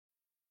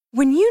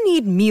When you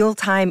need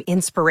mealtime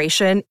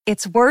inspiration,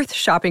 it's worth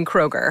shopping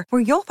Kroger,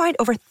 where you'll find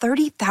over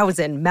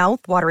 30,000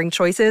 mouth-watering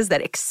choices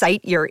that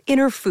excite your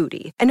inner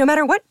foodie. And no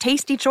matter what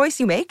tasty choice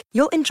you make,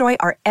 you'll enjoy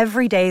our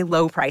everyday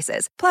low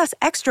prices, plus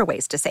extra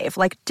ways to save,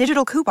 like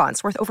digital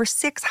coupons worth over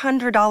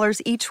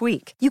 $600 each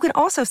week. You can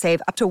also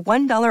save up to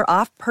 $1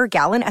 off per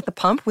gallon at the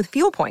pump with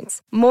fuel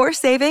points. More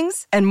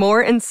savings and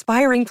more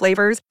inspiring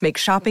flavors make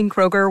shopping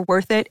Kroger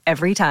worth it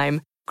every time.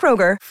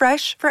 Kroger,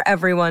 fresh for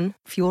everyone.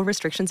 Fuel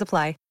restrictions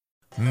apply.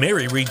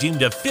 Mary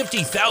redeemed a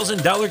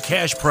 $50,000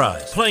 cash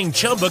prize playing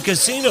Chumba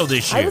Casino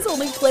this year. I was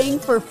only playing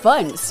for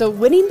fun, so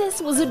winning this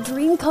was a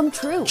dream come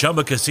true.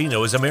 Chumba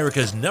Casino is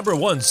America's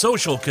 #1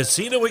 social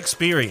casino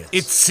experience.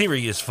 It's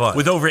serious fun.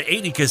 With over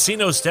 80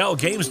 casino-style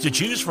games to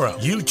choose from,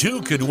 you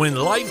too could win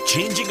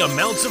life-changing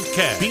amounts of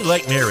cash. Be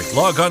like Mary.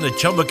 Log on to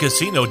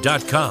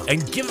ChumbaCasino.com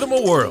and give them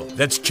a whirl.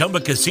 That's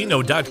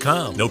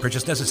ChumbaCasino.com. No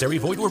purchase necessary.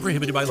 Void where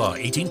prohibited by law.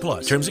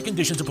 18+. Terms and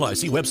conditions apply.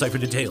 See website for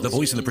details. The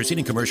voice in the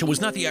preceding commercial was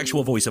not the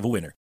actual voice of a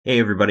winner. Hey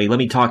everybody, let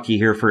me talk to you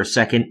here for a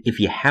second. If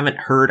you haven't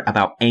heard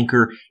about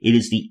Anchor, it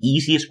is the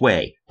easiest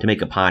way to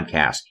make a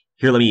podcast.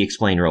 Here, let me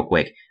explain real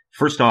quick.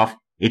 First off,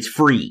 it's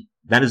free.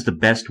 That is the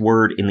best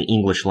word in the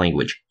English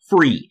language.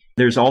 Free.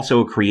 There's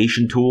also a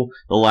creation tool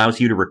that allows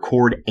you to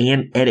record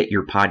and edit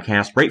your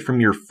podcast right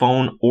from your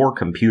phone or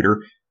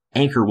computer.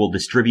 Anchor will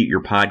distribute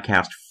your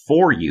podcast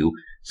for you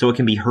so it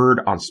can be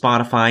heard on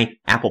Spotify,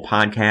 Apple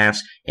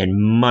Podcasts, and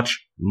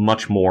much,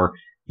 much more.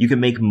 You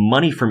can make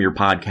money from your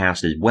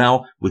podcast as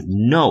well with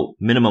no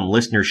minimum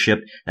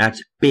listenership.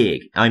 That's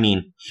big. I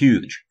mean,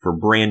 huge for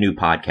brand new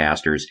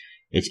podcasters.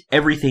 It's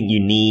everything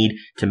you need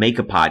to make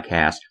a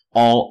podcast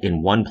all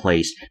in one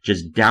place.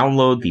 Just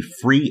download the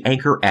free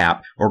Anchor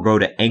app or go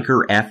to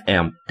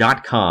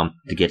anchorfm.com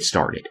to get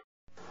started.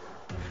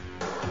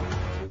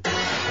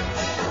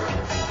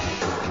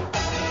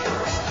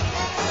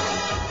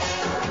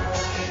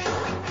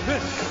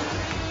 This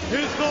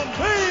is the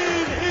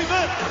main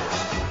event.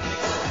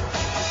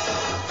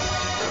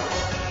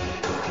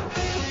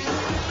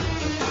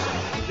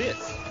 This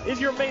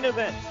is your main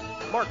event,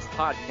 Mark's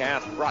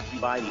podcast, brought to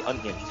you by the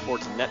Unhinged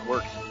Sports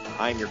Network.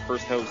 I'm your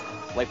first host,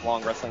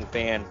 lifelong wrestling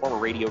fan, former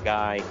radio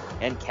guy,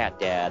 and cat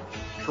dad,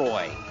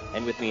 Troy.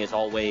 And with me, as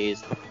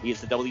always, he is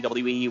the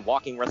WWE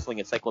Walking Wrestling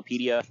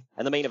Encyclopedia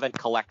and the main event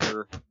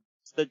collector.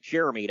 It's the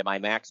Jeremy to my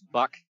Max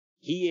Buck.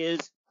 He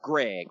is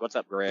Greg. What's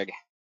up, Greg?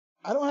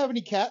 I don't have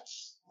any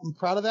cats. I'm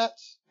proud of that,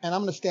 and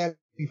I'm going to stab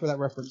you for that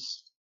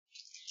reference.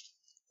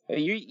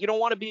 You don't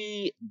want to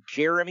be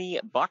Jeremy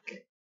Buck?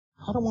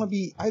 I don't want to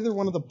be either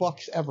one of the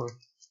Bucks ever.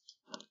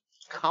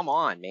 Come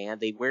on, man.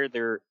 They wear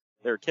their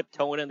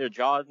tiptoeing in their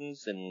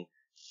joggings and,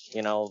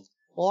 you know.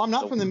 Well, I'm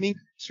not from the mean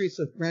streets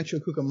of Rancho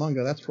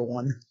Cucamonga, that's for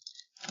one.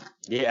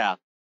 Yeah.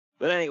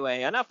 But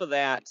anyway, enough of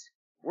that.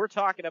 We're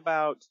talking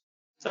about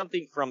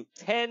something from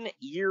 10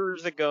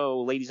 years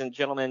ago, ladies and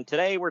gentlemen.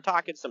 Today we're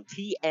talking some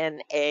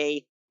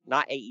TNA,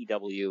 not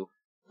AEW.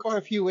 Quite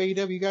a few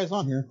AEW guys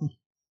on here.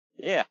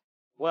 Yeah.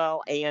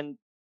 Well, and,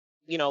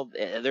 you know,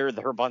 there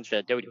are a bunch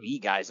of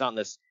WWE guys on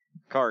this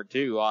card,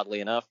 too,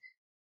 oddly enough.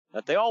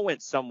 But they all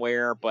went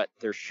somewhere, but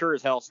they're sure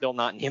as hell still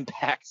not in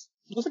Impact.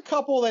 There's a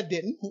couple that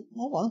didn't.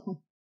 Hold on.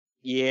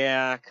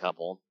 Yeah, a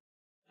couple.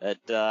 But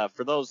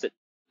for those that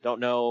don't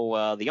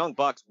know, the Young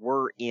Bucks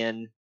were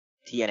in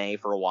TNA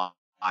for a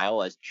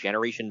while as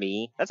Generation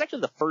Me. That's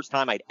actually the first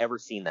time I'd ever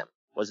seen them,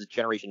 was as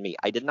Generation Me.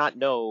 I did not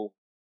know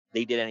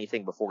they did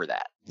anything before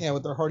that. Yeah,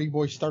 with their Hardy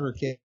Boys starter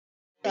kit.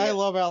 Yeah. I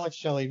love Alex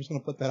Shelley. I'm just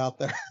going to put that out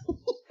there.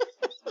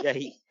 Yeah,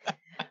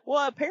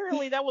 well,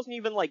 apparently that wasn't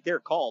even, like,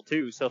 their call,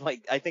 too. So,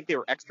 like, I think they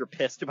were extra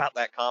pissed about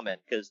that comment,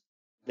 because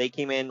they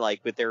came in,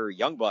 like, with their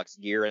Young Bucks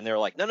gear, and they're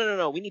like,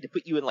 no, we need to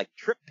put you in, like,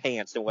 trip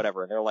pants and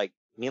whatever. And they're like,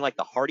 you mean like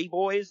the Hardy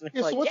Boys? And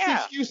yeah, like, so what's the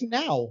excuse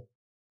now?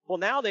 Well,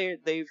 now they've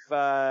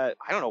I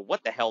don't know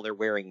what the hell they're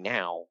wearing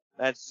now.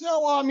 That's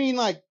no, I mean,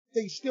 like,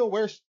 they still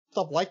wear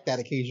stuff like that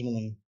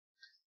occasionally.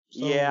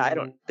 So, yeah, I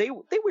don't. They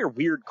wear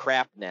weird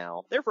crap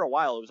now. There for a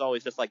while, it was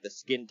always just like the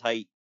skin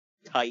tight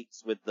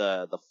tights with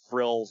the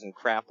frills and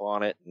crap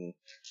on it, and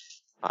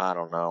I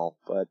don't know.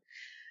 But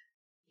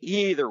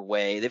either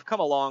way, they've come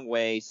a long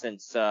way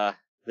since the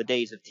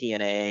days of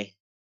TNA,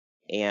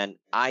 and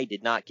I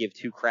did not give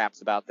two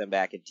craps about them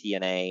back in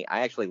TNA.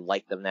 I actually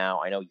like them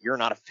now. I know you're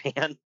not a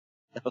fan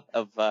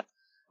of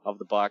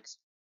the Bucks,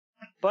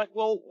 but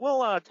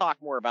we'll talk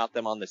more about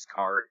them on this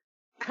card.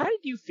 How did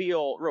you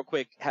feel, real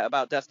quick,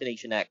 about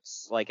Destination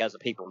X, like, as a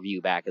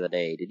pay-per-view back in the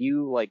day? Did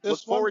you, like, look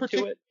forward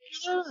to it?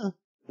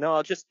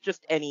 No, just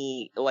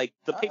any, like,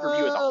 the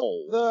pay-per-view as a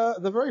whole.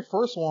 The very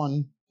first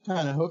one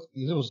kind of hooked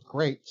me. It was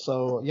great.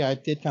 So, yeah, I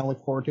did kind of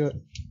look forward to it.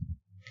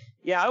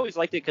 Yeah, I always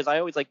liked it because I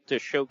always like to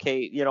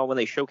showcase, you know, when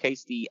they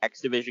showcase the X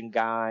Division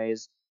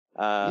guys.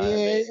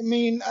 I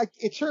mean,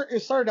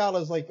 it started out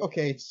as like,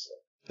 okay, it's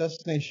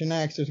Destination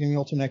X, there's going to be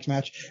Ultimate X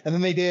match. And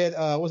then they did,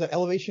 was it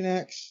Elevation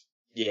X?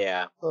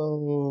 Yeah.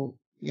 So,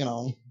 you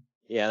know.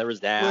 Yeah, there was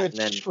that. Which, and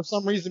then for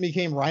some reason,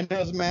 became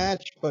Rhino's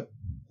match, but,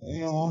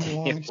 you know,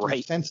 right.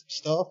 expensive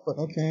stuff, but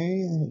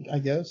okay, I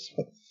guess.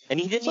 But And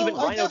he didn't So, even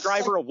I Rhino guess,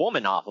 Driver a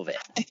woman off of it.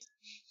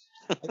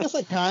 I guess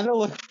I kind of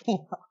look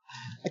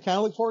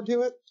forward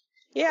to it.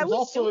 Yeah, it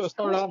was started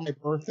cool. out my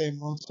birthday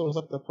month, so it was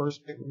like the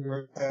first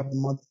pay-per-view I have of the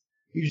month.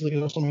 Usually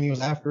WrestleMania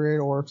was after it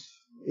or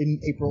in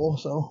April,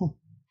 so.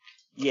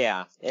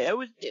 Yeah, it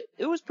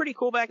was pretty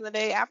cool back in the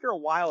day. After a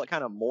while, it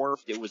kind of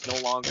morphed. It was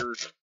no longer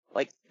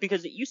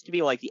because it used to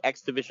be like the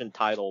X Division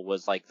title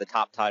was like the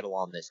top title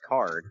on this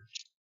card,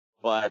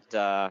 but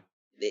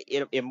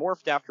it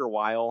morphed after a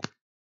while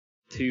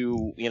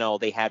to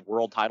they had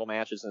world title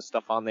matches and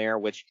stuff on there,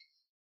 which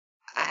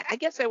I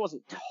guess I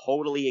wasn't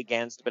totally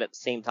against, but at the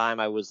same time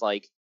I was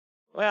like,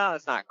 well,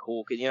 that's not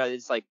cool because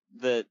it's like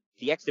the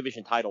X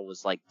Division title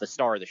was like the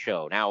star of the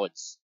show. Now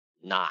it's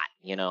not,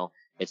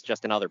 it's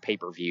just another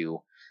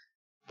pay-per-view.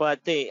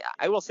 But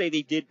I will say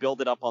they did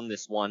build it up on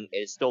this one.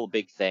 It's still a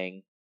big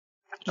thing.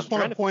 Just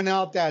want to point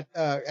out that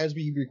as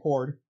we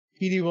record,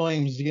 P.D.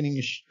 Williams is getting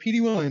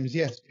P.D. Williams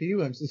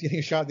is getting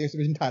a shot at the X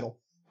Division title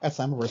at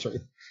Slammiversary.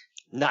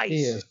 Nice.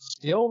 He is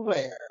still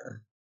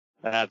there.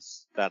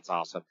 That's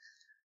awesome.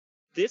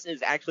 This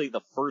is actually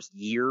the first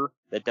year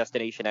that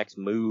Destination X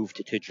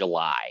moved to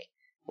July.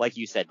 Like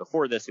you said,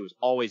 before this it was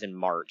always in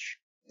March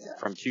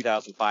from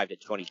 2005 to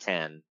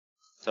 2010.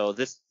 So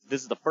this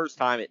is the first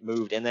time it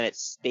moved, and then it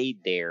stayed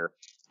there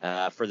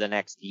for the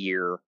next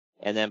year.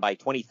 And then by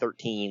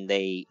 2013,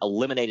 they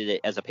eliminated it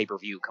as a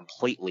pay-per-view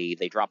completely.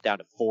 They dropped down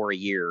to 4 a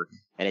year,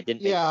 and it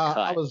didn't make the cut.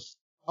 I was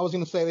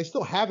going to say they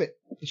still have it.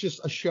 It's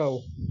just a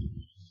show.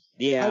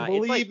 Yeah, I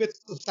believe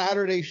it's the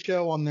Saturday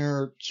show on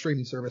their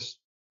streaming service,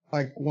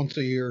 like once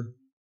a year.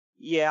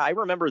 Yeah, I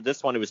remember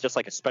this one. It was just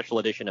like a special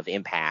edition of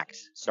Impact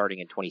starting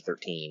in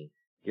 2013.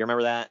 You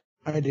remember that?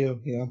 I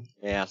do, yeah.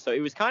 Yeah, so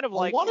it was kind of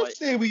like. I want to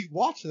say we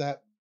watched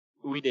that.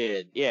 We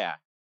did, yeah.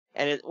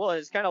 And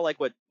it's kind of like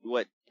what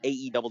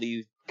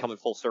AEW coming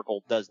full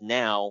circle does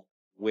now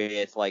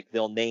with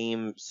they'll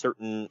name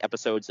certain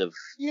episodes of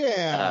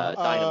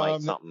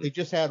Dynamite something. They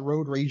just had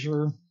Road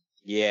Rager.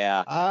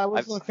 Yeah. I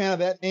wasn't a fan of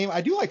that name.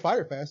 I do like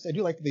Firefest. I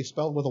do like that they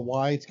spelled with a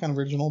Y. It's kind of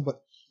original,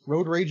 but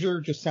Road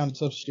Rager just sounded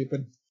so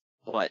stupid.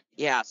 But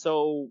yeah,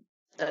 so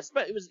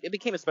it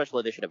became a special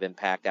edition of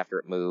Impact after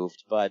it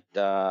moved. But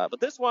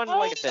this one,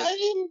 like I said, I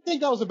didn't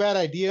think that was a bad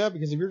idea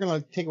because if you're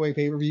gonna take away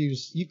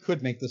pay-per-views, you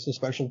could make this a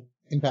special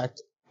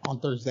Impact on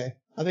Thursday.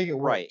 I think it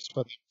works. Right.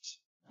 But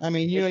I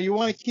mean, you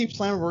want to keep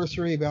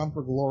Slammiversary, Bound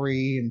for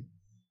Glory, and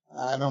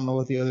I don't know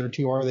what the other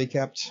two are they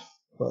kept.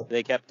 But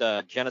they kept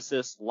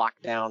Genesis,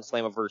 Lockdown,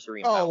 Slammiversary,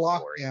 and Bound for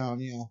Glory. Lockdown,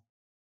 yeah.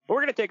 But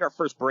we're gonna take our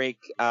first break.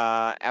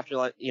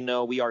 After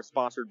we are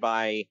sponsored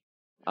by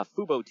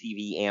Fubo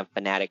TV and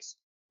Fanatics.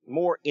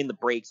 More in the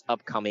breaks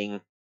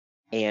upcoming,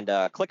 and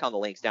click on the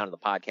links down in the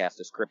podcast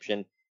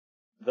description.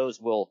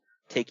 Those will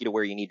take you to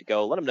where you need to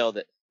go. Let them know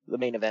that the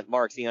Main Event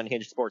Marks, the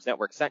Unhinged Sports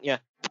Network, sent you.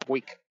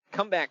 We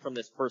come back from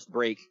this first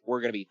break.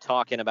 We're going to be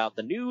talking about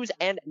the news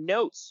and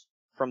notes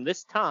from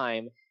this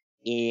time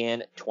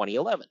in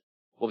 2011.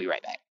 We'll be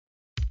right back.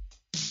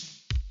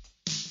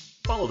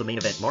 Follow the Main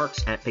Event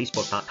Marks at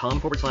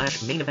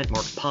Facebook.com/Main Event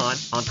Marks Pod,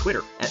 on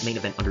Twitter at Main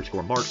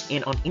Event_Marks,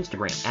 and on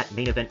Instagram at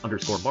Main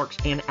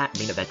Event_Marks and at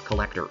Main Event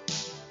Collector.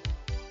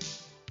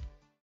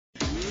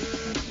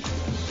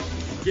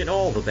 Get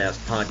all the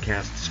best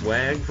podcast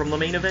swag from the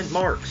Main Event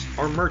Marks.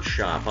 Our merch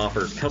shop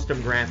offers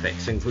custom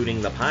graphics, including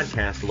the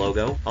podcast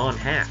logo, on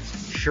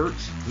hats,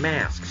 shirts,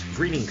 masks,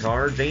 greeting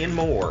cards, and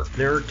more.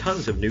 There are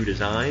tons of new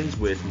designs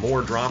with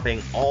more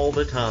dropping all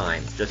the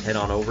time. Just head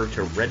on over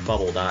to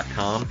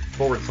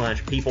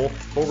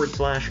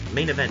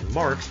redbubble.com/people/Main Event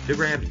Marks to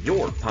grab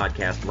your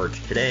podcast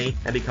merch today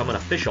and become an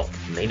official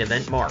Main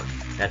Event Mark.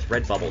 That's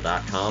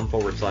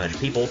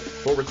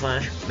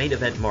redbubble.com/people/Main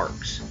Event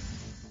Marks.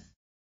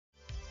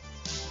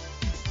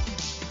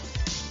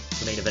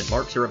 The Main Event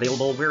Marks are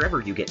available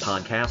wherever you get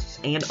podcasts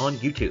and on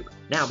YouTube.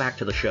 Now back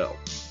to the show.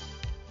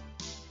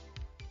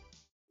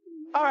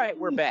 All right,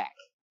 we're back.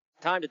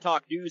 Time to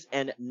talk news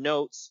and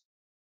notes.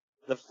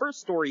 The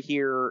first story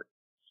here,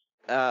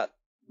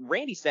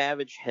 Randy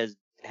Savage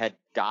had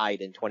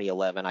died in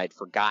 2011. I'd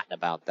forgotten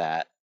about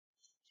that.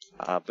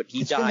 But he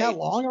died. It's been that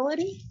long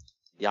already?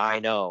 Yeah, I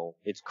know.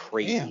 It's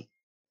crazy. Damn.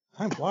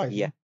 Time flies.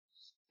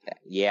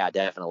 Yeah,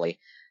 definitely.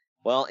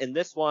 Well, in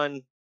this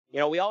one,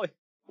 we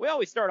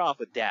always start off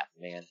with death,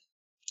 man.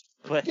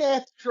 But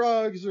death,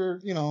 drugs, or,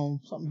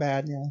 something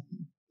bad,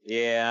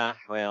 Yeah,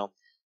 well,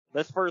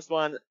 this first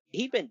one,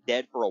 he'd been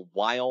dead for a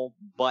while,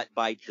 but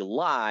by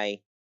July,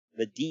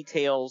 the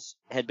details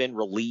had been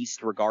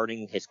released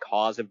regarding his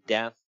cause of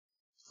death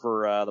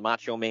for the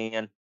Macho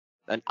Man.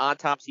 An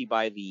autopsy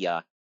by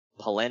the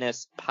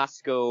Pelenis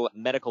Pasco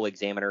Medical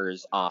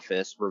Examiner's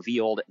Office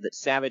revealed that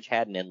Savage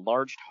had an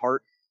enlarged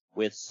heart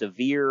with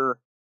severe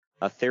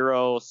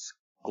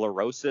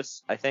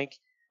atherosclerosis, I think,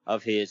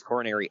 of his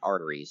coronary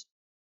arteries.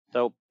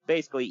 So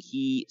basically,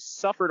 he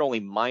suffered only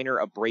minor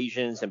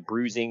abrasions and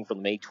bruising from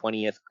the May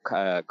 20th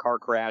car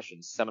crash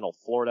in Seminole,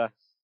 Florida.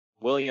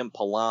 William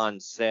Pallon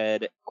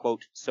said,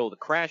 quote, "So the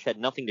crash had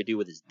nothing to do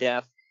with his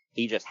death.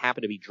 He just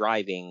happened to be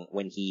driving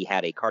when he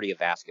had a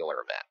cardiovascular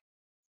event."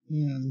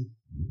 Mm.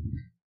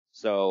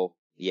 So,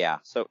 Yeah,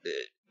 so,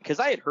 because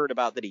I had heard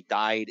about that he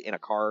died in a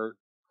car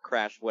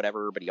crash,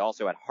 whatever, but he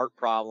also had heart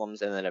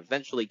problems, and then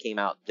eventually came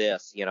out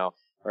this,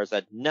 where it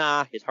said,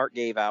 nah, his heart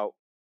gave out,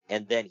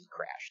 and then he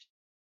crashed.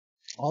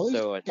 All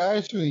these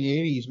guys from the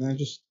 80s, man,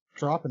 just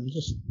dropping,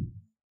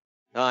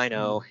 I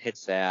know,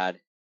 it's sad.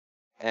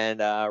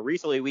 And,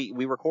 recently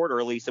we record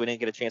early, so we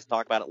didn't get a chance to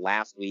talk about it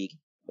last week.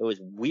 It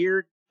was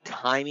weird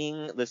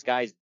timing, this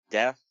guy's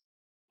death,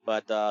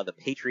 but, the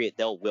Patriot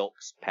Del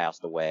Wilkes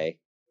passed away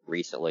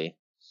recently.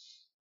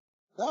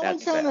 That one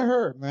kind of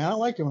hurt, man. I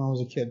liked him when I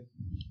was a kid.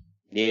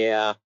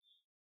 Yeah.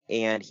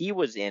 And he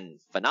was in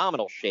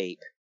phenomenal shape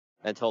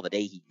until the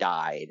day he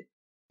died.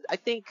 I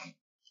think,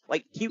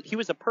 he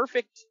was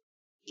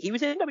he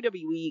was in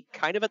WWE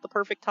kind of at the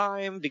perfect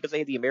time because they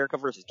had the America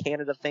versus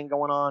Canada thing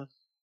going on.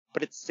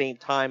 But at the same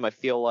time, I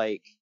feel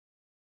like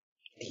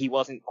he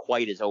wasn't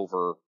quite as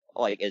over,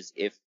 as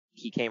if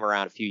he came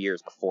around a few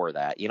years before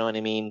that. You know what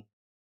I mean?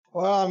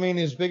 Well, I mean,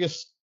 his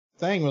biggest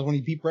thing was when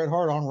he beat Bret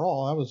Hart on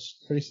Raw. That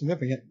was pretty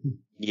significant.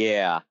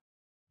 Yeah.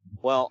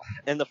 Well,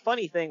 and the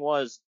funny thing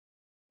was,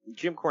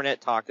 Jim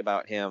Cornette talked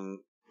about him,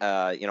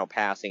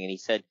 passing, and he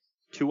said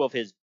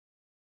his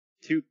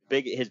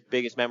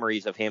biggest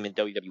memories of him in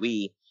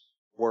WWE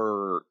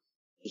were,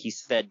 he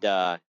said,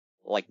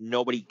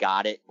 nobody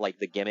got it,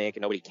 the gimmick,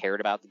 and nobody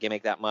cared about the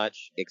gimmick that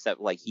much,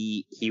 except,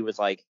 he was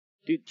like,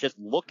 dude, just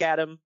look at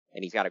him,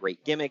 and he's got a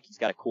great gimmick, he's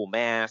got a cool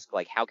mask,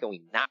 how can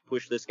we not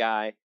push this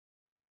guy?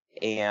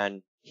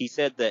 And he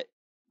said that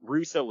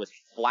Russo was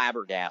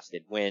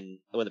flabbergasted when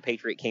the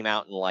Patriot came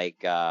out in,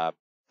 I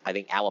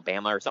think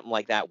Alabama or something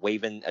like that,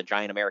 waving a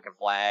giant American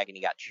flag, and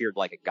he got cheered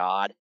like a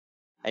god.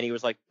 And he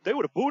was like, they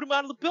would have booed him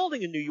out of the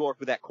building in New York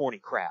with that corny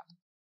crap.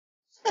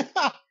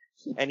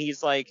 And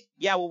he's like,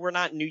 yeah, well, we're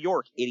not in New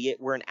York, idiot.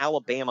 We're in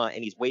Alabama,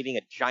 and he's waving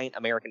a giant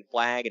American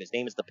flag, and his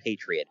name is the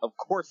Patriot. Of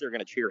course they're going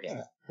to cheer him.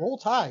 Yeah, roll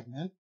Tide,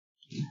 man.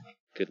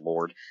 Good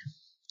Lord.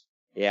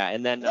 Yeah,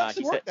 and then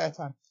he said that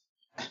time.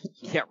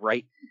 Yeah,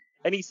 right.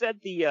 And he said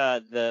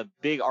the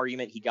big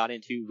argument he got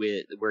into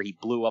where he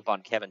blew up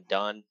on Kevin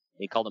Dunn,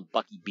 he called him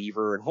Bucky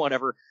Beaver and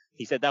whatever.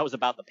 He said that was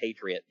about the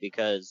Patriot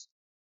because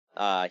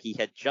he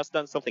had just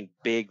done something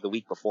big the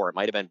week before. It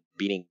might have been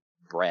beating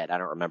Bret, I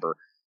don't remember.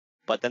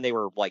 But then they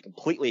were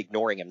completely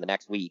ignoring him the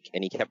next week,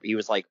 and he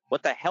was like,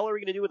 "What the hell are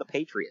we gonna do with the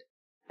Patriot?"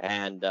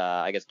 And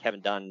I guess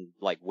Kevin Dunn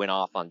went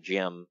off on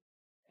Jim,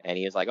 and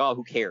he was like, "Oh,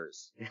 who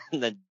cares?"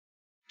 And then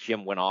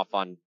Jim went off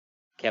on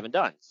Kevin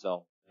Dunn.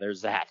 So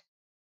there's that.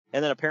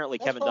 And then apparently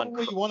That's Kevin Dunn.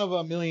 Probably one of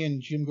a million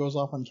Jim goes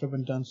off on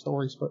Kevin Dunn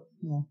stories, but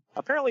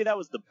apparently that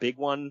was the big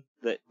one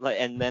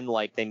and then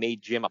they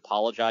made Jim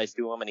apologize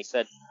to him, and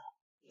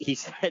he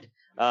said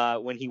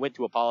when he went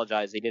to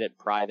apologize, they did it in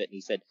private, and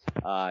he said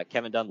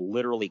Kevin Dunn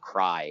literally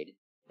cried,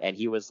 and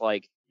he was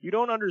like, "You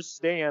don't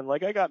understand,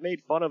 I got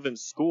made fun of in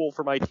school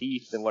for my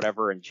teeth and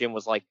whatever," and Jim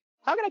was like,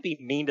 "How can I be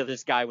mean to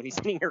this guy when he's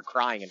sitting here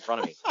crying in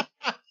front of me?"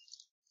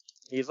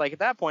 He's like, at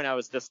that point,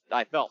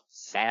 I felt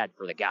sad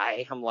for the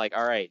guy. I'm like,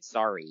 all right,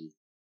 sorry.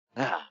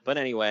 But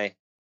anyway,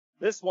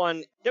 this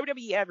one,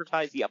 WWE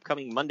advertised the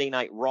upcoming Monday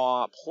Night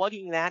Raw,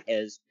 plugging that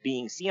as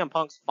being CM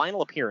Punk's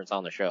final appearance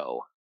on the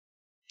show.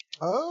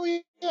 Oh,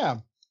 yeah.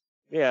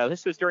 Yeah,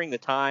 this was during the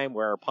time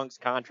where Punk's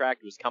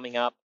contract was coming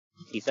up.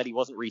 He said he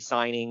wasn't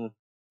re-signing.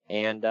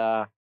 And,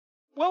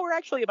 we're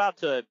actually about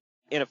to,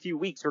 in a few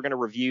weeks, we're going to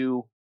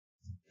review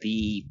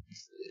the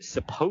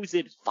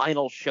supposed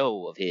final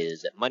show of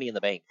his at Money in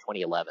the Bank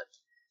 2011.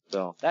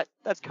 So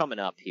that's coming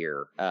up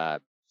here.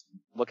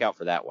 Look out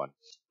for that one.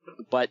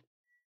 But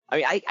I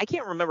mean, I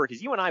can't remember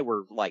because you and I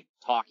were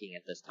talking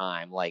at this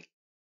time.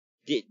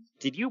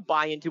 Did you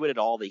buy into it at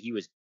all that he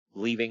was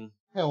leaving?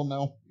 Hell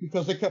no,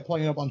 because they kept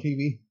playing it up on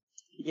TV.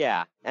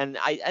 Yeah, and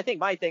I think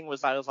my thing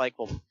was I was like,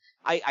 well,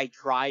 I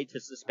tried to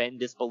suspend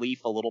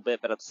disbelief a little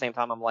bit, but at the same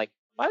time I'm like,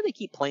 why do they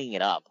keep playing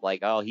it up?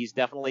 Oh, he's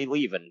definitely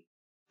leaving.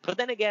 But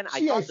then again,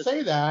 I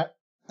say that,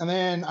 and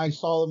then I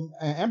saw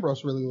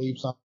Ambrose really leave,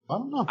 so I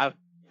don't know. I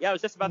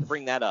was just about to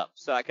bring that up.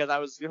 So, because I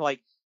was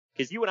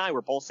because you and I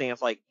were both saying,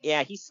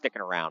 yeah, he's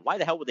sticking around. Why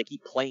the hell would they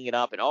keep playing it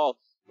up?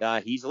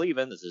 And he's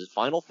leaving. This is his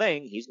final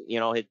thing. He's,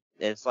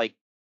 it's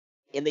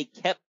and they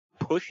kept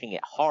pushing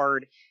it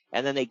hard.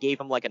 And then they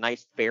gave him a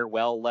nice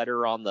farewell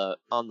letter on the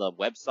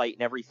website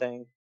and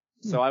everything.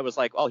 So I was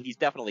like, oh, he's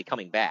definitely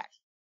coming back.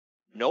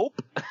 Nope.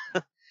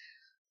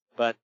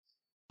 But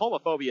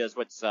homophobia is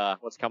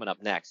what's coming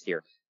up next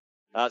here.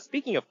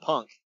 Speaking of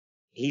Punk,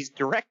 he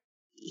directed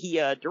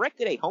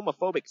a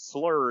homophobic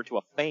slur to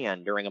a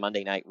fan during a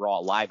Monday Night Raw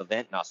live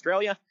event in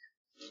Australia.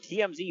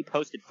 TMZ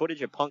posted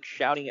footage of Punk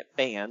shouting at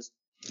fans.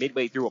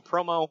 Midway through a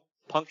promo,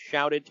 Punk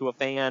shouted to a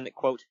fan,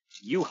 quote,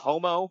 "You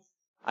homo?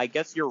 I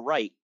guess you're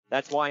right.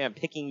 That's why I'm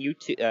picking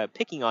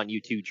on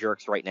you two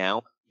jerks right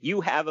now.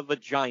 You have a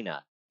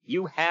vagina.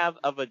 You have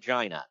a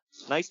vagina.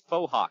 Nice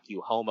faux hawk,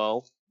 you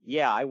homo.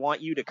 Yeah, I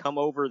want you to come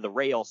over the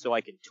rail so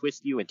I can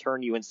twist you and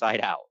turn you inside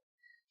out."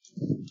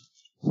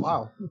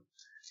 Wow.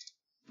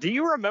 Do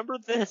you remember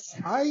this?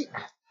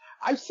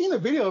 I've seen the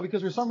video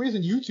because for some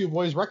reason YouTube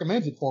always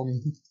recommends it for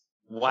me.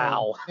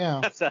 Wow.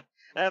 Yeah.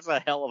 That's a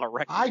hell of a I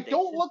recommendation.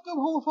 don't look up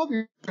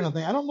homophobia or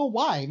anything. I don't know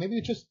why. Maybe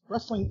it's just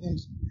wrestling and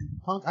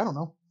punk. I don't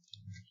know.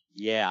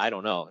 Yeah, I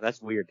don't know.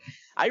 That's weird.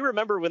 I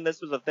remember when this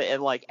was a thing,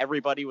 and like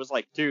everybody was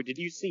like, "Dude, did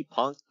you see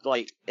Punk?"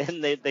 Like,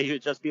 and they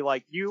would just be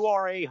like, "You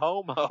are a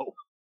homo."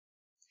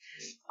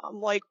 I'm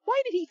like,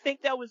 why did he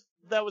think that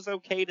was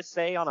okay to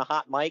say on a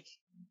hot mic?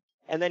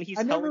 And then he's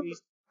telling me.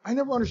 I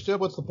never understood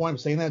what's the point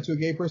of saying that to a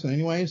gay person,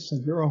 anyways.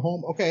 If you're a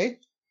homo, okay,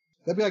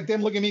 that'd be like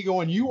them looking at me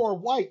going, "You are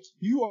white.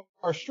 You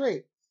are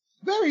straight."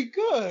 Very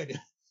good.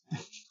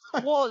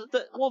 Well,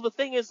 the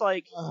thing is,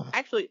 like,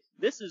 actually,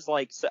 this is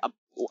like,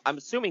 I'm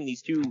assuming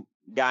these two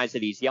guys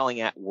that he's yelling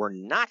at were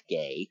not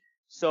gay,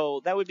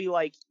 so that would be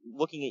like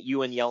looking at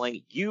you and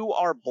yelling, "You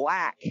are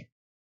black."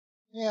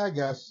 Yeah, I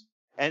guess.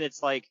 And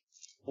it's like,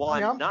 well,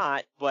 I'm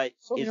not, but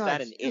is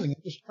that an? I'm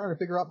just trying to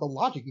figure out the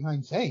logic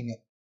behind saying it.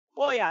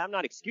 Well, yeah, I'm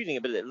not excusing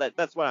it, but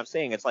that's what I'm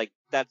saying. It's like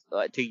that's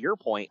to your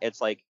point.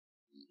 It's like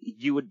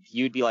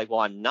you'd be like, well,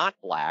 I'm not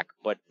black,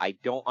 but I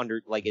don't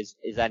is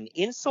that an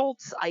insult?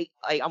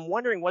 I'm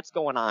wondering what's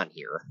going on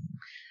here.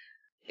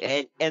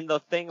 And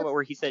the thing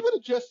where he said, I would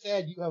have just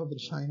said you have a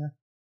vagina.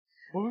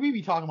 Well, we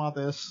be talking about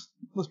this.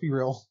 Let's be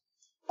real.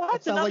 Well,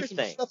 that's another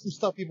thing. That's some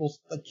stuff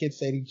kids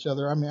say to each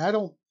other. I mean, I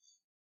don't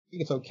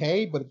think it's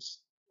okay, but it's.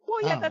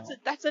 Well, yeah,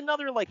 that's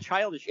another like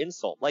childish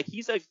insult. Like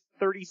he's a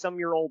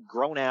 30-some-year-old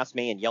grown-ass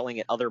man yelling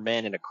at other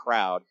men in a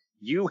crowd.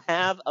 You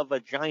have a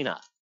vagina.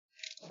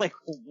 Like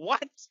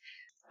what?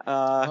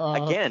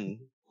 Again,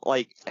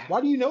 like.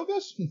 Why do you know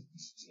this?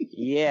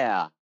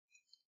 Yeah.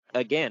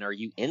 Again, are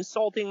you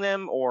insulting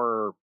them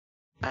or?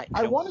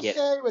 I want to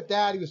say with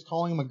that he was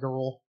calling him a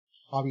girl,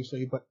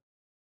 obviously, but.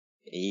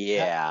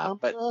 Yeah,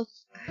 but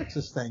that's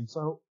his thing.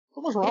 So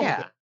what's wrong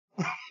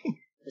with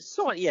it?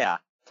 So yeah,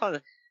 ton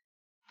of.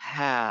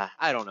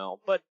 I don't know,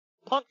 but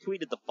Punk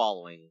tweeted the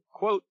following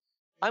quote: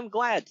 "I'm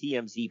glad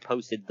TMZ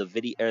posted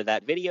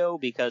that video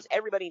because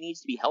everybody needs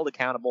to be held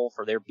accountable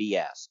for their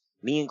BS,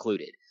 me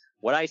included.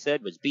 What I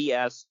said was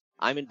BS.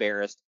 I'm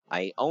embarrassed.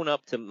 I own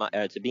up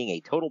to being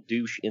a total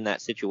douche in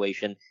that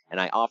situation,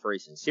 and I offer a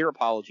sincere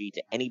apology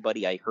to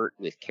anybody I hurt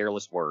with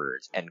careless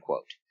words." End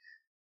quote.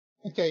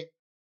 Okay,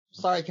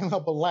 sorry, I can't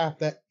help but laugh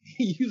that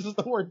he uses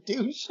the word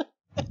douche.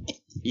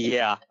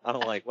 Yeah, I'm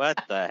like,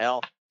 what the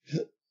hell?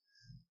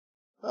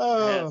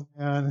 Oh,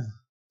 man.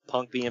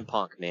 Punk being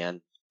Punk,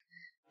 man.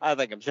 I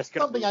think I'm just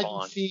going to move on. Something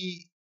I can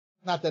see,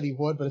 not that he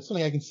would, but it's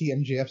something I can see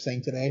MJF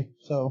saying today,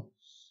 so.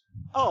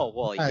 Oh,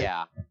 well,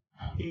 yeah.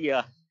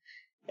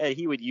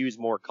 He would use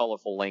more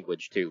colorful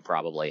language, too,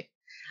 probably.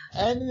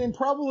 And then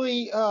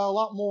probably a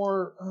lot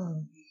more,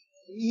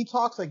 he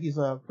talks like he's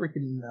a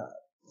freaking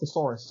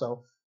thesaurus,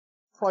 so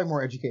probably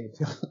more educated,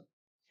 too.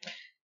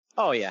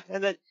 Oh, yeah.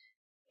 And then,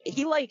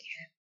 he, like,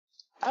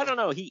 I don't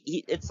know,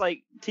 it's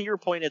like, to your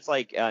point, it's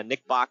like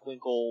Nick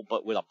Bockwinkel,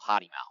 but with a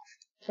potty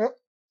mouth. Yep.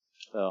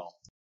 So,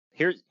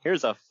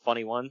 here's a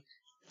funny one.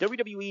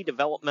 WWE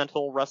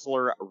developmental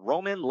wrestler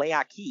Roman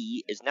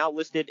Leakee is now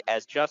listed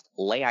as just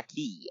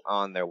Leakee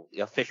on the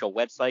official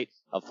website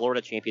of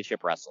Florida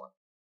Championship Wrestling.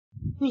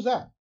 Who's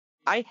that?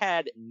 I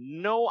had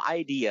no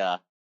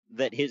idea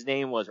that his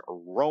name was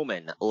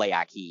Roman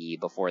Leakee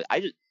before.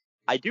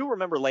 I do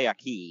remember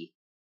Leakee.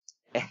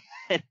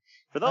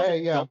 For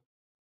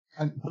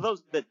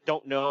those that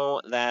don't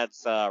know,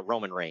 that's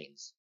Roman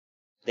Reigns.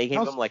 They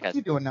gave him like What's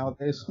he doing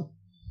nowadays?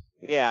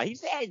 Yeah,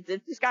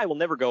 this guy will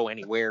never go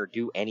anywhere,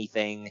 do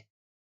anything.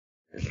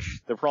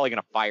 They're probably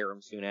gonna fire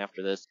him soon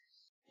after this.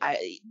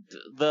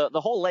 The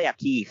whole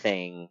Leakee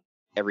thing,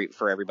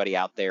 for everybody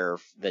out there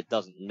that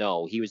doesn't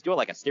know, he was doing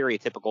like a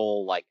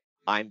stereotypical like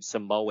I'm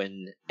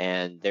Samoan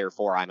and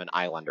therefore I'm an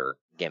Islander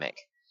gimmick.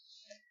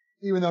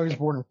 Even though he's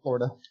born in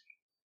Florida.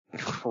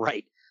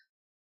 Right.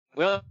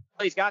 Well,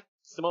 he's got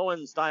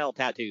Samoan style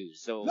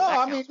tattoos, so no,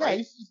 I mean, counts, yeah,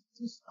 right?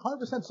 he's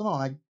 100%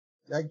 Samoan.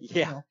 Yeah.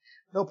 You know,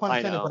 no pun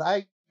intended, but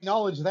I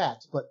acknowledge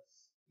that. But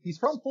he's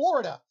from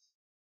Florida.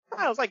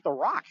 It was like The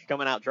Rock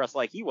coming out dressed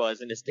like he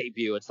was in his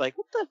debut. It's like,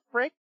 what the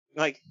frick?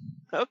 Like,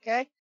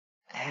 okay.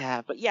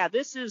 But yeah,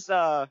 this is,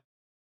 I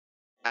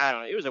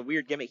don't know, it was a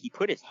weird gimmick. He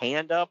put his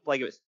hand up,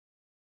 like it was,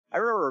 I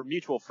remember a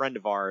mutual friend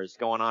of ours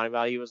going on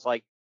about, he was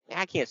like,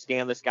 I can't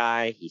stand this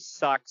guy, he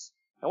sucks.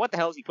 And what the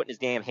hell is he putting his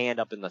damn hand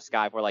up in the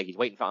sky for, like he's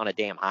waiting on a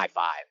damn high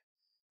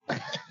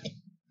five?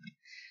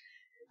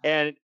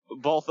 And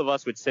both of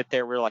us would sit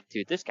there, we were like,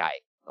 dude, this guy,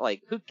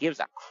 like, who gives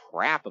a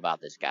crap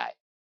about this guy?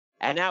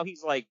 And now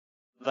he's like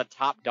the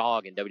top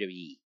dog in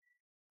WWE.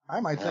 I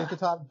might say the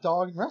top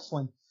dog in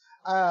wrestling.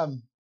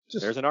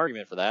 There's an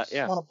argument for that,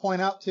 yeah. I want to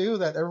point out, too,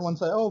 that everyone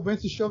said, oh,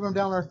 Vince is shoving him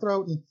down our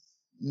throat, and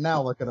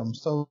now look at him.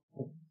 So,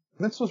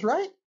 Vince was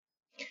right.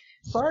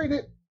 Sorry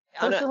to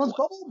burst everyone's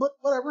bubble, but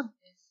whatever.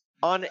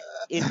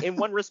 In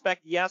one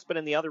respect, yes, but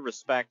in the other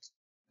respect,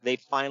 they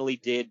finally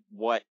did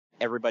what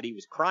everybody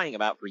was crying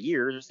about for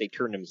years. They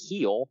turned him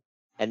heel,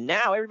 and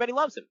now everybody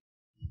loves him.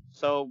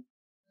 So,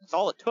 that's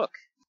all it took.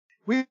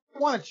 We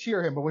want to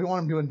cheer him, but we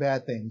want him doing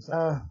bad things.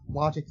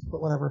 Logic, but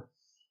whatever.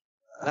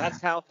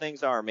 That's how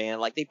things are, man.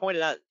 Like, they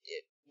pointed out,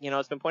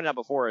 it's been pointed out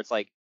before, it's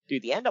like,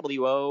 dude, the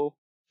NWO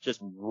just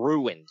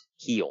ruined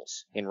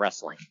heels in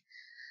wrestling.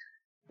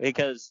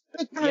 Because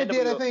they kind of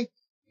did, I think.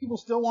 People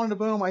still wanted to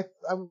boom. I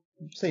would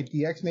say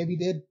DX maybe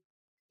did.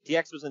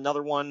 DX was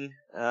another one.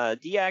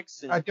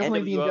 DX and I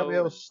definitely NWO. the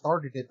NWO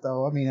started it,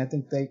 though. I mean, I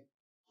think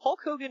Hulk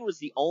Hogan was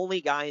the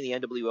only guy in the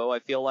NWO, I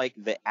feel like,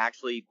 that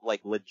actually,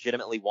 like,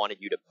 legitimately wanted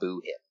you to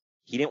boo him.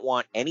 He didn't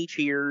want any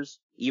cheers.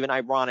 Even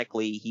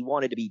ironically, he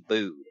wanted to be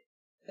booed.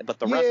 But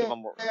the rest of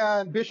them were...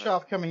 Yeah, and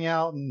Bischoff coming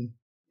out and,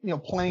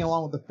 playing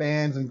along with the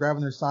fans and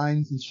grabbing their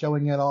signs and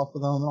showing it off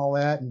with them and all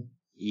that and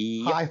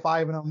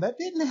high-fiving them. That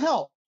didn't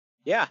help.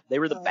 Yeah, they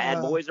were the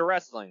bad boys of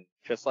wrestling,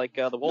 just like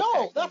the Wolfpack.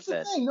 No, that's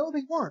the thing. No,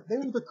 they weren't. They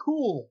were the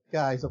cool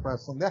guys of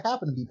wrestling. That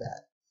happened to be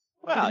bad.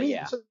 Well,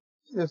 yeah. So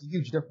there's a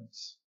huge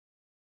difference.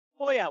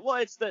 Well, yeah. Well,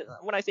 it's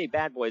when I say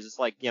bad boys, it's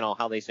like,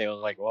 how they say,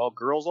 like, well,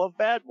 girls love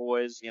bad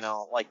boys,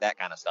 like that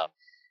kind of stuff.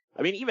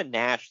 I mean, even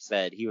Nash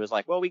said, he was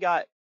like, well, we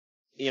got,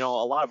 a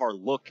lot of our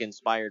look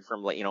inspired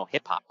from, like,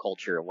 hip hop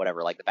culture or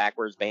whatever, like the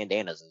backwards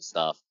bandanas and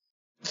stuff.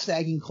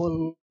 Sagging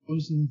clothes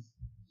and.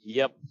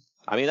 Yep.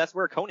 I mean, that's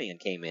where Conan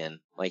came in.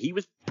 Like, he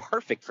was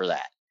perfect for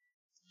that.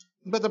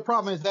 But the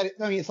problem is that,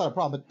 it's not a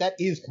problem, but that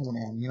is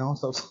Conan,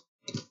 so.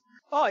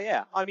 Oh,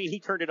 yeah. I mean, he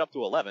turned it up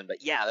to 11,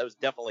 but yeah,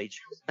 that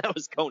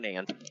was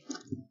Conan.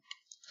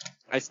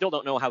 I still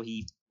don't know how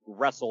he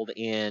wrestled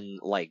in,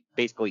 like,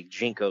 basically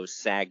Jinkos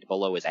sagged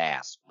below his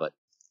ass, but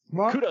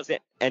kudos to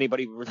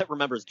anybody that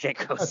remembers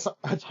Jinkos.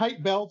 A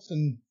tight belts,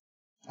 and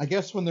I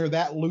guess when they're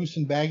that loose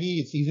and baggy,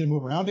 it's easy to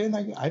move around in.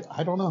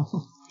 I don't know.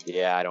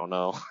 Yeah, I don't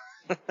know.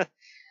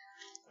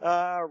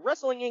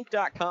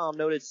 WrestlingInc.com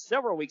noted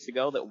several weeks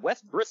ago that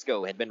Wes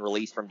Briscoe had been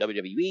released from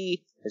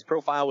WWE. His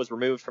profile was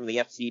removed from the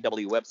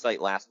FCW website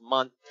last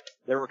month.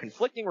 There were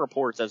conflicting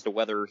reports as to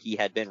whether he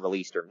had been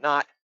released or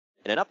not.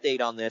 In an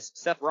update on this,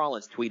 Seth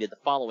Rollins tweeted the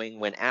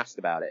following when asked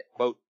about it.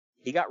 Quote,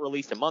 he got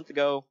released a month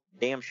ago.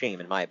 Damn shame,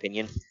 in my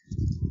opinion.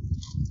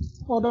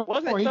 Well, don't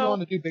worry, he's going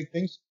to do big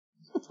things.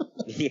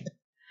 Yeah.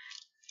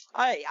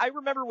 I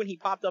remember when he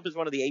popped up as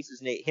one of the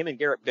Aces, him and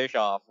Garrett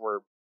Bischoff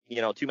were,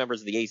 two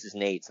members of the Aces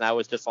and Eights, and I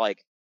was just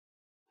like,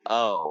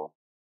 oh.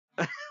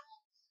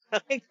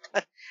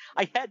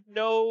 I had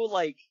no,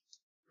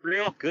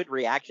 real good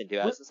reaction to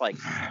it. I was just like,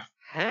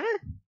 huh?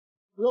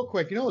 Real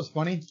quick, what's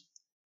funny?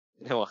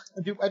 No.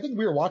 I think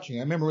we were watching.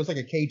 I remember it was like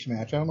a cage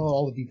match. I don't know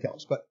all the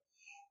details, but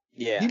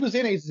yeah, he was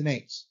in Aces and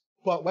Eights.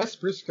 But Wes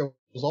Briscoe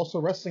was also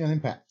wrestling on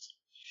Impact.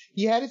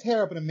 He had his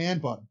hair up in a man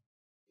bun.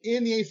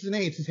 In the Aces and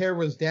Eights, his hair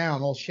was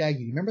down, all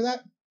shaggy. Remember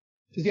that?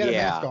 Because he had a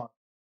mask on.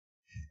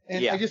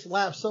 And I just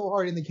laughed so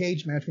hard in the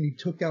cage match when he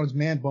took down his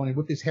man bun and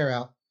whipped his hair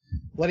out,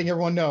 letting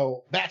everyone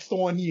know that's the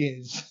one he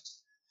is.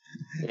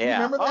 Yeah.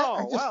 Remember that?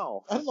 Oh,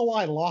 wow. I don't know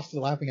why I lost it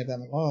laughing at that.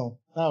 Like, oh,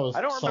 that was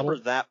I don't subtle.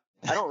 remember that.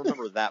 I don't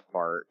remember that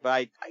part, but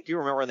I do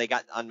remember when they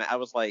got on. I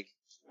was like,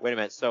 wait a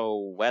minute.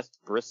 So Wes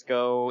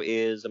Briscoe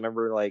is a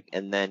member,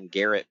 and then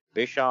Garrett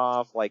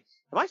Bischoff. Am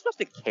I supposed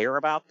to care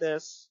about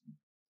this?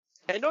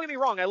 And don't get me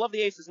wrong, I love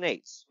the Aces and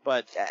Eights,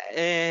 but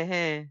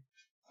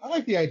I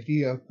like the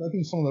idea. I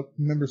think some of the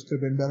members could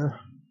have been better.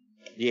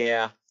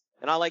 Yeah,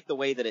 and I like the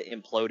way that it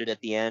imploded at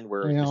the end,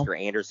 where Mr.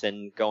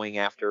 Anderson going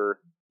after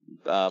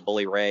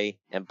Bully Ray,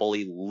 and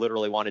Bully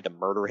literally wanted to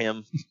murder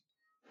him.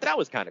 That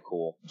was kind of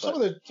cool.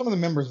 Some of the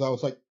members though,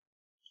 was like,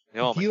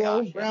 oh my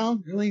gosh,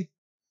 Brown, really?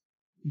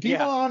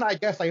 Devon, I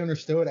guess I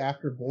understood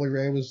after Bully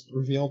Ray was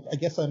revealed. I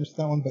guess I understood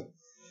that one, but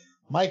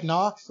Mike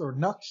Knox or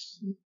Nux.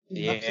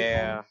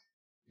 Yeah.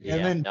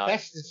 And then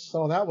Festus,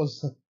 so that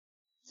was.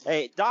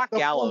 Hey, Doc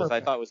Gallows, I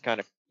thought was kind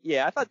of.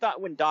 Yeah, I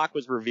thought when Doc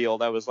was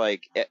revealed, I was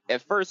like,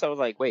 at first I was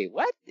like, wait,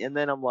 what? And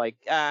then I'm like,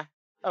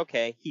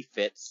 okay, he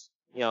fits.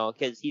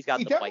 Because he's got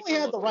the biker look. He definitely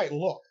had the right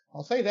look.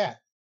 I'll say that.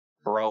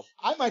 Bro.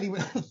 I might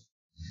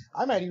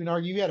even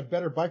argue he had a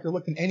better biker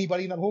look than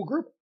anybody in that whole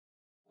group.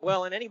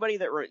 Well, and anybody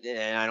that,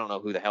 I don't know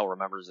who the hell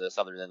remembers this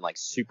other than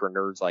super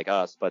nerds like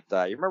us, but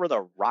you remember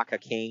the Raka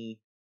King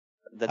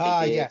that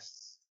they did?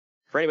 Yes.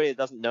 For anybody that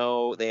doesn't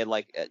know, they had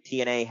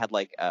TNA had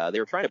they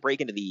were trying to break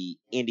into the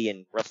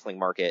Indian wrestling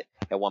market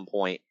at one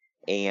point,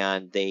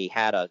 and they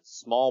had a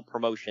small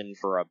promotion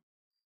for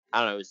I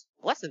don't know, it was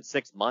less than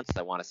 6 months,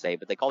 I want to say,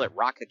 but they called it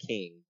Raka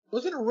King.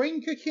 Was it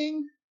Rinka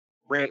King?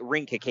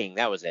 Rinka King,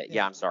 that was it.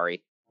 Yeah, I'm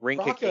sorry.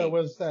 Rinka King.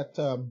 Was that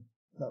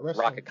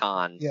wrestling. Raka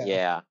Khan,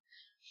 yeah.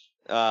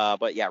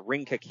 But yeah,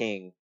 Rinka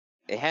King.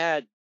 It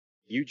had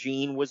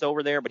Eugene was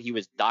over there, but he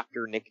was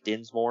Dr. Nick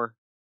Dinsmore.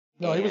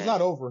 No, he was not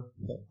over.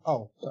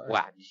 Oh, sorry.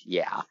 Wow,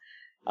 yeah.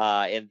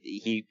 And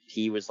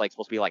he was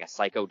supposed to be like a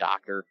psycho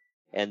doctor.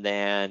 And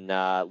then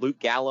Luke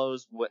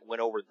Gallows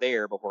went over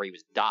there before he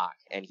was Doc,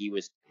 and he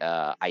was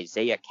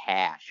Isaiah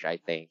Cash, I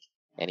think,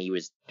 and he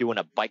was doing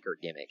a biker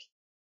gimmick.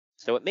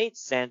 So it made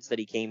sense that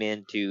he came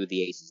into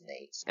the Aces and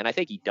Eights, and I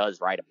think he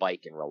does ride a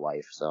bike in real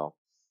life. So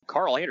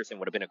Carl Anderson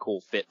would have been a cool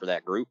fit for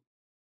that group,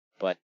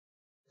 but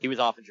he was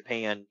off in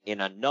Japan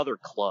in another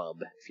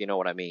club, if you know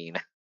what I mean.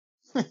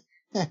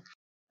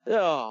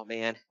 Oh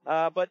man,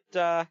 but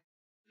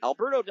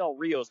Alberto Del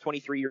Rio's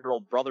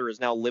 23-year-old brother is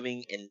now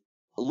living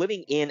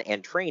in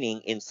and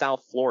training in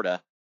South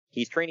Florida.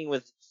 He's training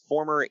with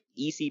former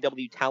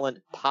ECW talent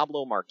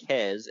Pablo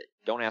Marquez.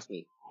 Don't ask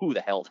me who the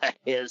hell that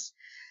is.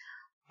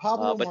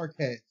 Pablo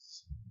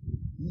Marquez.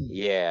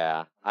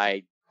 Yeah,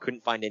 I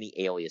couldn't find any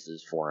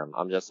aliases for him.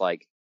 I'm just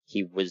like,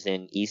 he was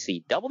in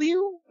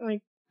ECW?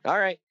 Like,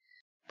 alright.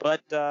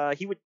 But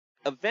he would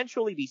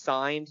eventually be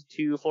signed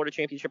to Florida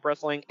Championship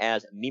Wrestling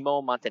as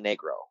Mimo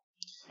Montenegro.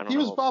 He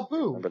was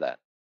Babu. Remember that?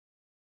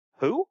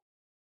 Who?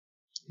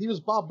 He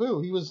was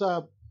Babu. He was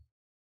that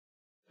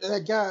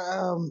guy,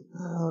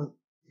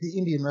 the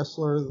Indian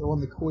wrestler that won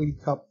the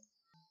Kuwaiti Cup.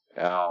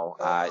 Oh,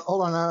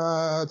 hold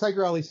on,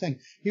 Tiger Ali Singh.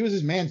 He was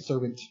his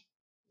manservant.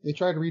 They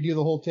tried to redo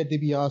the whole Ted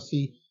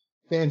DiBiase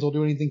fans will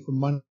do anything for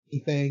money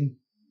thing.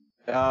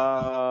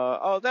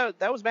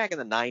 That was back in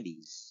the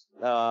 90s.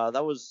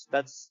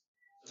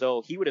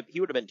 So he would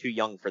have been too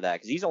young for that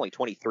because he's only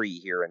 23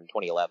 here in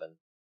 2011.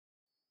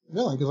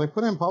 Really? Because I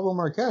put in Pablo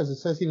Marquez. It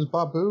says he was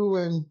Babu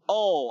and.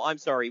 Oh, I'm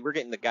sorry. We're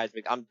getting the guys.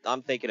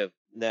 I'm thinking of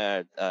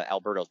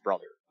Alberto's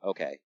brother.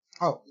 Okay.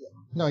 Oh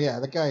no, yeah,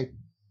 that guy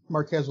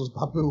Marquez was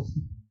Babu.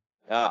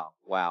 Oh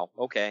wow.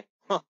 Okay.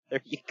 Huh,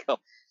 there you go.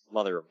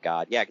 Mother of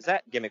God. Yeah, because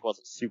that gimmick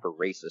wasn't super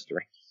racist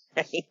or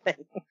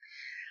anything.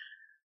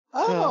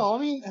 I don't know. I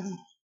mean,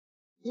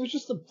 it was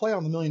just a play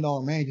on the $1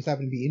 Million Man. He just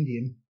happened to be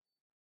Indian.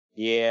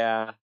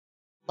 Yeah.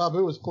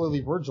 Babu was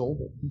clearly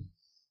Virgil.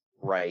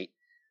 Right.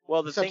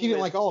 Well, Except he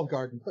didn't like Olive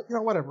Garden, but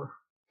whatever.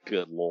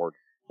 Good Lord.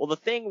 Well, the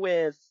thing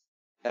with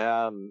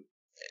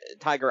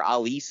Tiger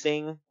Ali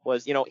Singh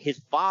was, his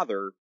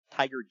father,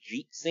 Tiger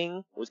Jeet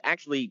Singh, was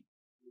actually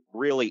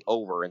really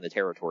over in the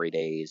territory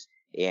days,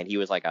 and he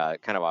was like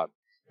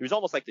he was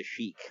almost like the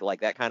Sheik,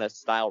 like that kind of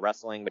style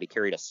wrestling, but he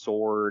carried a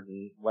sword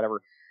and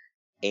whatever.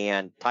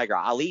 And Tiger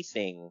Ali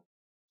Singh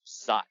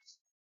sucked.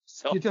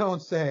 So you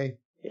don't say.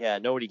 Yeah,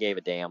 nobody gave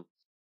a damn.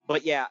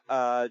 But yeah,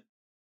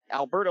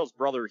 Alberto's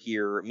brother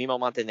here, Mimo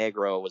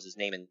Montenegro, was his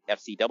name in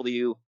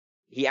FCW.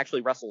 He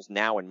actually wrestles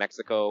now in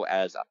Mexico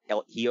as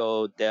El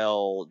Hijo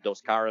del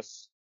Dos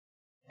Caras,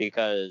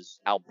 because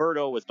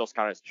Alberto was Dos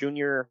Caras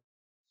Jr.,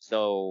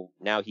 so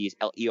now he's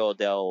El Hijo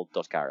del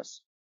Dos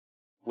Caras,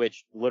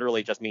 which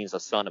literally just means the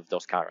son of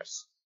Dos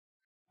Caras.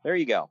 There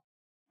you go.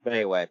 But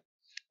anyway,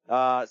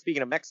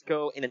 speaking of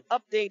Mexico, in an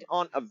update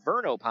on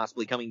Averno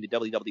possibly coming to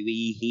WWE,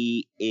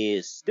 he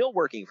is still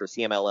working for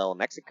CMLL in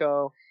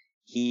Mexico.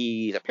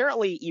 He's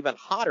apparently even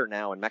hotter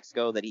now in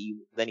Mexico than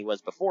he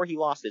was before he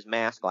lost his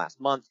mask last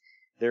month.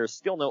 There's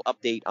still no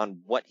update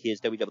on what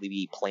his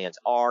WWE plans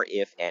are,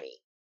 if any.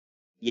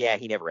 Yeah,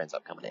 he never ends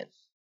up coming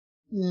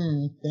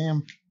in.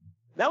 Damn.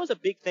 That was a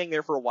big thing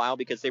there for a while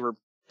because they were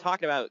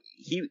talking about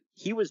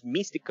he was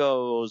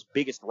Mystico's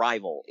biggest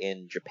rival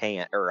in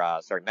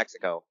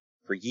Mexico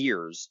for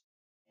years,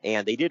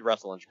 and they did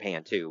wrestle in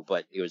Japan too,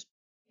 but it was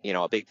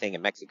a big thing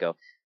in Mexico.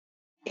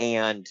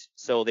 And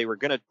so they were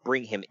going to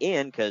bring him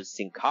in because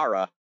Sin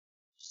Cara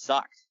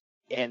sucked.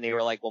 And they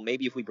were like, well,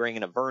 maybe if we bring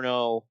in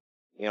Averno,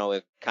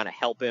 it kind of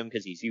help him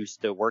because he's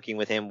used to working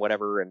with him,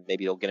 whatever, and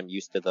maybe it'll get him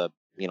used to the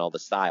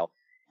style.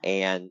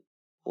 And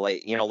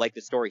like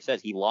the story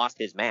says, he lost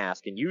his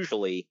mask, and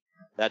usually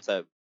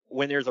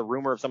when there's a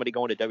rumor of somebody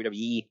going to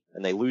WWE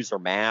and they lose their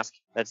mask,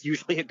 that's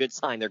usually a good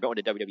sign they're going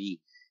to WWE.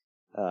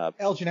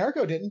 El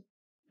Generico didn't.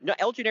 No,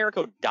 El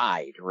Generico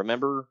died,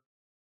 remember?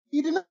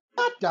 He did not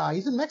die.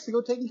 He's in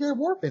Mexico taking care of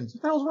orphans.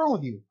 What the hell's wrong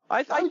with you?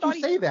 Why would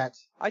you say that?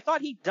 I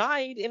thought he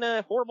died in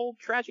a horrible,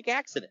 tragic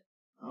accident.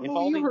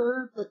 You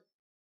heard, but...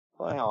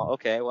 Wow,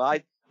 okay. Well,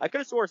 I could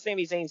have swore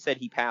Sami Zayn said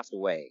he passed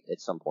away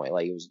at some point.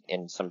 Like, he was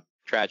in some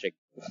tragic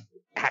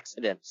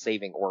accident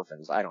saving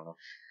orphans. I don't know.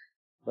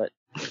 But,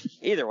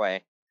 either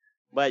way.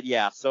 But,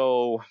 yeah,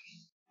 so,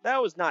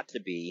 that was not to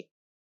be.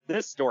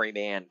 This story,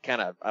 man,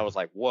 I was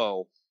like,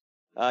 whoa.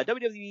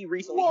 WWE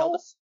recently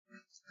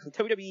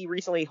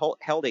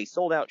held a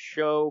sold-out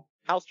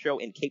house show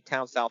in Cape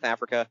Town, South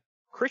Africa.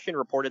 Christian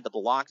reported that the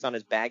locks on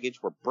his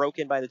baggage were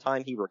broken by the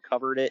time he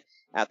recovered it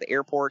at the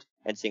airport,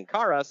 and Sin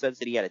Cara says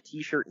that he had a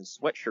t-shirt and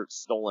sweatshirt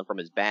stolen from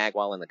his bag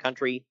while in the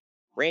country.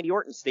 Randy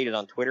Orton stated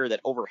on Twitter that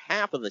over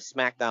half of the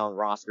SmackDown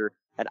roster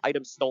had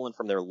items stolen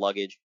from their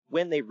luggage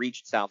when they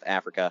reached South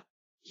Africa.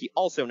 He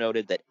also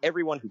noted that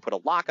everyone who put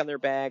a lock on their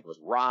bag was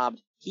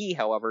robbed. He,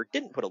 however,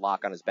 didn't put a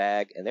lock on his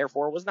bag and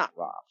therefore was not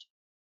robbed.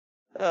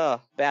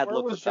 Bad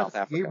look for South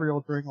Africa.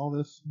 Gabriel during all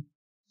this?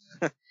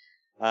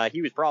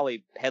 He was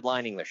probably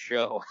headlining the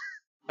show.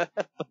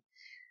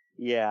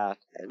 Yeah,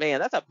 man,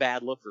 that's a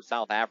bad look for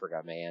South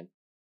Africa, man.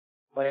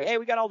 Like, hey,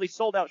 we got all these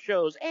sold out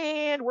shows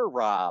and we're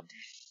robbed.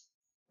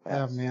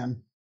 Oh,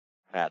 man.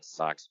 That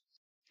sucks.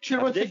 Should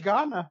have went to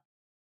Ghana.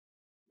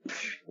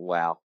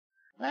 Wow.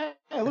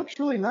 It looks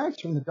really nice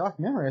from the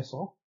documentary I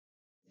saw.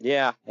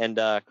 Yeah, and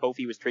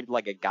Kofi was treated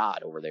like a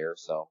god over there,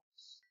 so.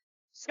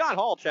 Scott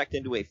Hall checked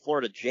into a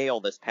Florida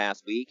jail this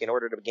past week in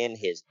order to begin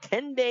his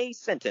 10-day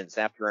sentence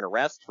after an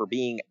arrest for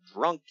being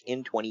drunk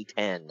in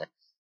 2010.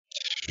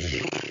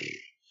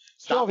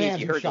 Stop me if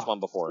you heard this one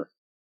before.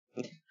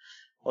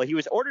 Well, he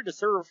was ordered to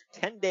serve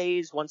 10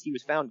 days once he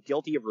was found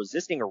guilty of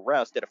resisting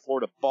arrest at a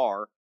Florida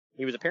bar.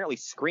 He was apparently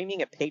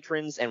screaming at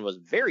patrons and was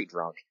very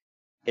drunk.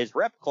 His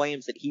rep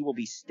claims that he will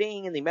be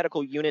staying in the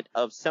medical unit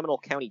of Seminole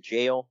County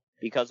Jail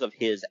because of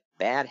his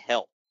bad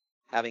health.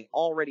 Having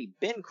already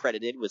been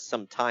credited with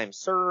some time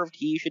served,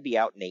 he should be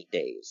out in 8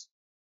 days.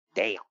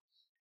 Damn.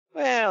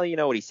 Well, you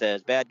know what he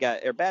says. Bad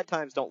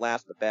times don't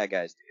last, but bad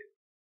guys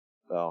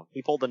do. So,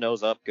 he pulled the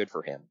nose up. Good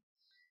for him.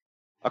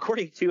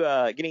 According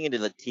to, getting into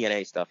the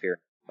TNA stuff here.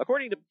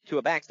 According to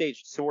a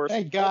backstage source...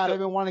 Thank God, I've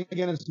been wanting to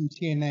get into some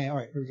TNA.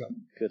 Alright, here we go.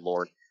 Good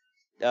lord.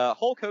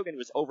 Hulk Hogan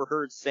was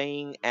overheard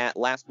saying at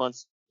last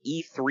month's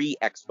E3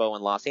 Expo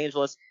in Los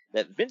Angeles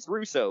that Vince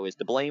Russo is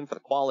to blame for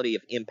the quality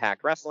of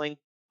Impact Wrestling.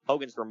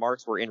 Hogan's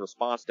remarks were in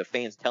response to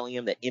fans telling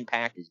him that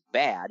Impact is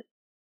bad.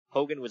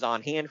 Hogan was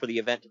on hand for the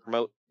event to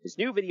promote his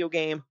new video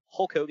game,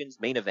 Hulk Hogan's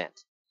Main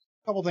Event.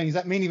 Couple things.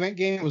 That main event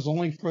game was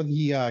only for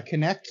the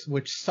Kinect,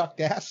 which sucked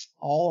ass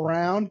all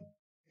around.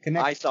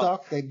 Kinect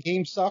sucked. The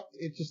game sucked.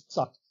 It just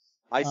sucked.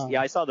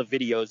 I saw the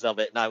videos of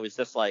it, and I was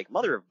just like,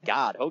 mother of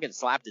God, Hogan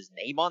slapped his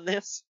name on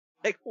this?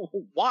 Like,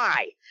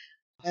 why?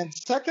 And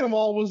second of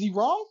all, was he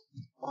wrong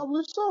on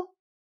Russo?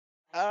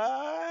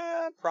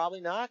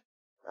 Probably not.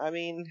 I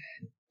mean,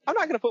 I'm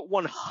not going to put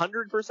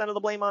 100% of the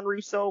blame on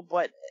Russo,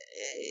 but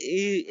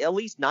at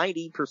least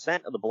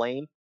 90% of the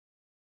blame.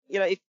 You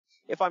know,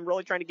 if I'm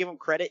really trying to give him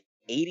credit,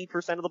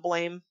 80% of the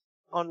blame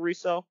on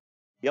Russo.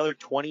 The other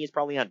 20 is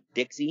probably on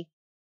Dixie.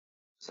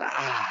 So,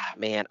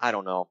 man, I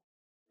don't know.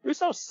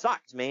 Russo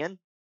sucked, man.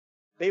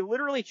 They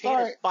literally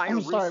chanted fire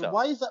Russo. I'm sorry.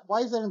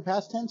 Why is that in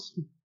past tense?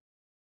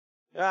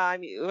 I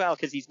mean, well,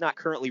 because he's not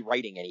currently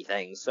writing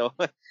anything. So,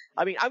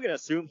 I mean, I'm gonna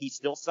assume he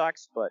still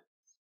sucks, but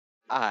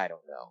I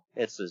don't know.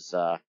 It's just,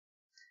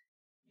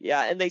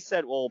 yeah. And they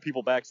said, well,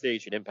 people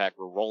backstage at Impact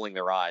were rolling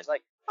their eyes.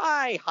 Like,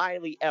 I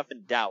highly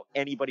effing doubt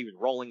anybody was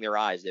rolling their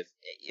eyes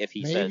if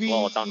he says,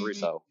 well, it's on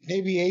Russo.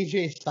 Maybe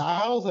AJ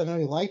Styles. I know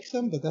he likes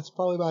him, but that's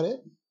probably about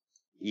it.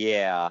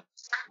 Yeah,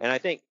 and I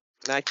think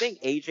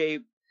AJ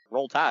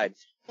roll tide.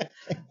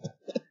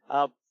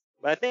 But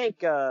I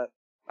think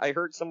I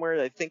heard somewhere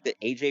that I think that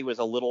AJ was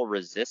a little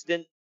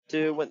resistant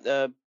to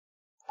when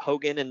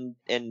Hogan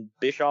and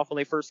Bischoff when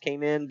they first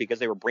came in because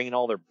they were bringing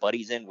all their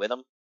buddies in with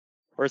them.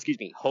 Or excuse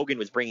me, Hogan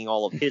was bringing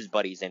all of his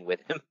buddies in with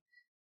him.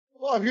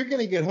 Well, if you're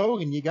gonna get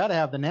Hogan, you gotta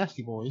have the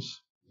Nasty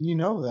Boys. You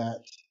know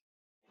that.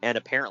 And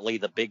apparently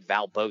the Big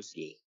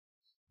Valboski.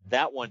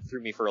 That one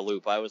threw me for a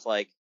loop. I was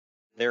like,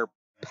 they're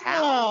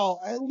pals.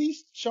 Well, at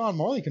least Sean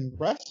Morley can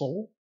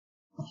wrestle.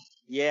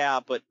 Yeah,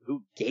 but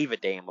who gave a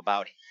damn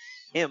about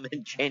him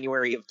in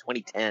January of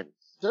 2010?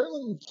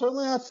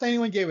 Certainly not saying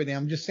anyone gave a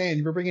damn. I'm just saying,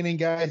 if you're bringing in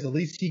guys, at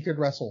least he could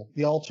wrestle.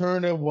 The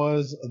alternative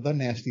was the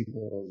Nasty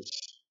Boys.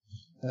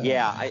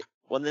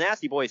 When the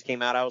Nasty Boys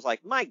came out, I was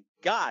like, my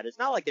God, it's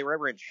not like they were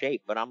ever in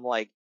shape, but I'm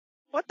like,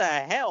 what the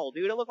hell,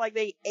 dude? It looked like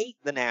they ate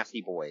the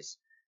Nasty Boys.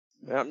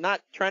 I'm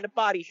not trying to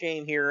body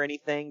shame here or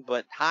anything,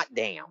 but hot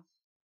damn.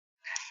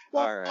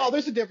 Well, all right. Oh,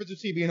 there's a difference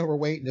between being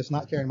overweight and just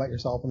not caring about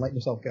yourself and letting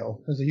yourself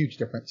go. There's a huge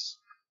difference.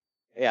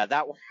 Yeah,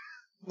 that one.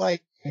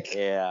 Like,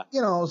 yeah.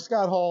 You know,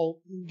 Scott Hall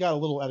got a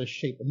little out of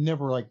shape, but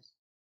never like,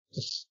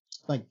 just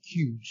like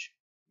huge.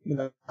 You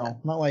know,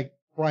 not like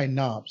Brian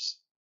Knobbs.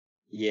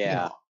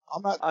 Yeah.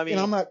 You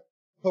know, I'm not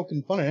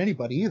poking fun at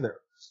anybody either.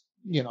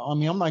 You know, I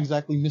mean, I'm not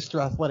exactly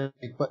Mr.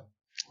 Athletic, but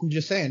I'm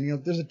just saying, you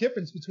know, there's a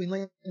difference between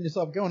letting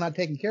yourself go and not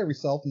taking care of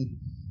yourself and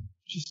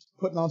just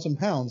putting on some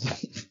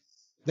pounds.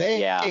 They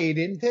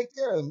didn't take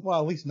care of them. Well,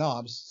 at least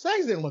Knobbs.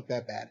 Sags didn't look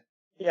that bad.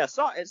 Yeah,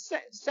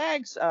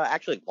 Sags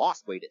actually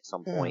lost weight at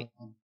some point.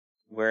 Yeah.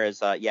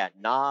 Whereas,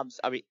 Knobbs,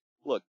 I mean,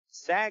 look,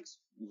 Sags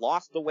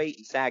lost the weight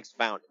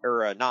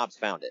and Knobbs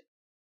found it.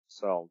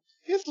 So.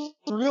 His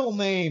real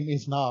name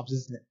is Knobbs,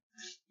 isn't it?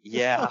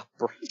 Yeah,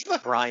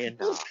 Brian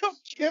Knobbs. Some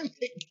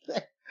gimmick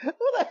there. What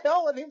the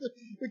hell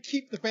would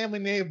keep the family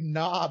name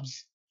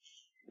Knobbs?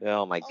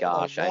 Oh my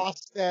gosh. I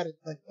lost that.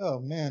 It's like, oh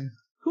man.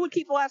 Who would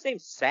keep the last name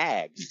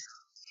Sags?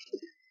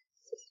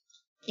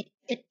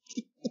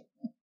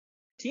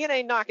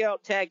 TNA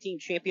Knockout Tag Team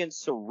Champion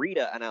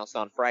Sarita announced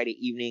on Friday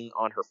evening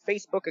on her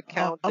Facebook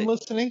account. I'm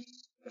listening.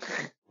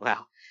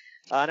 Wow.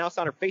 Announced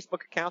on her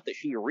Facebook account that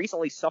she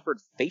recently suffered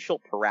facial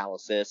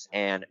paralysis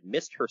and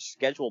missed her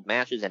scheduled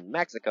matches in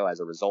Mexico as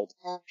a result.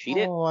 Oh,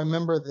 I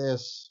remember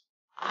this.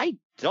 I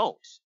don't.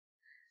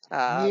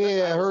 I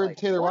heard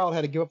Taylor Wilde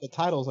had to give up the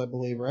titles, I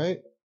believe, right?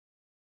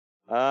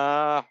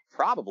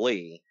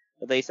 Probably.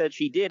 They said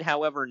she did,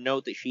 however,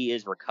 note that she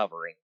is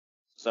recovering.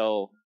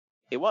 So,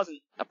 it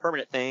wasn't a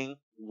permanent thing,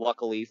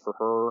 luckily for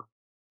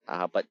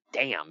her. But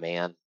damn,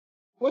 man.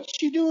 What's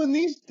she doing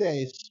these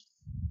days?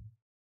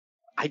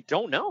 I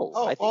don't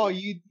know.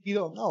 You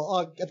don't know.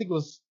 I think it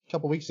was a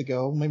couple weeks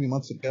ago, maybe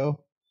months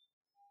ago.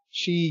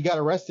 She got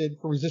arrested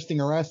for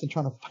resisting arrest and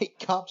trying to fight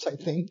cops, I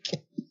think.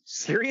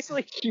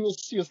 Seriously? She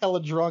was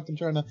hella drunk and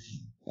trying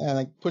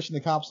to, pushing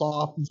the cops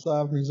off and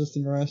stuff,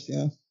 resisting arrest,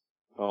 yeah.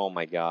 Oh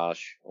my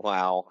gosh.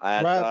 Wow.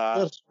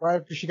 That's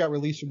right after she got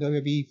released from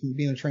WWE from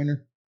being a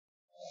trainer.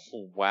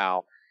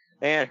 Wow.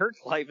 Man, her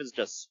life is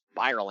just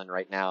spiraling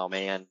right now,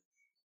 man.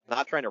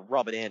 Not trying to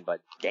rub it in, but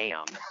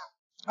damn.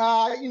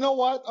 You know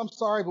what? I'm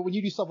sorry, but when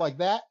you do stuff like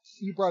that,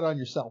 you brought it on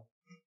yourself.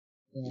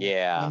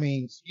 Yeah. I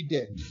mean, you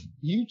did.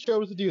 You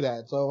chose to do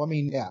that. So, I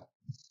mean, yeah.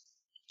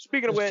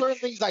 Speaking of There's which,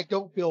 certain things I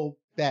don't feel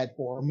bad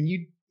for. I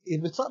mean,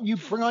 if it's something you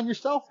bring on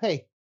yourself,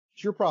 hey,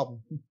 it's your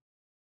problem.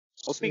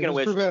 well, speaking of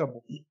which,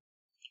 preventable.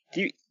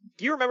 do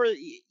you remember?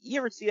 You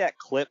ever see that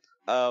clip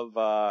of?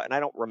 And I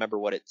don't remember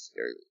what it's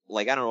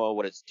like. I don't know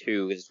what it's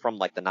to. It's from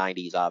like the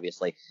 '90s,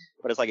 obviously,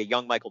 but it's like a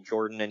young Michael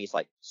Jordan, and he's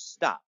like,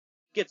 "Stop,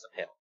 get some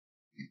help."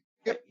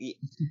 Yep.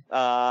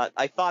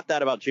 I thought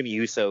that about Jimmy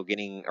Uso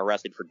getting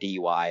arrested for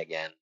DUI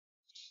again.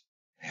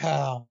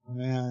 Oh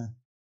man,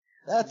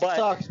 that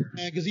sucks,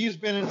 man. Because he's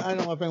been in. I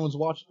don't know if anyone's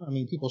watching. I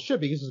mean, people should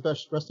because it's the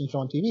best wrestling show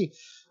on TV.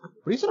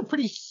 But he's in a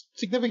pretty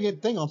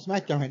significant thing on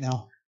SmackDown right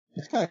now.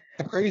 It's kind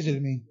of crazy to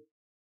me.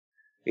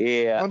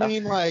 Yeah. I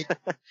mean, like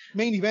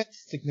main event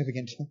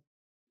significant.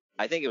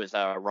 I think it was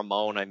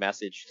Ramon I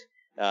messaged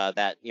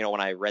that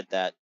when I read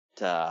that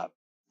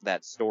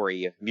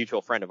story, a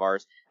mutual friend of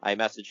ours, I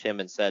messaged him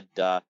and said,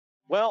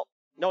 well,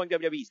 knowing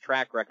WWE's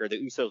track record, the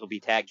Usos will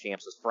be tag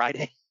champs this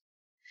Friday.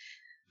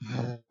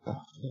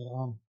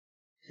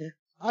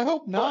 I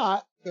hope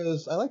not,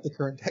 because I like the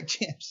current tag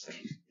champs.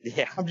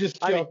 Yeah. I'm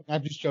just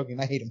joking.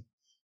 I hate him.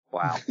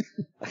 Wow.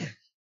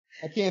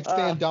 I can't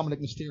stand Dominic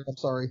Mysterio. I'm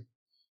sorry.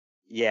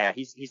 Yeah,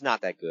 he's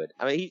not that good.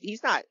 I mean,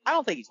 he's not. I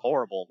don't think he's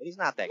horrible, but he's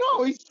not that good.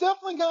 No, he's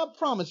definitely got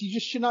promise. He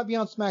just should not be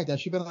on SmackDown.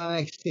 Should be on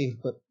NXT.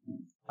 But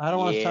I don't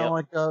want to sound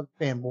like a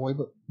fanboy.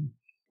 But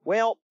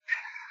well,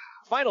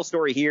 final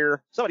story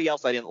here. Somebody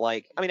else I didn't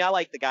like. I mean, I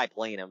like the guy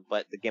playing him,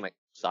 but the gimmick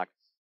sucked.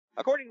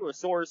 According to a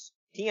source,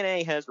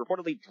 TNA has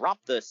reportedly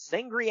dropped the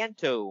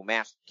Sangriento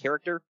masked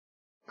character.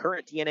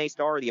 Current TNA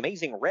star, the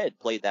Amazing Red,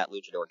 played that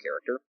luchador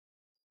character.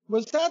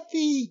 Was that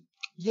the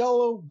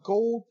yellow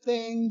gold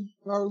thing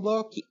or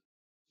look?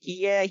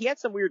 Yeah, he had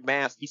some weird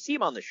mask. You see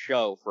him on the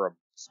show for a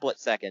split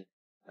second.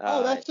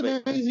 That's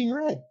an Amazing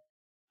Red.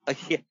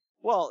 Yeah,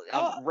 well,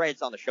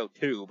 Red's on the show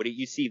too, but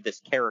you see this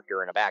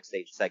character in a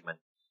backstage segment.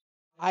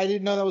 I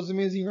didn't know that was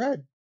Amazing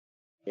Red.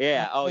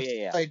 Yeah,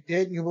 yeah. I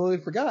did and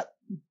completely forgot.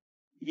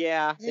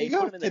 Yeah. There you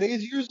go,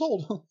 today's years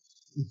old.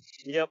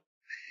 Yep.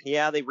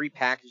 Yeah, they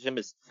repackaged him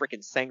as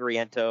frickin'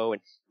 Sangriento,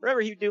 and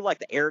remember he'd do like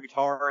the air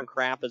guitar and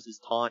crap as his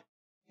taunt?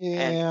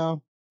 Yeah.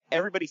 And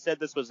everybody said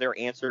this was their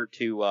answer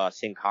to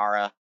Sin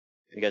Cara,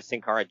 because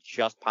Sin Cara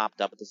just popped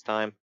up at this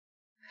time.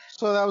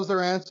 So that was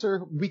their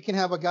answer? We can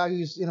have a guy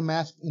who's in a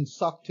mask and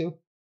suck too?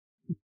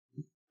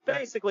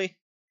 Basically.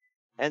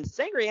 And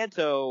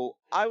Sangriento,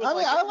 I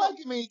like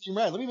Amazing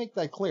Red. Let me make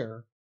that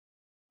clear.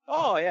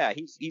 Oh yeah,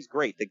 he's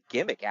great. The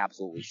gimmick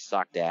absolutely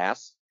sucked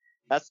ass.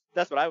 That's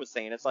what I was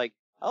saying. It's like,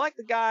 I like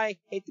the guy,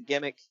 hate the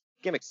gimmick.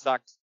 Gimmick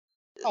sucked.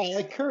 Oh,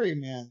 like Curry,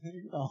 man. There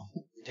you go.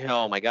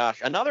 Oh my gosh,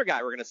 another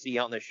guy we're gonna see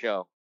on this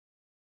show.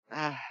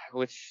 Him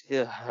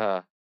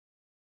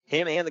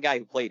and the guy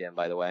who played him,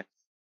 by the way.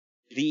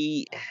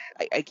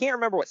 I can't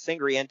remember what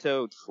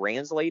Sangriento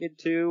translated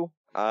to.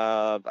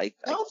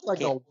 Sounds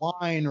like a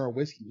wine or a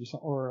whiskey or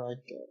something, or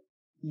like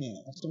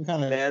some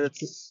kind of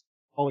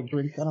alcoholic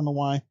drink. I don't know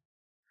why.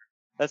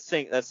 That's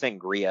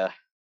sangria.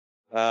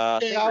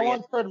 I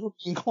want credit for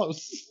being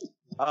close.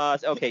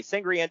 Okay,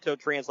 Sangriento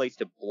translates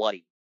to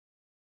bloody.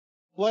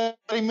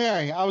 Bloody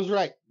Mary, I was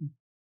right.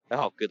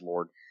 Oh, good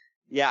lord.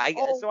 Yeah,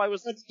 so I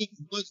was.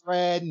 Blood's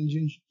red and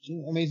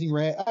Amazing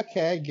Red.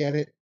 Okay, I get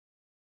it.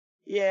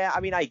 Yeah, I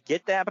mean, I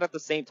get that, but at the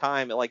same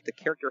time, like, the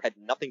character had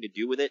nothing to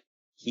do with it.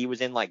 He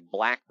was in, like,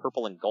 black,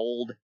 purple, and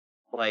gold.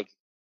 Like,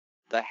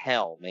 the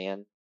hell,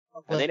 man.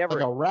 And they never.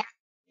 Like a rat?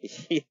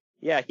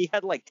 Yeah, he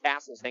had, like,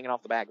 tassels hanging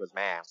off the back of his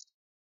mask.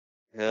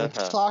 Like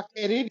Sockhead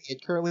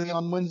Idiot currently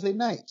on Wednesday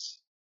nights.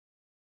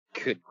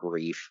 Good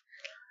grief.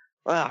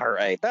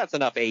 Alright, that's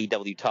enough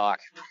AEW talk.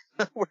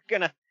 We're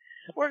gonna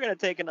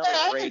take another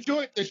break. I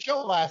enjoyed the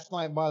show last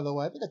night, by the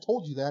way. I think I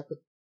told you that, but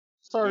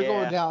started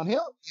going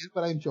downhill,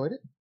 but I enjoyed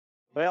it.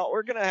 Well,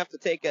 we're gonna have to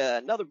take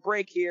another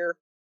break here.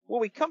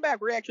 When we come back,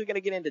 we're actually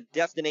gonna get into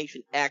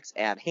Destination X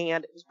at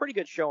hand. It was a pretty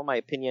good show in my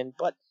opinion,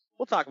 but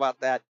we'll talk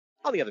about that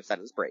on the other side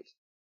of this break.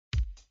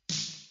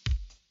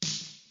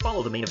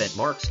 Follow the Main Event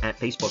Marks at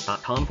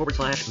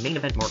Facebook.com/Main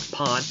Event Marks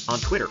Pod, on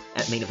Twitter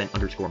at Main Event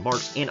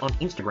 _Marks, and on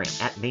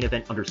Instagram at Main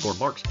Event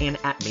 _Marks and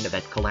at Main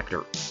Event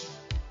Collector.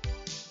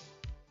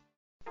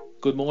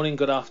 Good morning,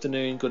 good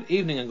afternoon, good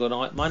evening, and good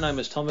night. My name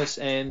is Thomas,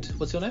 and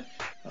what's your name?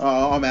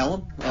 I'm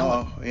Alan.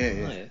 Oh,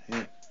 yeah.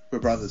 We're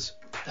brothers.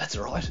 That's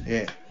right.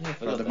 Yeah.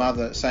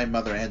 Same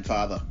mother and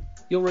father.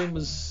 Your room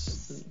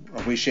was...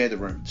 Oh, we shared the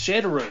room.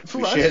 Shared a room?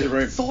 We shared the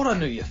room. Thought I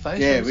knew your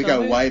face. Yeah, we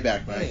go way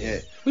back, mate.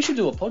 Yeah. We should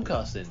do a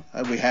podcast then.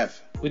 We have.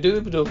 We do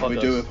a podcast? We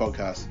do a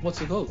podcast. What's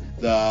it called?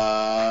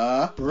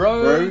 The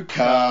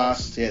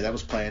Broadcast. Yeah, that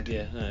was planned.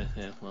 Yeah,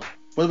 well.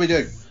 What do we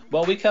do?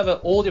 Well, we cover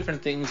all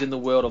different things in the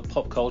world of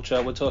pop culture.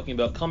 We're talking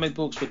about comic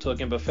books, we're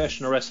talking about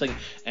professional wrestling,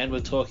 and we're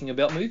talking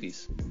about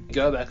movies.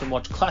 Go back and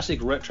watch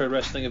classic retro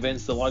wrestling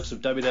events, the likes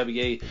of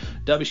WWE,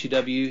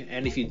 WCW,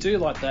 and if you do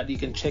like that, you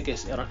can check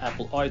us out on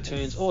Apple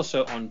iTunes,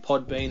 also on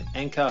Podbean,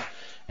 Anchor,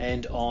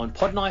 and on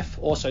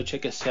Podknife. Also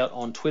check us out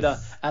on Twitter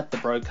at The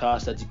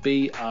Broadcast. That's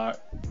BROKCAST.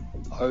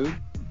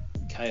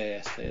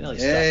 K-A-S-T. Nearly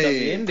stuffed up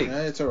the ending.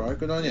 No, it's alright.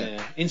 Good on you.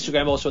 Yeah.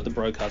 Instagram also at the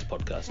Broadcast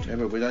Podcast.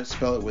 Remember, we don't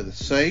spell it with a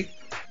C.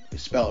 We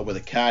spell it with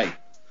a K.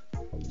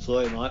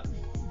 Sorry, mate.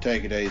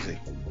 Take it easy.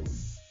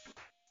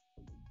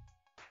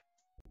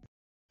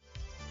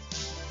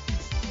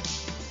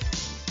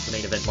 The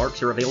Main Event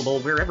Marks are available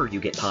wherever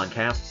you get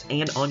podcasts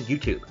and on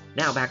YouTube.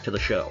 Now back to the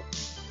show.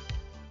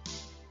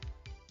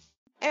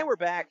 And we're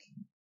back.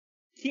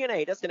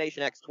 TNA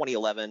Destination X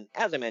 2011.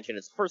 As I mentioned,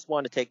 it's the first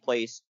one to take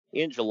place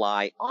in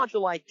July, on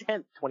July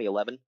 10th,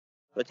 2011.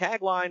 The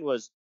tagline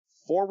was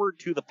Forward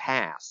to the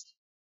Past.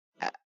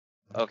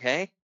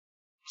 Okay?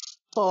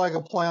 So like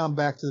a play on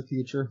Back to the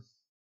Future.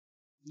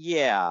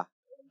 Yeah.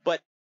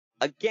 But,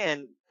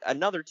 again,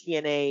 another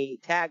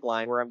TNA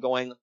tagline where I'm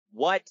going,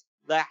 what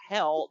the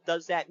hell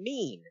does that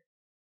mean?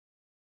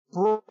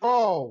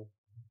 Bro!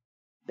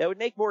 That would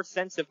make more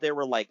sense if there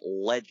were, like,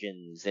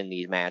 legends in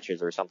these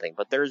matches or something,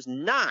 but there's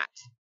not.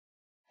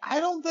 I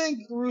don't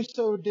think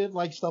Russo did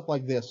like stuff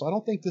like this, so I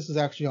don't think this is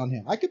actually on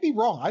him. I could be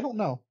wrong, I don't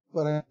know,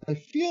 but I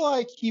feel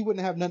like he would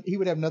have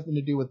nothing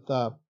to do with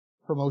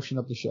promotion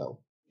of the show.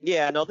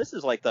 Yeah, no, this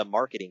is like the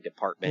marketing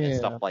department and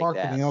stuff like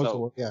that.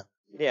 So,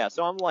 yeah,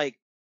 so I'm like,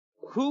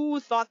 who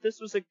thought this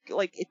was it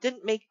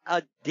didn't make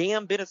a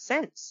damn bit of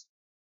sense.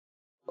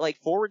 Like,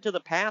 Forward to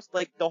the Past,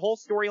 like, the whole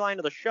storyline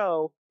of the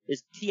show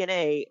is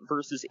TNA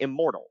versus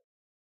Immortal.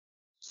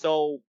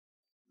 So,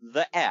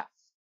 the F.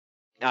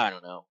 I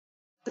don't know.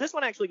 This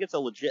one actually gets a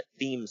legit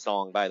theme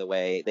song, by the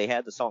way. They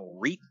had the song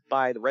Reap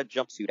by the Red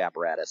Jumpsuit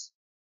Apparatus.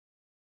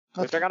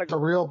 That's a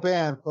real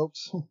band,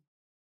 folks.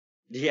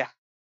 Yeah.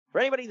 For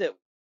anybody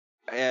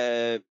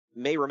that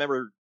may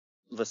remember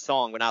the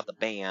song, but not the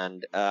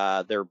band,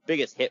 their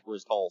biggest hit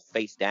was called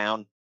Face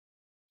Down.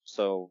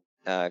 So,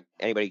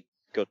 anybody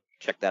go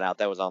check that out.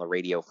 That was on the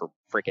radio for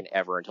freaking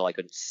ever until I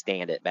couldn't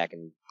stand it back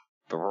in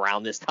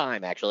around this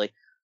time, actually.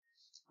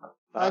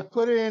 I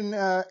put it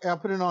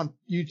on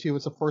YouTube.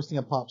 It's the first thing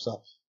that pops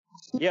up.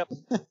 Yep.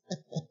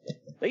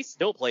 They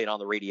still play it on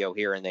the radio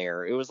here and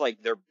there. It was like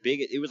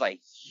it was a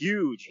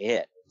huge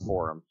hit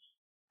for them.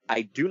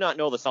 I do not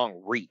know the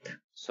song Reap,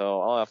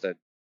 so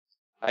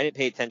I didn't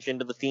pay attention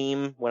to the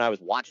theme when I was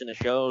watching the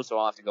show, so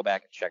I'll have to go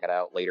back and check it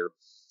out later.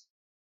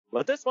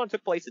 But this one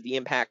took place at the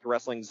Impact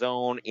Wrestling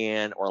Zone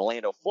in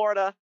Orlando,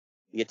 Florida.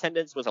 The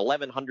attendance was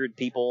 1,100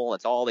 people.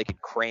 That's all they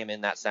could cram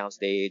in that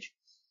soundstage.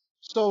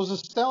 So it was a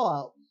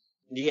sellout.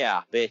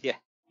 Yeah,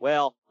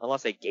 well,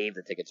 unless they gave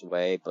the tickets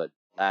away, but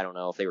I don't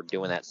know if they were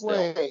doing that still.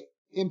 Wait,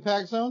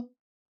 Impact Zone?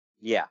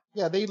 Yeah.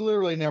 Yeah, they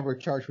literally never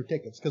charged for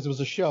tickets because it was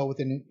a show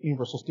within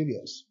Universal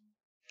Studios.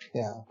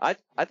 Yeah.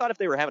 I thought if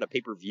they were having a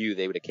pay-per-view,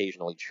 they would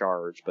occasionally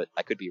charge, but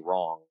I could be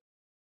wrong.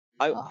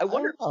 I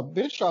wonder.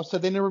 Bischoff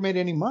said they never made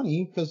any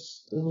money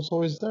because it was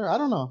always there. I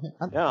don't know.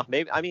 Yeah,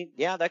 maybe. I mean,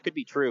 yeah, that could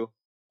be true.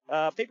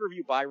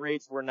 Pay-per-view buy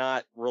rates were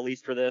not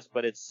released for this,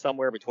 but it's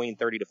somewhere between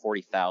 30 to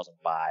 40,000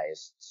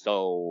 buys.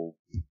 So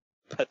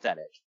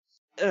pathetic.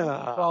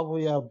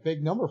 Probably a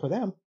big number for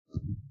them.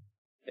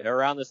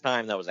 Around this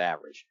time, that was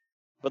average.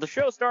 But the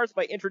show starts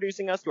by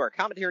introducing us to our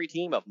commentary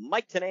team of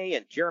Mike Tenay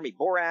and Jeremy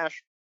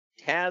Borash.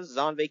 Taz is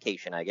on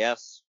vacation, I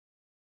guess.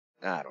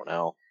 I don't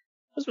know.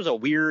 This was a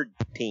weird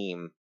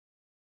team.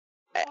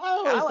 I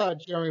always thought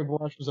Jeremy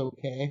Borash was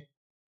okay.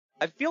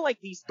 I feel like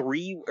these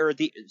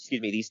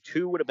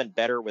two would have been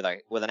better with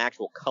an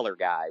actual color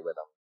guy with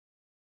them.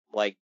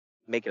 Like,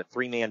 make it a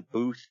 3-man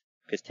booth.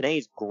 Because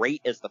Tenay's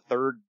great as the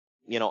third,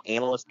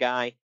 analyst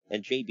guy,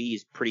 and JB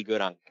is pretty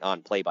good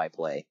on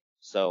play-by-play.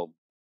 So,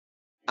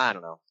 I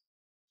don't know.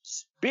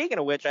 Speaking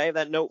of which, I have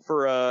that note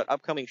for an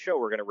upcoming show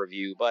we're going to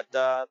review, but,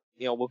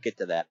 we'll get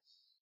to that.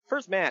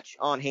 First match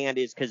on hand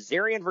is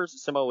Kazarian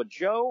versus Samoa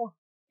Joe.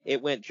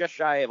 It went just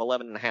shy of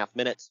 11.5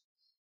 minutes.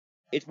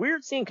 It's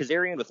weird seeing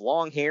Kazarian with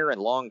long hair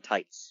and long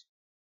tights.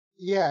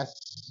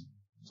 Yes.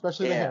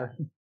 Especially the hair.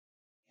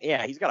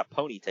 Yeah, he's got a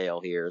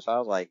ponytail here, so I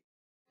was like,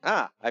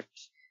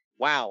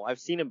 I've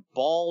seen him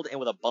bald and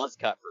with a buzz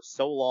cut for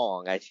so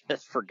long, I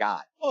just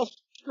forgot. Well,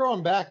 it's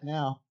growing back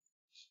now.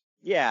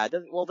 Yeah,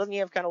 doesn't he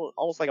have kind of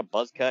almost like a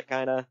buzz cut,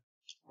 kind of?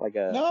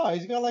 No,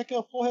 he's got like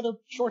a full head of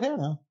short hair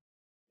now.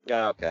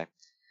 Okay.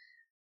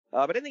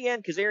 But in the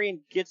end,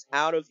 Kazarian gets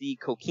out of the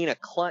Coquina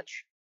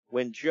clutch.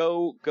 When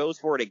Joe goes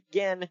for it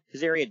again,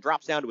 Kazarian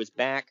drops down to his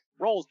back,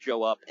 rolls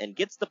Joe up, and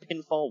gets the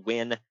pinfall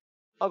win.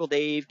 Uncle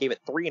Dave gave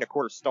it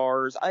 3.25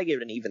 stars. I gave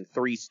it an even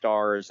 3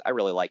 stars. I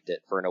really liked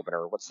it for an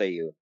opener. What say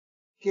you?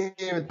 Gave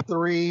it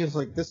 3. It's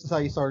like, this is how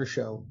you start a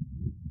show.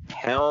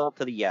 Hell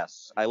to the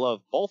yes. I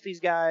love both these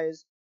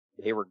guys.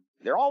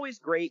 They're always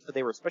great, but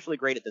they were especially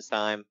great at this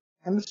time.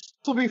 And this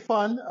will be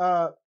fun.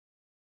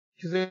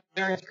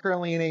 Kazarian's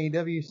currently in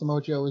AEW.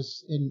 Samoa Joe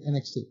is in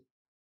NXT.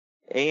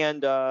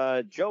 And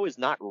Joe is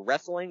not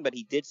wrestling, but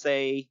he did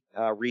say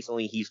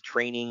recently he's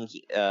training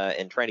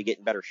and trying to get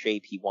in better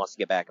shape. He wants to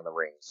get back in the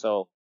ring.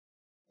 So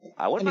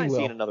I wouldn't mind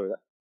seeing another.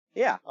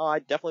 Yeah,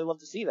 I'd definitely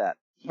love to see that.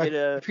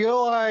 I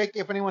feel like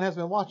if anyone has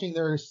been watching,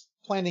 they're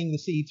planting the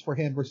seeds for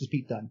him versus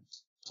Pete Dunne.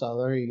 So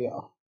there you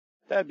go.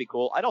 That'd be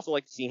cool. I'd also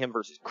like to see him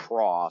versus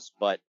Cross,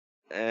 but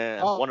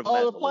one of them.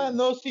 They're planting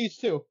those seeds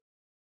too.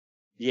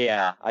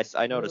 Yeah,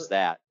 I noticed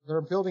that. They're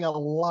building a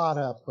lot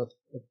up, but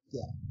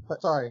yeah.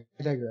 But sorry,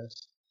 I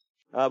digress.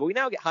 But we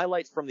now get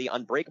highlights from the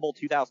Unbreakable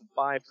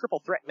 2005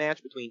 triple threat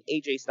match between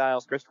AJ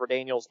Styles, Christopher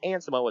Daniels,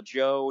 and Samoa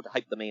Joe to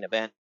hype the main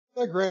event.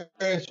 The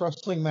greatest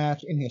wrestling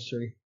match in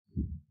history.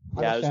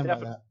 Yeah, it was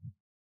definitely.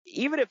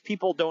 Even if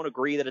people don't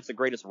agree that it's the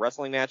greatest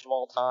wrestling match of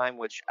all time,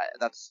 which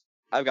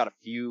I've got a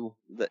few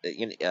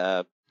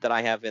that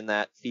I have in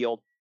that field,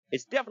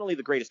 it's definitely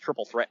the greatest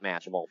triple threat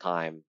match of all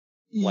time.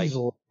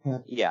 Easily.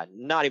 Yeah,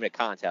 not even a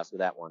contest with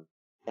that one.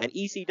 And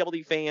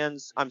ECW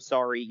fans, I'm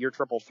sorry, your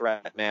triple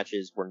threat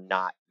matches were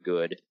not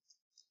good.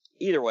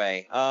 Either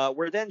way,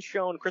 we're then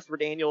shown Christopher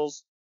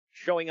Daniels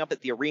showing up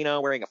at the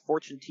arena wearing a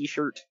Fortune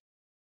t-shirt.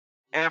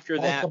 After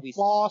that, we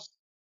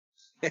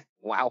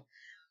wow.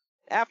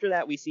 After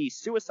that, we see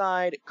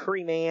Suicide,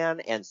 Curry Man,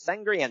 and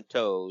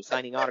Sangriento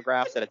signing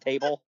autographs at a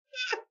table.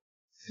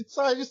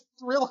 So I just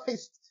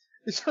realized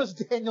it shows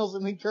Daniels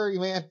and then Curry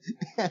Man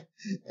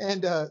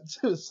and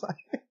Suicide.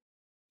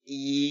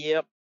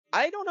 Yep.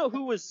 I don't know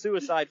who was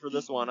Suicide for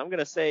this one. I'm going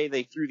to say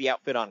they threw the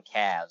outfit on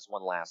Kaz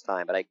one last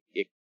time, but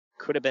it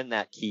could have been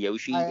that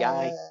Kiyoshi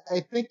guy.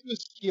 I think it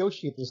was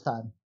Kiyoshi at this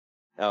time.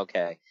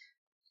 Okay.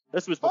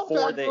 This was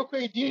before they...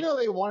 Okay, do you know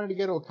they wanted to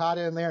get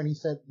Okada in there and he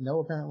said no,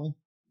 apparently?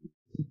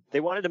 They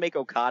wanted to make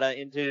Okada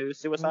into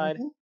Suicide?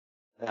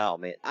 Mm-hmm. Oh,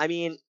 man. I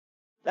mean,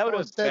 that would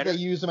have been better. They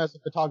used him as a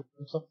photographer.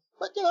 So,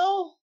 but, you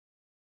know...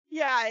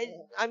 Yeah,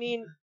 I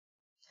mean,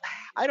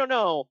 I don't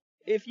know.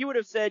 If you would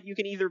have said you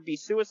can either be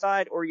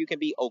Suicide or you can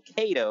be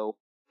Okado,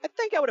 I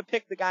think I would have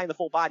picked the guy in the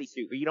full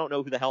bodysuit, but you don't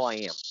know who the hell I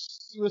am.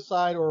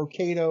 Suicide or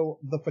Okado,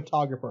 the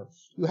photographer.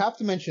 You have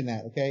to mention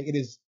that, okay?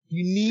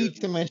 You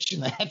need to mention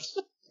that.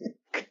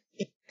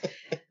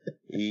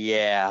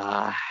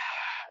 Yeah.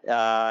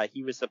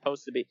 He was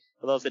supposed to be,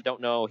 for those that don't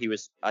know, he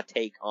was a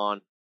take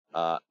on,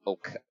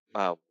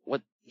 Kato.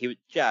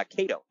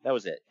 That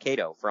was it.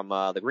 Kato from,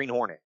 the Green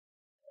Hornet.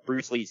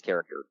 Bruce Lee's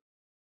character.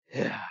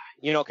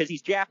 You know, cause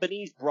he's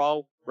Japanese,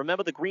 bro.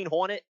 Remember the Green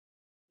Hornet?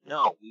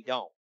 No, we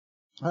don't.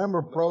 I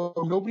remember, bro.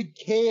 Nobody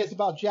cares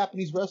about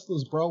Japanese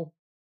wrestlers, bro.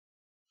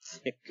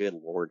 Good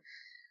lord.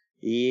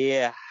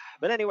 Yeah.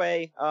 But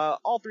anyway,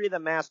 all three of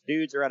them masked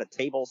dudes are at a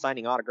table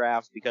signing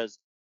autographs because,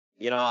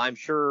 you know, I'm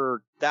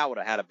sure that would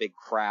have had a big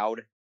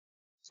crowd.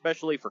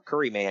 Especially for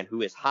Curry Man,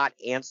 who is hot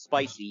and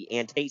spicy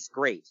and tastes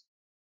great.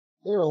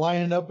 They were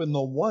lining up in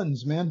the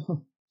ones, man.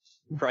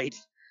 Right.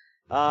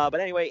 But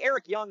anyway,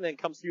 Eric Young then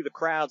comes through the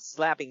crowd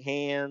slapping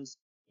hands.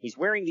 He's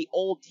wearing the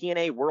old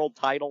TNA world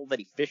title that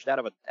he fished out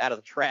of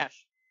the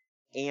trash.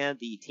 And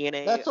the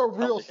TNA... That's a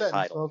real sentence,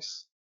 title.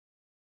 Folks.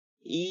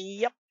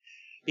 Yep.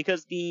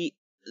 Because they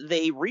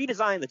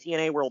redesigned the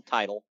TNA world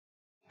title,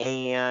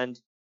 and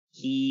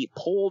he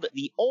pulled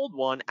the old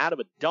one out of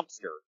a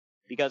dumpster.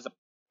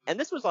 And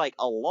this was like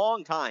a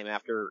long time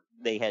after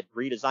they had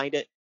redesigned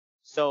it.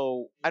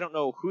 So, I don't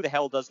know who the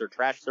hell does their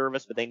trash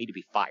service, but they need to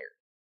be fired.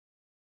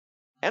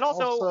 And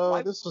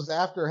also this was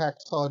after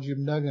Hacksaw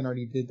Jim Duggan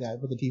already did that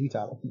with the TV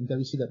title in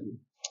WCW.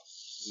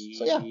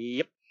 So yeah.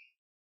 Yep.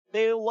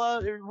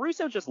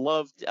 Russo just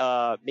loved,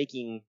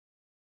 making,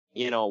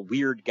 you know,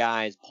 weird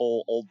guys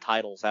pull old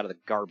titles out of the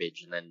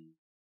garbage and then,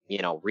 you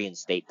know,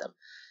 reinstate them.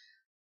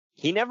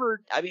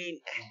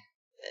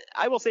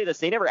 I will say this,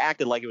 they never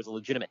acted like it was a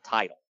legitimate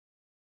title.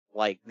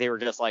 Like, they were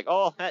just like,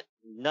 oh, that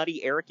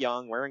nutty Eric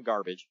Young wearing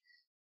garbage.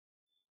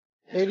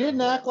 They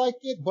didn't act like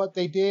it, but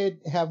they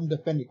did have him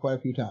defend it quite a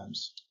few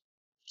times.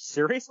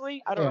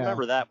 Seriously? I don't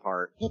remember that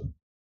part.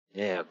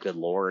 Yeah, good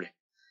lord.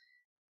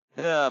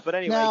 But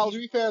anyway. Now, to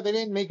be fair, they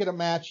didn't make it a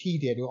match. He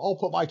did. I'll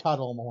put my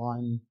title on the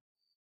line.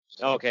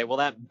 Okay, well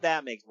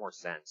that makes more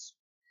sense.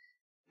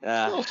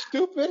 A little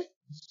stupid.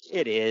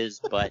 It is,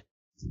 but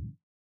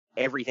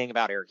everything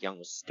about Eric Young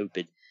was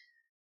stupid.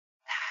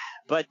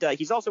 But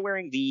he's also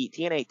wearing the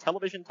TNA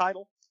television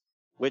title,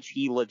 which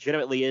he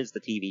legitimately is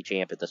the TV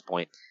champ at this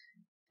point.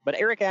 But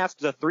Eric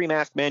asks the three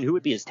masked men who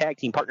would be his tag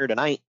team partner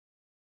tonight.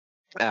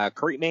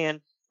 Curry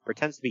Man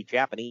pretends to be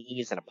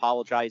Japanese and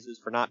apologizes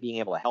for not being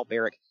able to help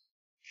Eric.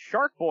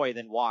 Shark Boy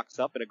then walks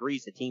up and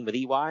agrees to team with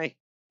EY.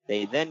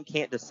 They then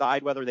can't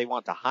decide whether they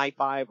want to high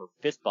five or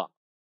fist bump.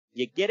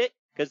 You get it?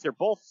 Because they're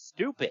both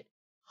stupid.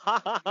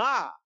 Ha ha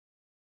ha!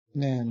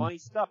 Man. Funny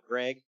stuff,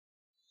 Greg.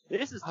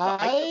 This is the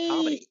height of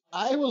comedy.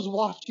 I was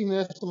watching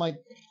this, I'm like,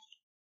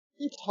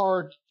 it's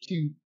hard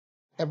to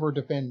ever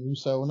defend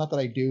Russo. Not that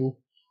I do.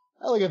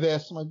 I look at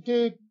this, I'm like,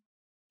 dude,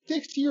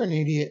 Dixie, you're an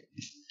idiot.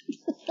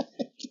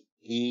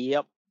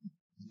 Yep.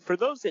 For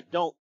those that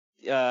don't,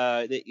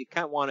 that you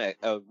kind of want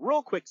a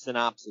real quick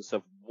synopsis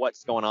of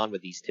what's going on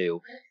with these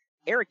two.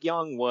 Eric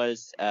Young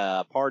was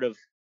part of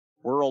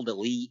World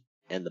Elite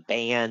and the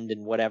band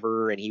and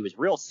whatever, and he was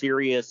real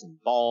serious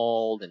and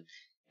bald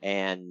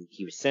and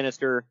he was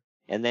sinister,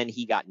 and then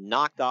he got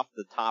knocked off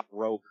the top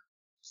rope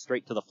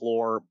straight to the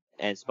floor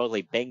and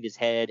supposedly banged his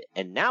head,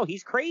 and now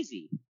he's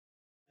crazy.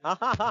 Ha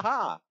ha ha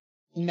ha.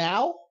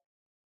 Now?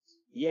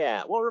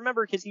 Yeah, well,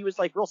 remember, because he was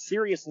like real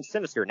serious and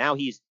sinister. Now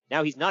he's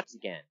nuts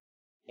again,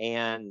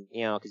 and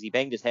you know, because he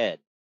banged his head.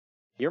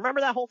 Do you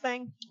remember that whole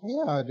thing?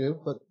 Yeah, I do.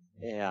 But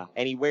Yeah,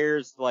 and he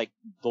wears, like,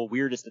 the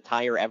weirdest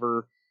attire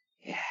ever.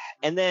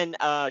 And then,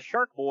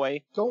 Shark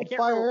Boy. Don't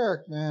fire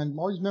Eric, man.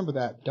 Always remember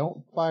that.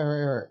 Don't fire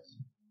Eric.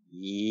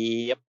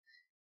 Yep.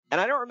 And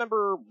I don't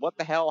remember what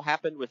the hell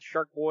happened with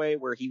Shark Boy,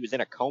 where he was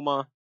in a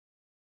coma.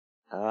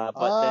 But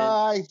then...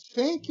 I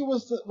think it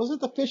was it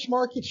the Fish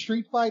Market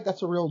Street Fight?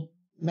 That's a real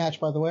match,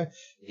 by the way.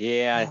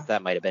 Yeah,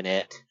 that might have been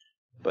it.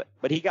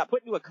 But he got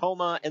put into a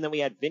coma, and then we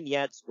had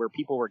vignettes where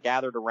people were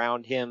gathered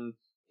around him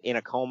in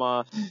a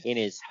coma in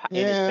his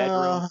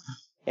bedroom.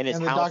 And his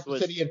house doctor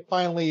said he had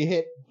finally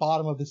hit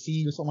bottom of the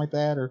sea or something like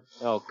that. Or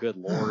oh, good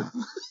lord.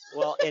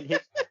 Well, and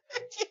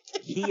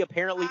he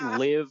apparently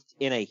lived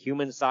in a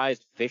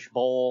human-sized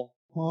fishbowl.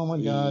 Oh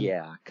my god.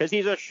 Yeah, because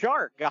he's a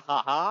shark.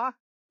 Ha.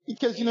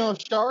 Because,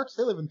 sharks,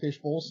 they live in fish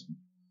bowls.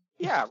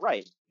 Yeah,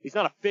 right. He's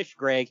not a fish,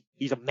 Greg.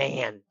 He's a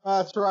man.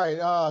 That's right.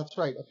 That's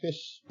right. A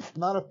fish.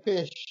 Not a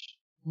fish.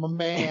 I'm a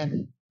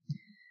man.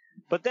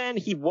 But then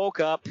he woke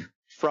up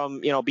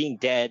from, being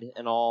dead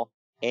and all,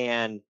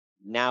 and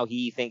now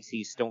he thinks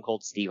he's Stone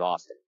Cold Steve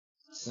Austin.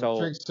 So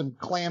drink some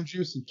clam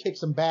juice and kick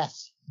some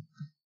bass.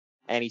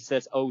 And he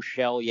says, "Oh,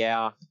 Shell,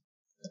 yeah."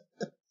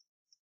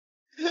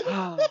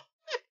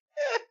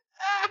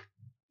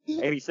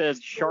 And he says,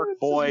 "Shark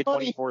Boy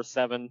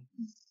 24/7."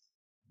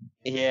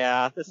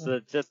 Yeah, this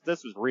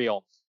was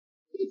real.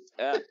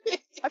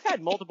 I've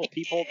had multiple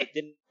people that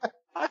didn't.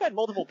 I've had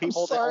multiple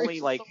people that only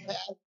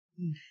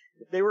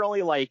they were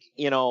only they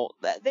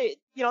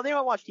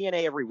don't watch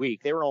TNA every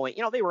week. They were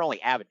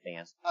only avid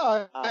fans.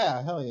 Oh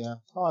yeah, hell yeah.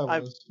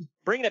 I'm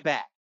bringing it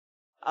back.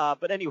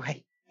 But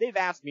anyway, they've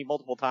asked me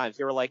multiple times.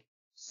 They were like,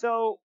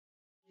 "So,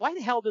 why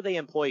the hell do they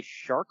employ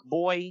Shark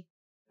Boy?"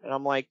 And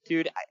I'm like,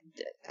 "Dude,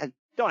 I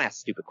don't ask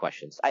stupid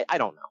questions. I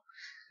don't know."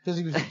 Because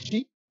he was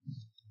cheap?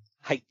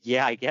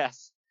 I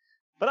guess.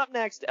 But up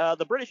next,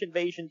 the British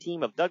Invasion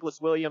team of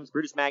Douglas Williams,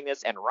 Brutus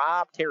Magnus, and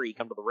Rob Terry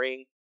come to the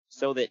ring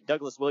so that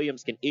Douglas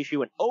Williams can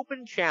issue an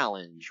open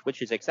challenge,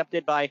 which is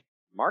accepted by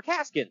Mark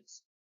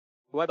Haskins,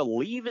 who I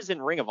believe is in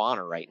Ring of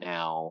Honor right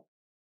now.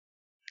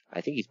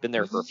 I think he's been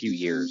there for a few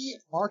years.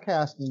 Mark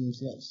Haskins,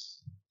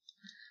 yes.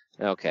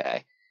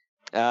 Okay.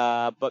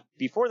 But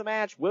before the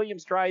match,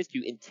 Williams tries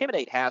to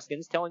intimidate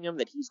Haskins, telling him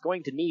that he's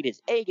going to need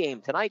his A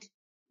game tonight.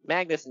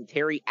 Magnus and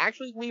Terry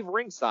actually leave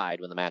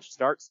ringside when the match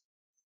starts.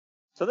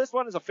 So this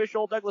one is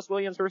official. Douglas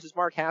Williams versus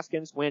Mark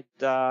Haskins went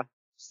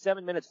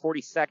 7 minutes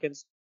 40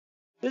 seconds.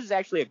 This is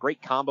actually a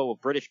great combo of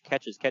British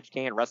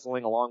catch-as-catch-can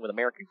wrestling along with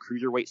American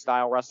cruiserweight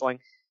style wrestling.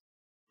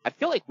 I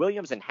feel like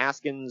Williams and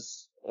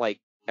Haskins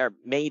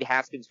made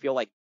Haskins feel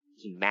like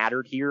he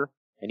mattered here,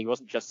 and he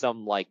wasn't just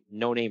some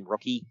no-name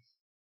rookie.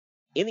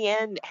 In the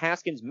end,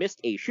 Haskins missed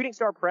a shooting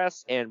star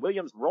press, and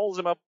Williams rolls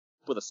him up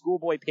with a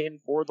schoolboy pin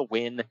for the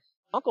win.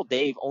 Uncle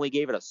Dave only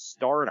gave it 1.25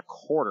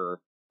 stars.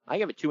 I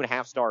give it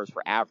 2.5 stars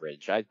for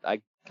average. I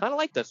kind of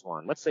like this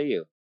one. What say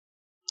you?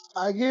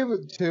 I gave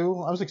it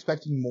 2. I was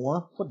expecting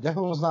more, but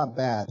definitely was not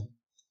bad.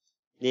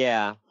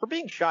 Yeah, for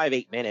being shy of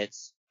 8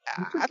 minutes.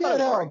 I thought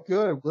how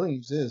good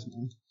Williams is,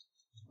 man.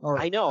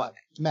 I know.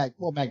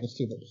 Magnus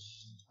too,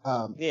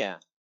 but yeah.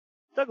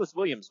 Douglas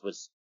Williams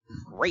was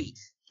great.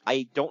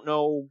 I don't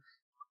know.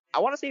 I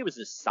want to say it was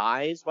his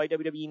size why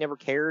WWE never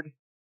cared,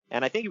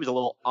 and I think he was a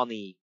little on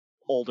the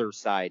older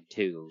side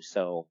too.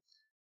 So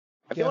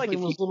I feel like if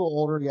he was a little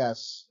older,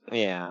 yes.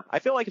 Yeah, I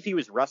feel like if he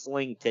was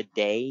wrestling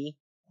today,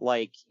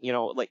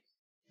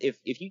 if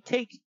you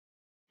take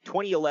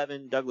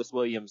 2011 Douglas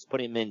Williams,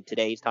 put him in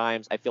today's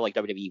times, I feel like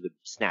WWE would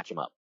snatch him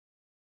up.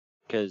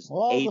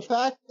 The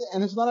fact,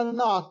 and it's not a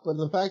knock, but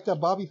the fact that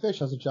Bobby Fish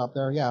has a job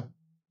there, yeah.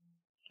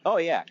 Oh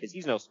yeah, because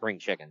he's no spring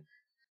chicken.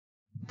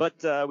 But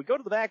we go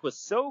to the back with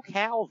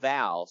SoCal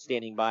Val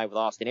standing by with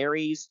Austin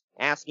Aries,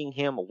 asking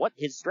him what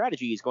his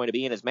strategy is going to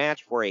be in his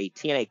match for a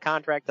TNA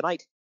contract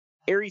tonight.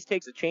 Aries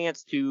takes a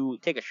chance to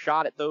take a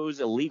shot at those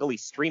illegally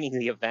streaming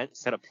the event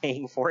instead of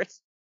paying for it.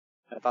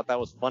 I thought that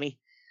was funny.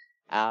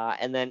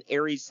 And then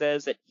Aries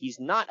says that he's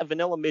not a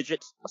vanilla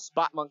midget, a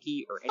spot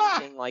monkey, or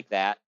anything like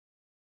that.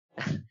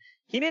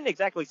 He didn't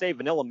exactly say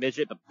vanilla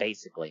midget, but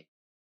basically.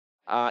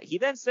 He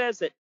then says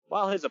that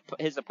while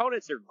his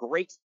opponents are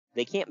great,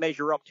 they can't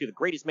measure up to the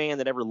greatest man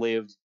that ever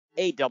lived,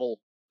 A-double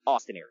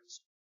Austin Aries.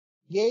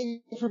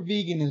 Yay for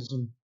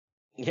veganism.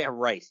 Yeah,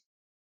 right.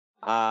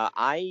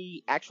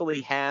 I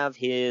actually have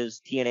his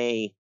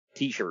TNA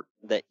t-shirt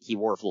that he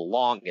wore for the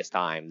longest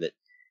time, that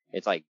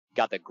it's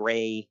got the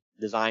gray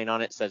design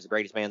on it, says the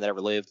greatest man that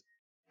ever lived.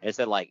 And it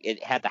said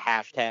it had the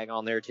hashtag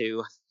on there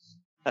too.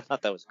 I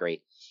thought that was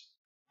great.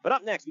 But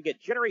up next, we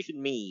get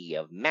Generation Me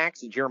of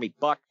Max and Jeremy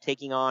Buck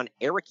taking on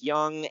Eric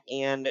Young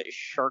and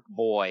Shark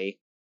Boy.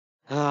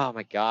 Oh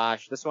my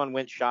gosh, this one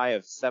went shy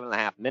of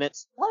 7.5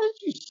 minutes. Why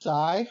did you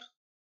sigh?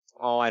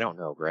 Oh, I don't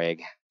know,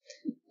 Greg.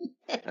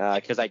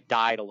 Because I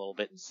died a little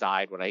bit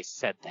inside when I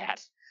said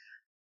that.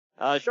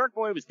 Shark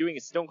Boy was doing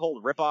a Stone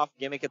Cold ripoff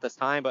gimmick at this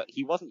time, but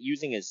he wasn't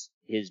using his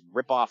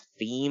ripoff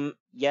theme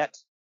yet.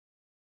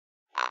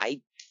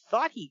 I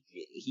thought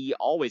he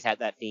always had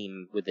that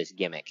theme with this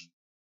gimmick.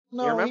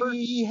 No, you remember?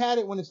 He had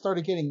it when it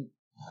started getting,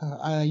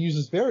 I use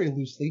this very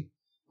loosely,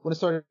 when it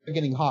started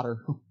getting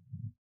hotter.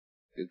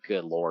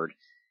 Good lord.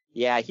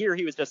 Yeah, here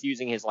he was just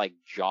using his, like,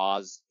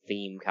 Jaws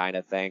theme kind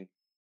of thing.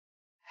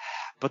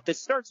 But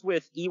this starts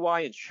with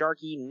EY and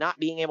Sharky not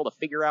being able to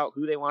figure out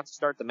who they want to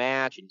start the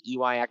match, and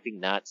EY acting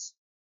nuts.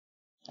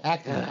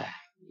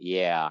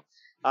 Yeah.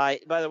 By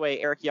the way,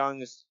 Eric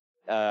Young's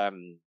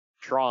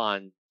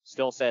Tron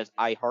still says,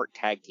 I heart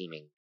tag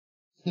teaming.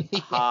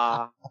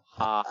 Ha,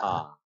 ha,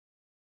 ha.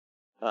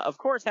 Of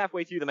course,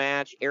 halfway through the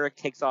match, Eric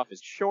takes off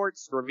his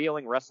shorts,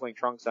 revealing wrestling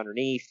trunks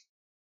underneath.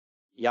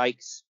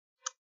 Yikes.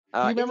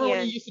 You remember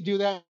when he used to do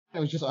that? It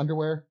was just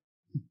underwear?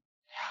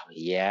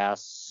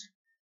 Yes.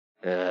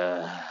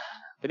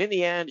 But in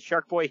the end,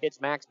 Shark Boy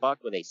hits Max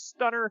Buck with a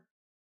stunner.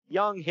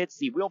 Young hits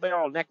the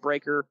wheelbarrow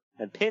neckbreaker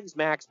and pins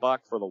Max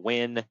Buck for the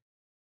win.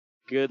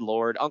 Good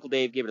lord. Uncle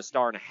Dave gave it a 1.5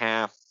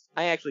 stars.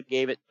 I actually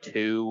gave it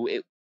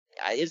 2.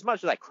 As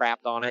much as I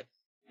crapped on it,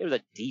 it was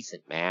a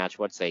decent match.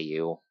 What say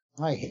you?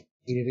 I hated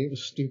it. It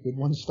was stupid.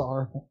 1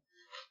 star.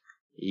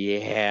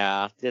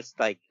 Yeah, just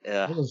like,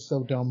 It was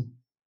so dumb.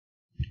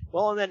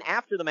 Well, and then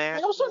after the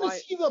match... I was starting to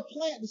see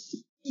the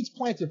seeds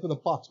planted for the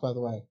Bucks, by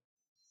the way.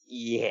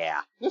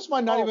 Yeah. This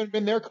might not even have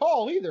been their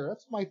call either.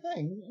 That's my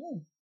thing. Yeah.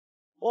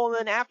 Well, and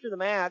then after the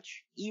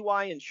match,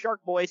 EY and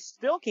Shark Boy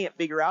still can't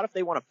figure out if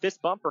they want a fist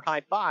bump or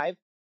high five.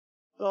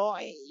 So,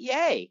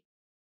 yay.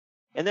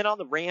 And then on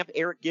the ramp,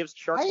 Eric gives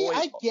Shark Boy...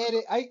 I get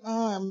it. I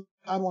don't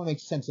want to make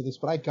sense of this,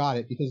 but I got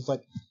it, because it's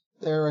like,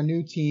 they're a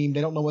new team,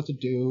 they don't know what to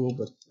do,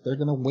 but they're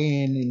gonna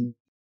win, and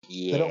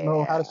they don't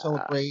know how to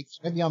celebrate.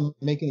 Maybe I'm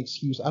making an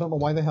excuse. I don't know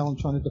why the hell I'm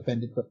trying to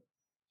defend it, but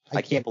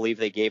I can't believe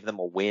they gave them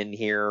a win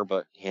here,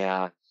 but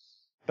yeah.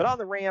 But on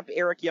the ramp,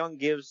 Eric Young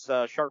gives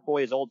Shark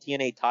Boy his old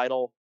TNA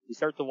title. He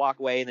starts to walk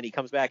away, and then he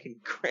comes back and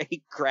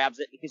he grabs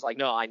it. He's like,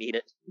 no, I need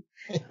it.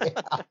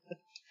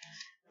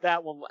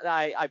 That one,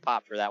 I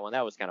popped for that one.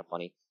 That was kind of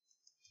funny.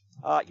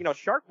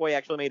 Shark Boy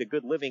actually made a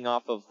good living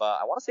off of,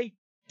 I want to say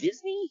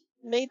Disney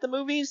made the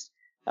movies.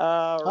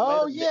 Shark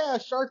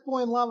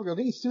Boy and Lava Girl.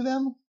 Did he sue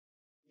them?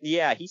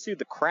 Yeah, he sued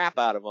the crap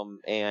out of them,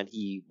 and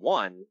he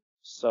won.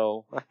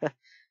 So,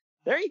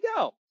 there you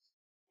go.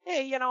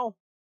 Hey,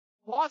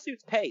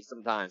 lawsuits pay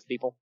sometimes,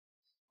 people.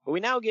 But we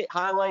now get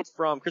highlights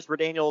from Christopher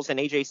Daniels and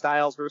AJ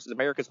Styles versus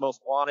America's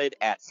Most Wanted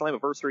at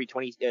Slammiversary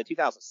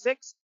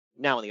 2006,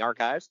 now in the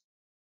archives,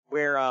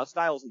 where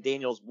Styles and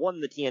Daniels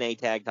won the TNA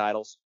tag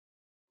titles.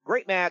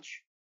 Great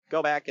match.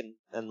 Go back and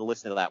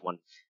listen to that one.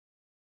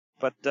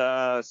 But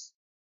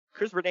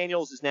Christopher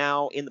Daniels is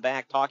now in the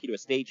back talking to a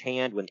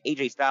stagehand when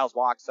AJ Styles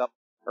walks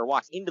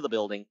into the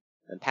building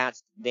and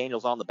pats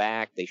Daniels on the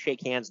back. They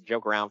shake hands and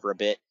joke around for a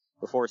bit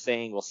before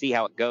saying, we'll see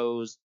how it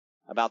goes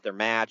about their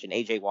match, and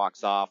AJ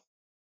walks off.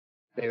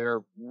 They're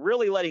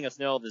really letting us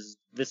know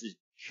this is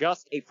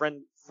just a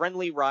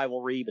friendly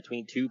rivalry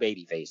between two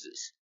baby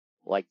faces.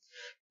 Like,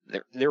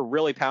 they're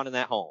really pounding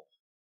that home.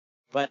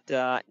 But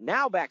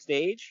now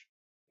backstage,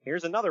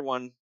 here's another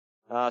one.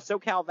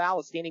 SoCal Val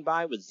is standing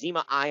by with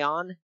Zema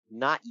Ion,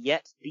 not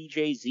yet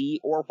DJ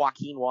Z or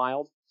Joaquin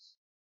Wilde.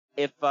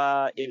 If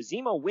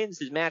Zema wins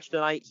his match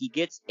tonight, he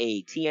gets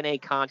a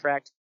TNA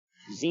contract.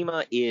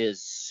 Zema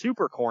is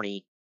super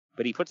corny,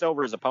 but he puts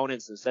over his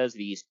opponents and says that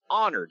he's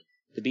honored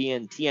to be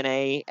in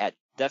TNA at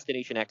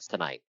Destination X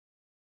tonight.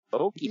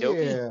 Okie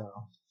dokie.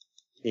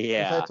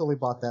 Yeah. I totally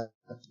bought that.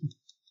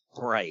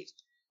 Right.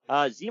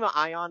 Zema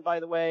Ion, by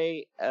the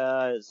way, /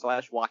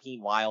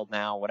 Joaquin Wilde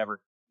now, whatever.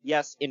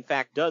 Yes, in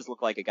fact, does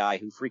look like a guy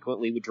who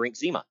frequently would drink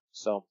Zema.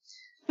 So,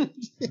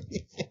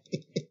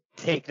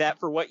 take that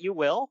for what you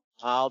will.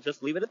 I'll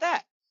just leave it at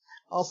that.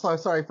 Also,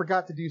 sorry, I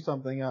forgot to do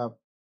something. I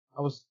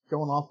was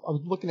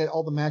looking at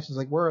all the matches,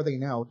 like, where are they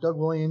now? Doug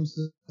Williams,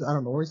 I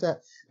don't know, where's that?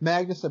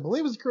 Magnus, I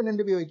believe, is the current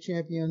NWA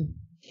champion.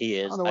 He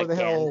is. I don't know where the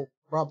hell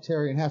Rob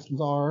Terry and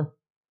Haskins are.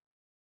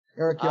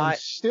 Eric Young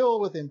still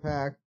with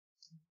Impact.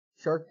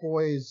 Shark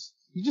Boys,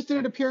 he just did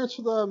an appearance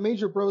for the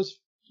Major Bros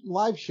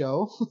live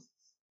show.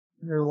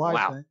 Their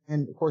live thing.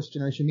 And, of course,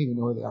 Generation Me, we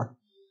know where they are.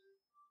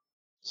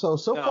 So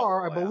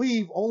far, I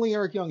believe only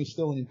Eric Young is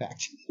still in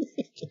Impact.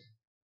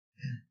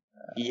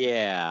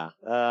 Yeah.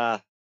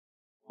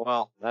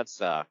 Well,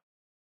 that's,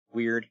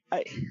 weird.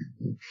 I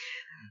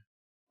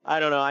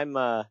don't know,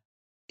 I'm,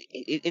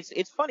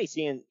 it's funny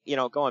seeing,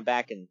 going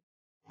back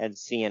and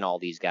seeing all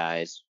these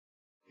guys.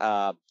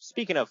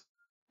 Speaking of,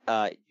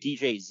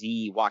 DJ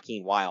Z,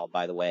 Joaquin Wilde,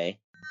 by the way.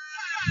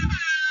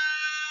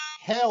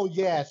 Hell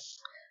yes.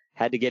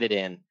 Had to get it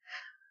in.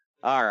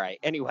 Alright,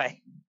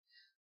 anyway.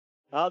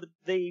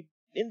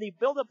 In the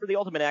build-up for the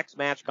Ultimate X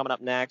match coming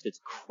up next,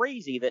 it's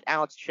crazy that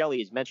Alex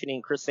Shelley is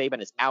mentioning Chris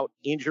Sabin is out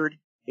injured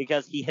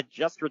because he had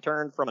just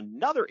returned from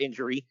another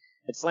injury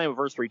at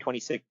Slammiversary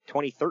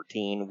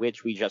 2013,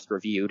 which we just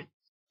reviewed.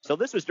 So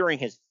this was during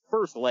his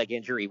first leg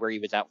injury where he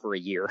was out for a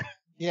year.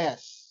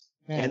 Yes.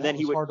 Man, and then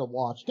he was hard to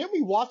watch. Didn't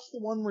we watch the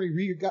one where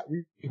he got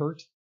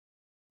hurt?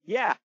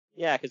 Yeah,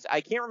 because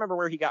I can't remember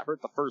where he got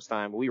hurt the first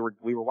time. We were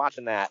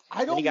watching that.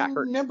 I don't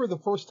remember the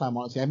first time,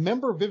 honestly. I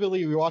remember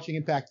vividly watching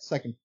Impact the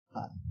second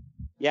time.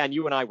 Yeah, and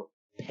you and I were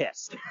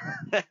pissed.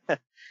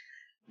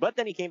 But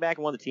then he came back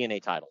and won the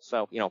TNA title,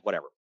 so,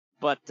 whatever.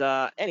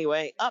 But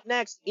anyway, up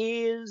next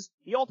is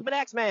the Ultimate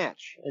X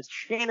match. It's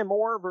Shannon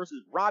Moore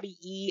versus Robbie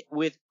E.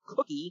 with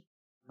Cookie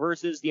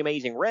versus the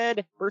Amazing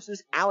Red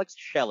versus Alex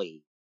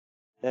Shelley.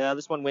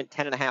 This one went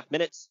 10.5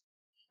 minutes.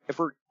 If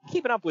we're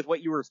keeping up with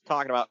what you were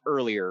talking about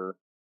earlier,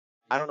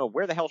 I don't know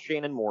where the hell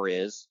Shannon Moore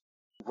is.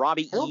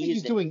 Robbie E. I don't think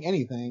he's doing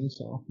anything,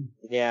 so.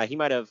 Yeah, he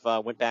might have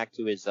went back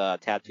to his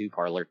tattoo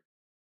parlor,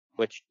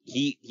 which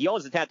he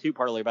owns a tattoo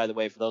parlor, by the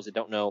way, for those that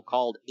don't know,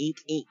 called Ink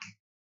Inc.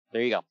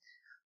 There you go.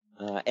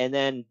 And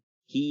then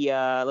he,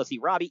 let's see,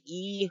 Robbie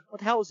E. What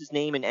the hell is his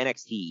name in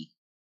NXT?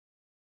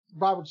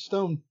 Robert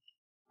Stone.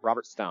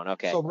 Robert Stone,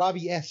 okay. So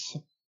Robbie S.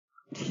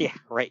 Yeah,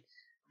 right.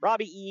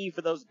 Robbie E.,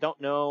 for those that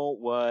don't know,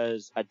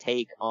 was a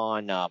take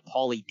on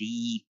Paulie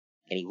D,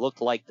 and he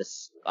looked like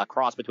a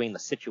cross between The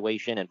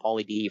Situation and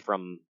Paulie D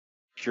from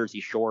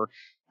Jersey Shore,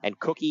 and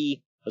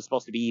Cookie was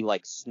supposed to be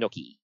like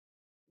Snooki.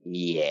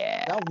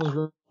 Yeah. That one was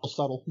real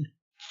subtle.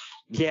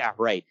 Yeah,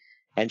 right.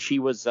 And she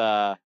was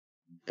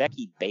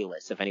Becky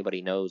Bayless, if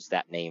anybody knows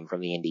that name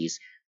from the indies.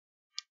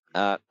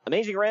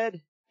 Amazing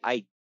Red,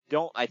 I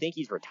think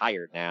he's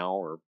retired now,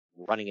 or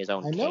running his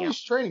own camp. I know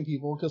he's training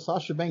people, because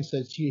Sasha Banks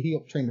said he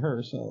helped train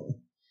her, so.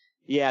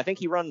 Yeah, I think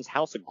he runs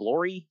House of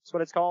Glory, that's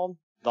what it's called.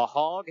 The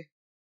Hog.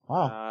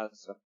 Wow.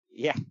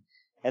 Yeah.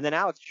 And then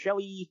Alex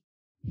Shelley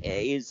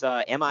is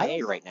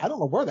MIA right now. I don't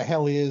know where the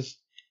hell he is.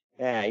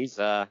 Yeah, he's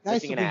nice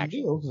missing in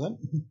action.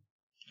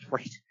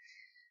 Right.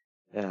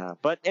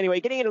 But anyway,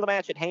 getting into the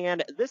match at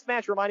hand, this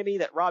match reminded me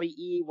that Robbie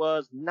E.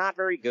 was not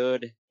very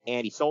good,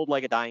 and he sold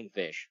like a dying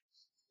fish.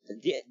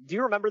 Do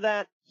you remember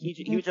that?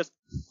 He would just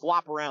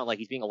flop around like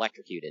he's being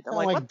electrocuted. I'm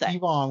like, what the?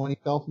 Devon when he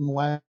fell from the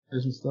ladders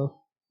and stuff.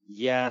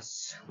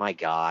 Yes, my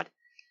God.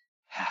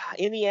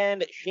 In the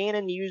end,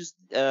 Shannon used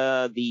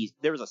there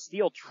was a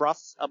steel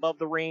truss above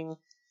the ring,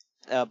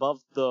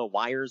 above the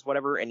wires,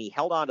 whatever, and he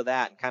held onto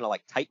that and kind of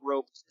like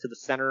tight-roped to the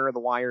center of the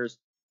wires.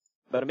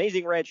 But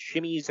Amazing Red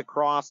shimmies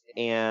across,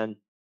 and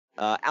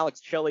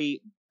Alex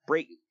Shelley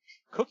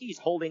Cookie's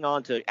holding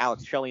on to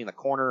Alex Shelley in the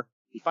corner.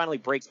 He finally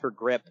breaks her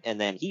grip, and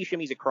then he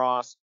shimmies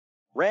across.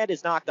 Red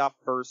is knocked off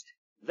first,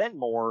 then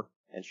Moore,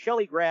 and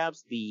Shelley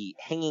grabs the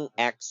hanging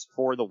X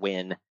for the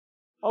win.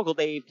 Uncle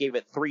Dave gave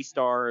it 3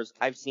 stars.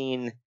 I've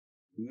seen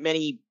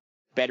many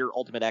better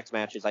Ultimate X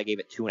matches. I gave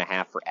it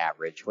 2.5 for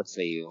average. What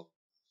say you?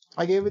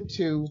 I gave it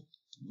 2.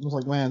 I was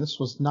like, man, this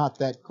was not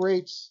that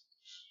great.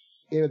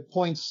 Gave it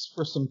points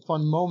for some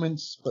fun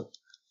moments, but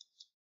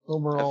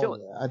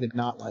overall, I did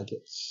not like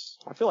it.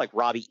 I feel like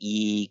Robbie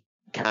E.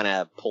 kind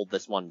of pulled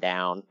this one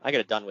down. I could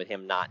have done with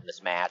him not in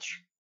this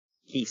match.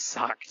 He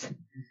sucked.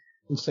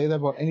 You can say that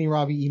about any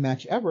Robbie E.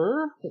 match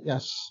ever, but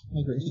yes, I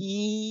agree.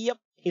 Yep.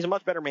 He's a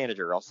much better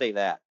manager, I'll say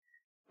that.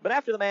 But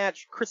after the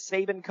match, Chris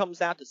Sabin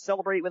comes out to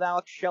celebrate with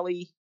Alex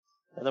Shelley,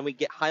 and then we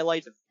get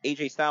highlights of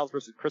AJ Styles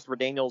versus Christopher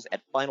Daniels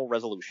at Final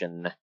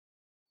Resolution.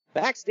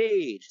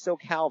 Backstage,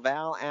 SoCal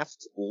Val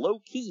asks Low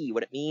Key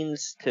what it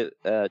means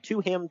to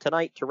him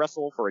tonight to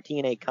wrestle for a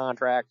TNA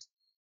contract.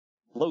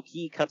 Low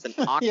Key cuts an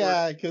awkward...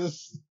 Yeah,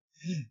 because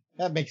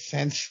that makes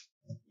sense.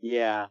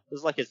 Yeah, this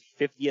is like his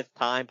 50th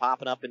time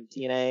popping up in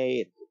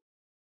TNA.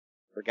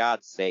 For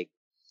God's sake.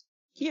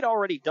 He had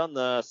already done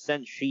the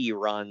Senshi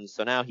run,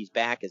 so now he's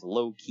back as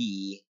Low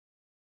Key.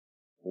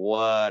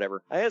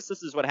 Whatever. I guess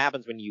this is what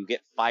happens when you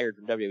get fired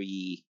from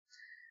WWE.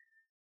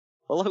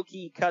 Low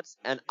Key cuts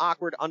an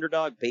awkward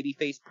underdog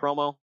babyface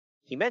promo.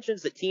 He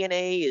mentions that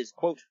TNA is,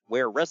 quote,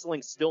 where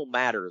wrestling still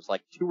matters,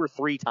 like 2 or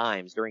 3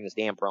 times during this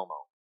damn promo.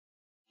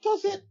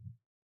 Does it?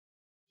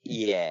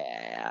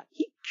 Yeah.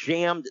 He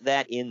jammed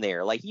that in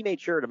there. Like, he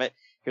made sure to...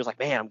 He was like,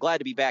 man, I'm glad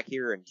to be back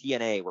here in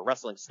TNA where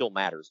wrestling still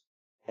matters.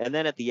 And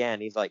then at the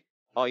end, he's like,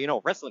 oh, you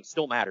know, wrestling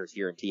still matters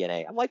here in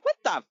TNA. I'm like, what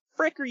the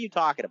frick are you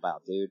talking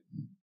about, dude?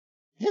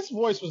 His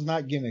voice was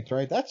not gimmicked,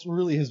 right? That's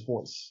really his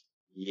voice.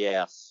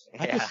 Yes.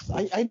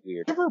 I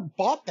never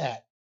bought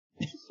that.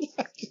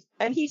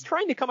 And he's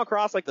trying to come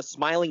across like the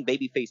smiling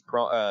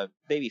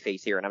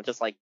babyface here, and I'm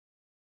just like,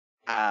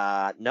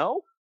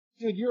 no?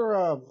 Dude, you're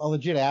a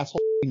legit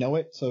asshole. You know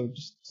it, so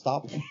just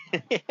stop.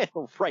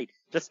 Right.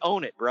 Just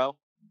own it, bro.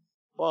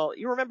 Well,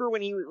 you remember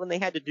when they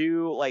had to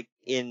do, like,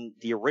 in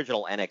the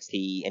original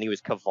NXT, and he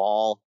was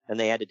Kaval, and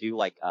they had to do,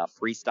 like, a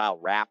freestyle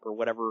rap or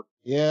whatever?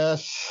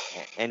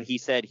 Yes. And he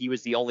said he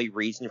was the only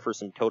reason for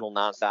some total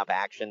nonstop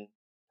action.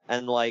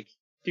 And, like,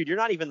 dude, you're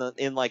not even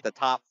in, like, the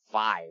top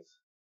 5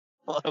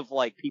 of,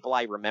 like, people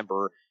I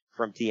remember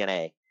from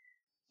TNA.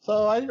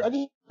 So I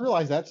just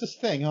realized that's his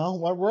thing, huh?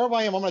 Wherever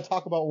I am, I'm going to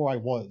talk about where I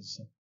was.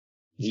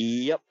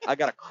 Yep. I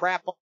got to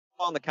crap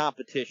on the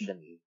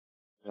competition.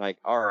 Like,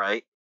 all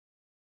right.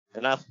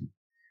 And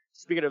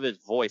speaking of his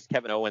voice,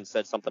 Kevin Owens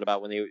said something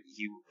about when he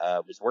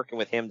was working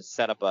with him to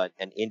set up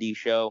an indie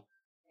show,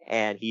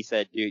 and he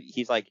said, dude,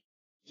 he's like,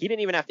 he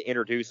didn't even have to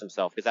introduce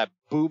himself because that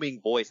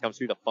booming voice comes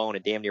through the phone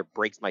and damn near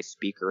breaks my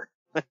speaker.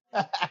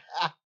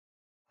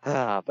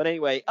 But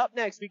anyway, up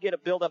next we get a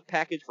build-up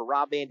package for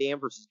Rob Van Dam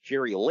versus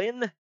Jerry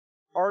Lynn.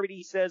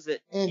 RVD says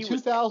that in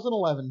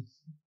 2011.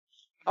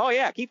 Oh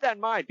yeah, keep that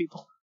in mind,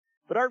 people.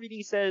 But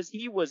RVD says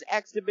he was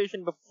X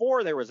Division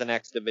before there was an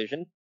X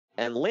Division.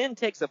 And Lynn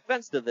takes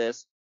offense to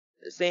this,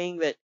 saying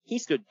that he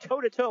stood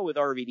toe-to-toe with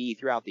RVD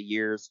throughout the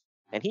years,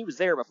 and he was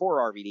there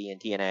before RVD and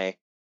TNA.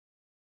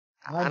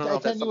 I don't know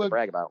if that's something to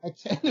brag about. I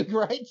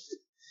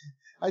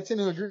tend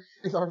to agree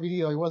with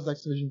RVD. He was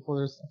X Division before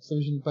there's X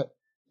Division, but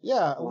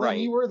yeah, right.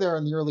 You were there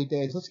in the early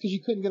days. That's because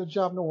you couldn't get a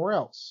job nowhere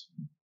else.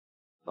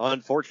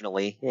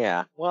 Unfortunately,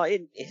 yeah. Well,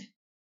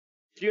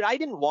 dude, I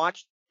didn't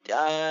watch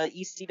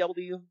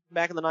ECW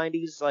back in the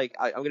 90s. Like,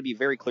 I'm going to be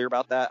very clear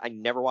about that. I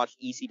never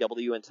watched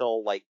ECW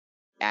until, like,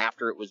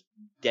 after it was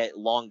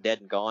long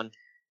dead and gone.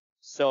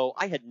 So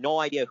I had no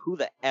idea who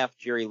the F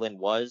Jerry Lynn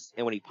was.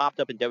 And when he popped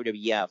up in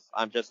WWF,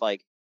 I'm just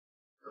like,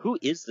 who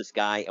is this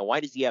guy and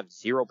why does he have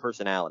zero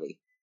personality?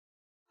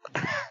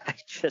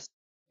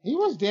 He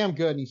was damn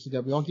good in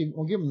ECW.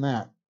 I'll give him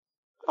that.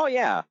 Oh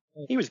yeah.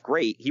 He was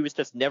great. He was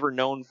just never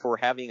known for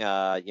having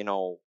a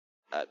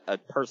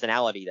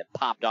personality that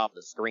popped off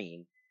the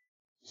screen.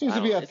 Seems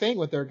to be a thing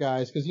with their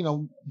guys, because,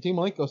 Dean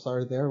Malenko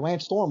started there.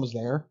 Lance Storm was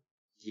there.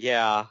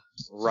 Yeah,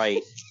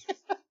 right.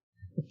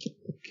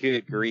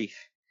 Good grief.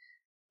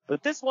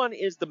 But this one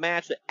is the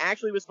match that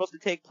actually was supposed to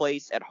take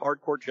place at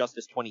Hardcore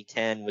Justice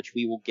 2010, which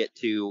we will get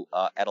to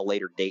at a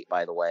later date,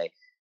 by the way.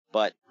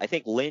 But I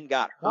think Lynn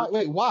got hurt.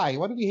 Wait, why?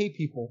 Why do we hate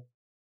people?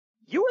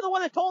 You were the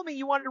one that told me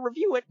you wanted to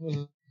review it.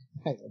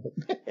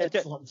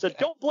 So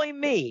don't blame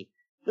me.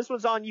 This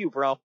one's on you,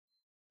 bro.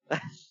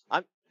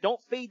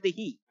 Don't fade the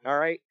heat, all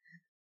right?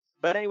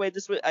 But anyway,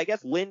 I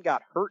guess Lynn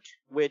got hurt,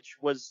 which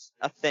was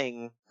a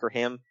thing for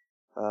him.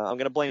 I'm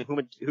going to blame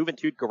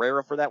Juventud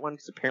Guerrera for that one,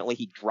 because apparently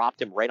he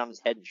dropped him right on his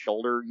head and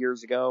shoulder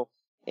years ago,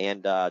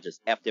 and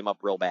just effed him up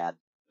real bad.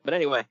 But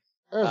anyway.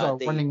 There's a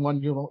running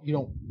one you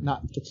don't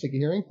not get sick of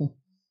hearing.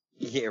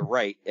 Yeah,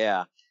 right,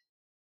 yeah.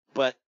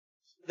 But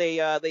they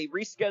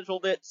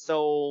rescheduled it,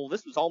 so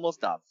this was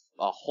almost a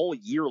whole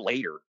year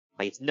later.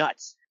 Like, it's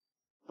nuts.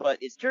 But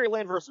it's Jerry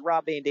Lynn versus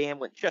Rob Van Dam,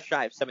 went just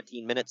shy of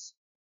 17 minutes.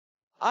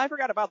 I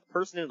forgot about the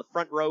person in the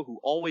front row who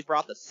always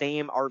brought the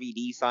same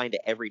RVD sign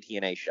to every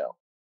TNA show.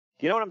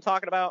 Do you know what I'm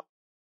talking about?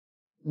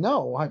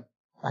 No,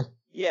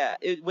 Yeah,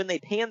 when they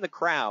panned the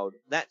crowd,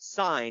 that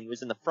sign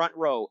was in the front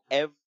row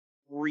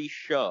every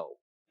show.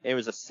 It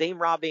was the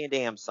same Rob Van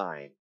Dam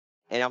sign.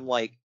 And I'm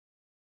like,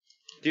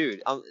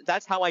 dude,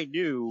 that's how I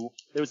knew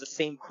there was the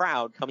same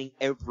crowd coming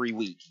every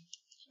week.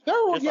 There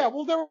were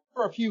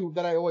a few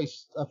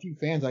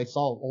fans I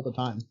saw all the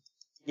time.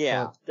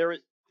 Yeah, there was.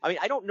 I mean,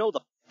 I don't know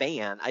the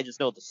fan. I just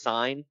know the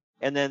sign.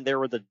 And then there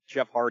were the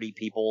Jeff Hardy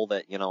people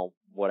that,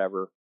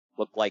 whatever,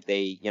 looked like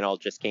they,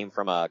 just came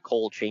from a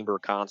Coal Chamber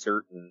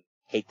concert and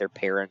hate their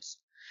parents.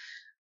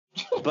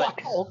 But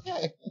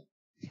okay.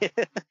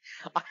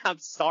 I'm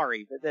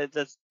sorry, but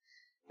that's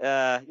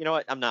you know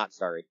what? I'm not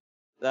sorry.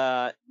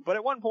 But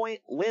at one point,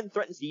 Lynn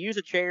threatens to use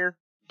a chair,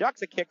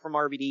 ducks a kick from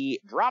RVD,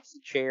 drops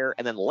the chair,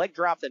 and then leg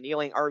drops a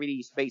kneeling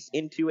RVD's face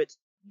into it,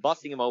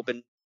 busting him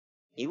open.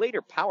 He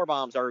later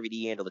powerbombs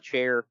RVD into the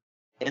chair.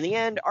 In the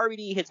end,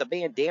 RVD hits a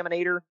Van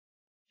Daminator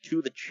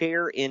to the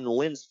chair in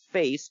Lynn's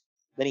face.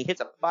 Then he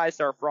hits a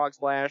 5-star frog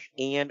splash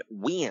and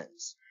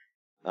wins.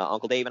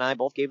 Uncle Dave and I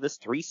both gave this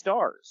 3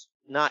 stars.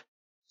 Not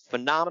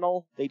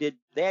phenomenal. They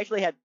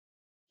actually had,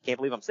 can't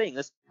believe I'm saying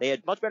this, they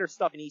had much better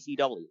stuff in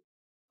ECW.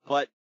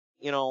 But,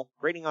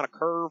 grading on a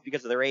curve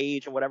because of their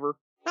age and whatever,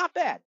 not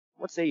bad.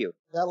 What say you?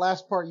 That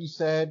last part you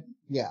said,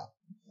 yeah,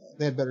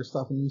 they had better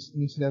stuff in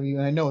ECW,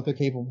 and I know what they're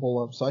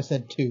capable of, so I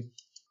said 2.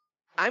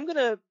 I'm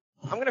gonna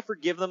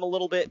forgive them a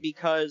little bit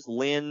because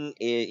Lynn,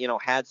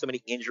 had so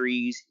many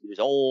injuries. He was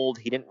old.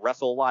 He didn't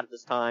wrestle a lot at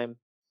this time.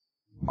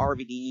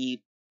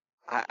 RVD,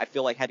 I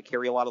feel like had to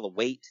carry a lot of the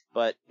weight,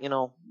 but,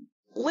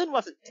 Lynn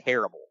wasn't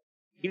terrible.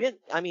 He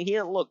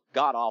didn't look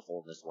god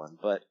awful in this one,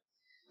 but.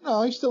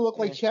 No, he still looked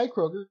like Chad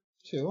Kroger,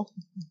 too.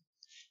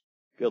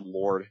 Good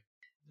lord.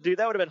 Dude,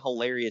 that would have been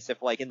hilarious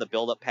if, like, in the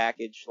build-up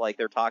package, like,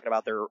 they're talking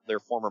about their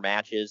former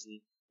matches,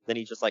 and then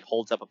he just, like,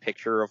 holds up a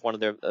picture of one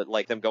of their,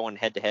 like, them going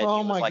head-to-head.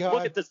 Oh, my God.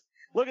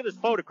 Look at this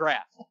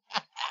photograph.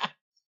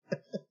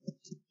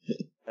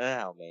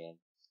 Oh, man.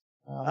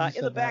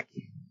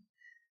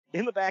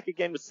 In the back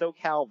again with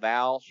SoCal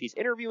Val, she's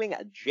interviewing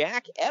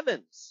Jack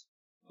Evans,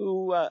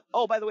 who,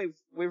 by the way,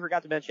 we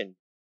forgot to mention,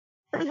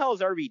 where the hell is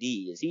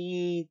RVD? Is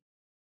he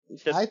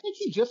just... I think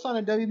he just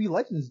signed a WB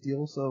Legends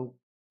deal, so...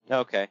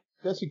 Okay.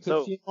 Guess we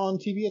could see him on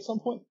TV at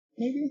some point,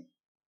 maybe?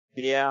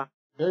 Yeah.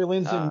 Barry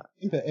Lynn's in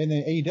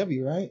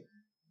AEW, right?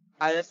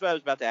 That's what I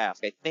was about to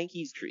ask. I think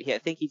he's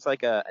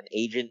like an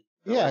agent.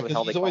 Yeah,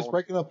 because he's always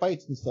breaking up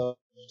fights and stuff.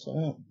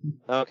 So,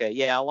 yeah. Okay,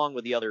 yeah, along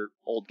with the other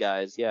old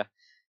guys, yeah.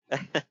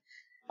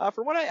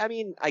 For what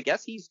I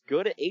guess he's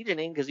good at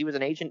agenting because he was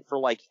an agent for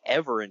like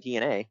ever in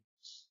TNA.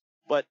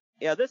 But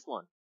yeah, this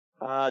one,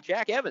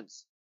 Jack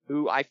Evans,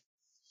 who I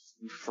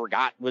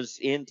forgot was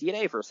in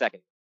TNA for a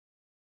second.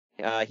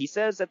 He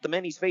says that the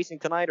men he's facing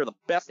tonight are the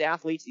best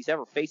athletes he's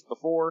ever faced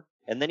before,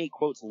 and then he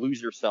quotes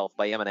 "Lose Yourself"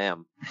 by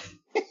Eminem.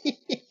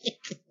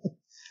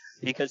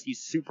 Because he's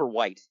super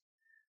white.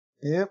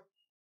 Yep.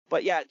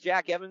 But yeah,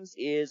 Jack Evans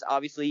is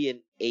obviously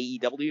in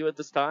AEW at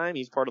this time.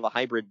 He's part of the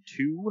Hybrid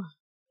 2,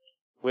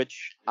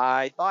 which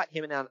I thought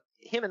him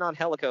him and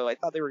Angelico, I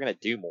thought they were going to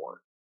do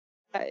more.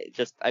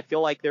 I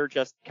feel like they're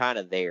just kind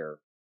of there.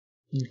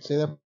 You could say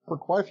that for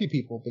quite a few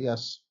people, but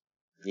yes.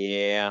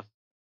 Yeah.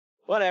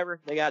 Whatever.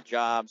 They got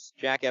jobs.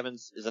 Jack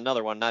Evans is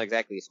another one, not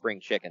exactly a spring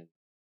chicken.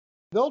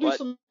 They'll do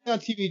something on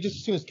TV just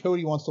as soon as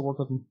Cody wants to work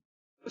with them.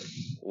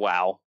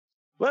 Wow.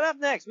 But up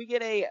next, we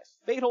get a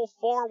fatal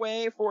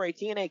four-way for a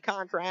TNA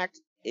contract.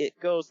 It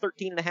goes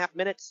 13 and a half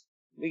minutes.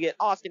 We get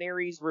Austin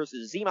Aries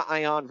versus Zema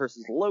Ion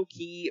versus Low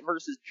Ki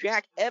versus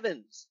Jack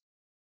Evans.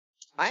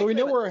 So we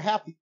know where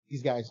half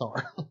these guys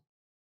are.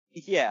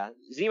 Yeah.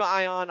 Zema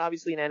Ion,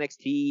 obviously in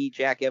NXT.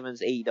 Jack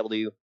Evans,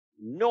 AEW.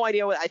 No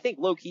idea what, I think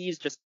Low Ki's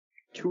just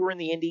touring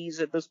the indies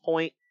at this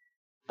point.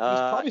 He's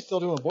probably still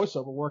doing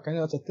voiceover work. I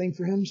know that's a thing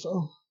for him,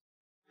 so.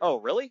 Oh,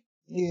 really?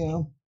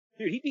 Yeah.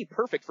 Dude, he'd be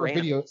perfect for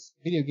video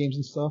games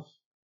and stuff.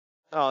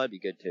 Oh, that'd be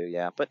good too,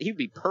 yeah. But he'd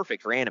be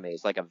perfect for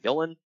animes, like a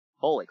villain.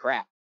 Holy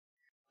crap.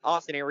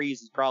 Austin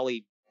Aries is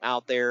probably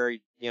out there,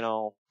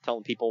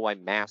 telling people why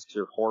masks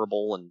are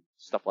horrible and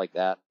stuff like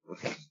that.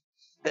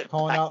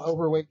 Calling out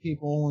overweight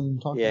people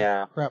and talking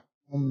crap.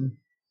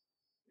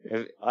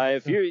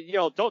 If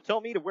you, don't tell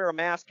me to wear a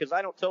mask because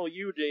I don't tell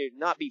you to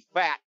not be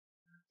fat.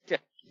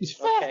 He's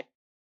fat.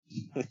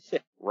 Okay.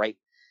 Right.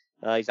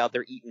 He's out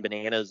there eating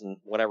bananas and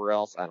whatever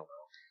else. I don't know.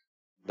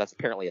 That's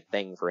apparently a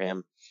thing for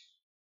him.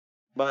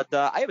 But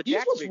I have a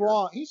Jack figure.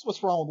 He's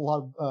what's wrong with a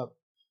lot of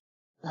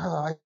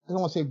I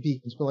don't want to say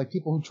vegans, but like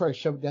people who try to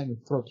shove it down your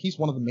throat. He's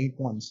one of the main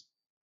ones.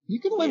 You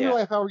can live your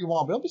life however you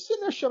want, but don't be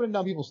sitting there shoving it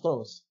down people's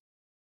throats.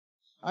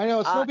 I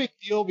know it's no big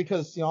deal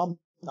because I'm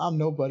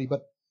nobody,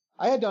 but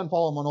I had to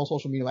unfollow him on all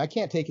social media. I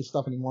can't take his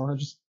stuff anymore.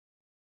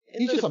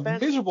 He's just a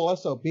miserable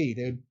SOB,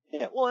 dude.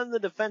 Yeah, well, in the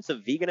defense of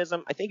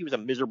veganism, I think he was a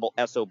miserable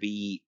SOB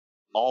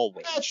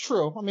always. That's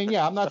true. I mean,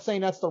 yeah, I'm not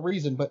saying that's the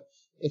reason, but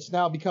it's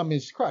now become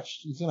his crutch.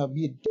 He's gonna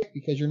be a dick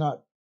because you're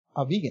not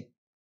a vegan.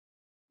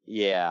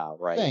 Yeah,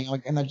 right.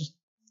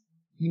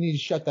 You need to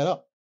shut that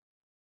up.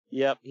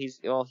 Yep, he's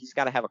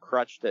got to have a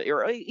crutch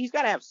or he's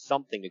got to have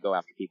something to go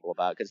after people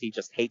about because he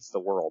just hates the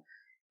world.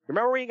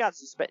 Remember when he got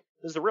suspended?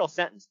 This is a real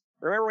sentence.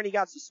 Remember when he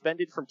got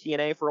suspended from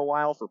TNA for a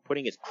while for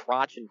putting his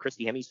crotch in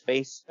Christy Hemi's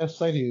face?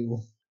 Yes, I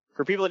do.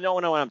 For people that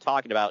don't know what I'm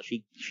talking about,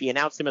 she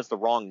announced him as the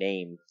wrong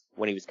name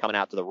when he was coming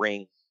out to the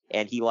ring,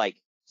 and he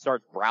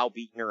starts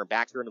browbeating her and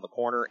backs her into the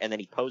corner, and then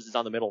he poses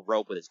on the middle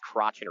rope with his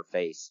crotch in her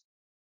face.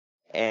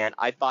 And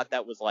I thought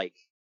that was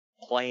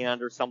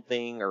planned or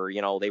something, or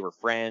they were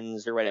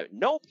friends or whatever.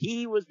 Nope,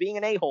 he was being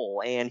an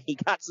a-hole, and he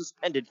got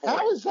suspended for it.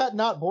 How is that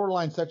not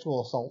borderline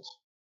sexual assault?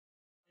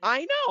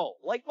 I know,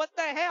 what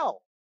the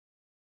hell?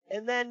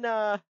 And then,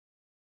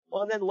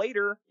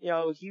 later,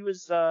 he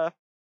was,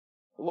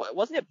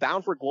 wasn't it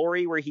Bound for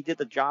Glory where he did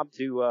the job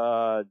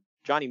to,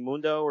 Johnny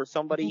Mundo or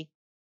somebody?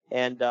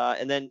 And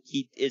then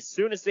as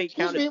soon as they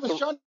counted. It was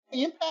Johnny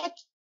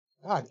Impact?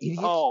 God, idiot.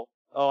 Oh,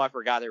 I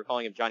forgot they were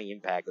calling him Johnny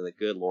Impact.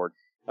 Good lord.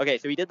 Okay,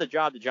 so he did the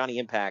job to Johnny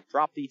Impact,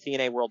 dropped the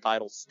TNA World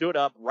title, stood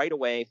up right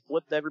away,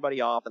 flipped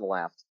everybody off, and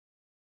left.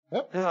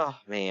 Yep. Oh,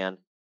 man.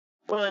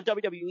 Well, in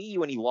WWE,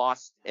 when he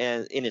lost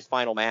in his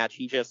final match,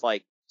 he just,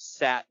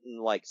 sat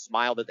and,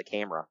 smiled at the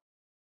camera.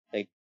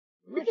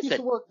 You're just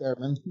to work there,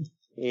 man.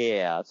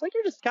 Yeah, it's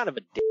you're just kind of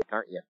a dick,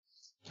 aren't you?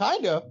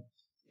 Kinda.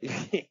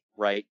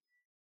 Right.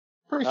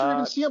 Pretty sure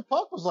even CM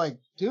Punk was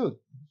dude,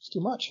 it's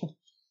too much.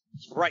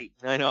 Right,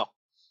 I know.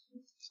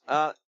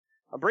 I'm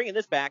bringing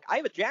this back. I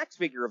have a Jax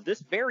figure of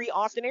this very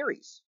Austin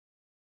Aries.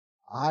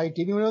 I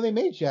didn't even know they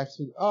made Jax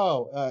figure.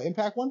 Oh,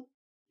 Impact one?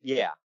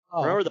 Yeah.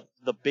 Oh. Remember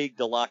the big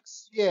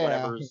deluxe? Yeah.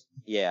 Whatever's,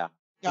 yeah.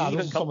 God,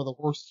 those are some of the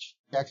worst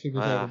Jax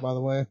figures ever, by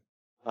the way.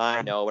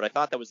 I know, but I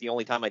thought that was the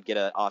only time I'd get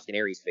an Austin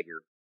Aries figure.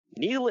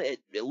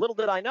 Little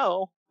did I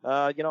know,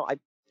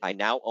 I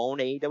now own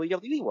a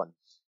WWE one.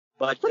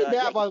 But, it's pretty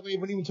bad, by the way,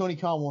 when even Tony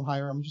Khan won't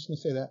hire him. I'm just going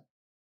to say that.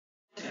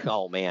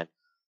 Oh, man.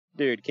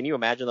 Dude, can you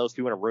imagine those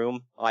two in a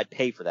room? Oh, I'd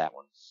pay for that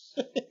one.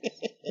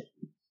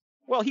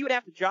 Well, he would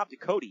have to drop to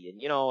Cody and,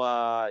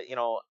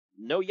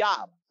 no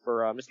yob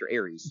for Mr.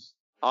 Aries.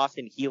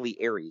 Austin Healy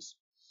Aries.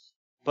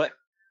 But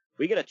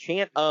we get a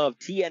chant of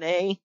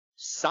TNA,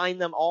 sign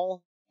them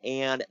all,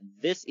 and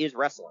this is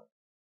wrestling.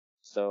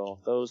 So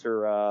those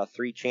are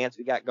 3 chants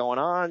we got going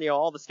on,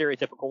 all the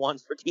stereotypical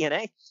ones for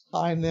TNA.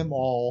 Sign them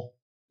all.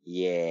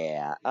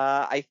 Yeah.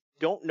 I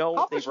don't know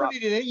how much money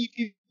did any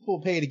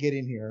people pay to get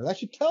in here? That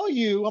should tell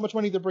you how much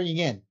money they're bringing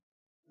in.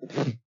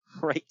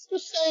 Right.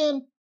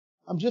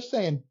 I'm just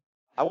saying.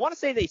 I want to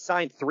say they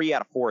signed 3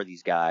 out of 4 of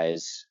these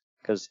guys,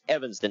 because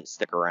Evans didn't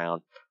stick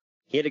around.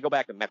 He had to go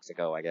back to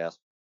Mexico, I guess.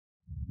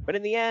 But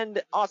in the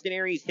end, Austin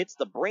Aries hits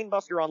the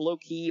Brainbuster on Low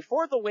Ki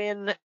for the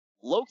win.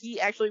 Low Ki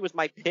actually was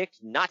my pick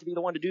not to be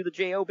the one to do the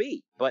JOB,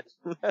 but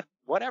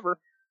whatever.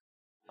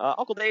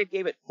 Uncle Dave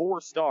gave it 4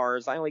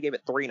 stars. I only gave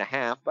it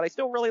 3.5, but I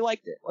still really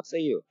liked it. What say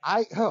you?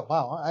 I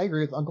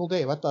agree with Uncle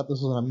Dave. I thought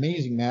this was an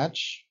amazing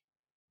match.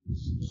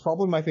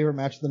 Probably my favorite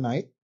match of the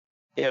night.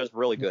 Yeah, it was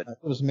really good.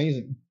 It was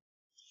amazing.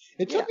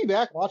 It took me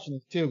back watching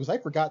it too, because I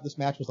forgot this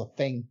match was a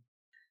thing.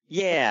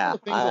 Yeah.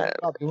 I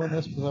stopped doing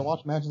this because I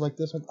watch matches like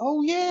this.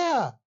 Oh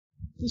yeah,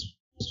 this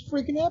is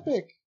freaking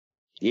epic.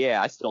 Yeah,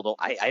 I still don't.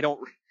 I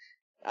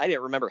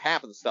didn't remember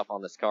half of the stuff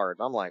on this card.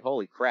 I'm like,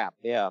 holy crap,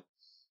 yeah.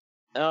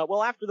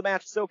 Well, after the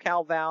match,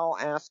 SoCal Val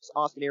asks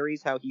Austin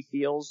Aries how he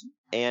feels,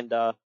 and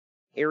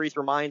Aries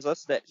reminds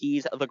us that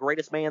he's the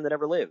greatest man that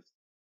ever lived.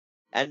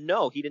 And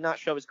no, he did not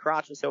shove his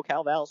crotch in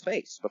SoCal Val's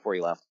face before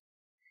he left.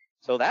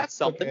 So that's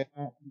something.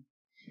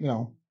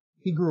 Okay.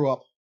 He grew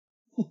up.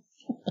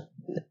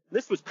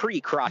 This was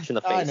pre-crotch in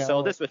the face,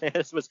 so this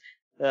was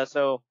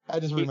so. I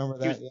just remember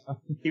that.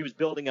 He was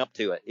building up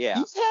to it.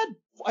 Yeah.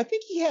 I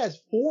think he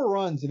has 4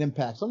 runs in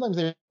Impact. Sometimes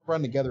they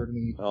run together to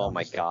me. Oh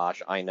my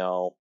gosh, I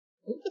know.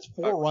 I think it's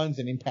 4 runs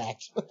in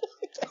Impact.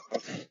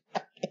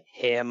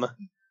 Him.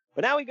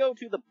 But now we go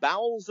to the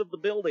bowels of the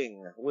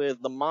building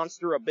with the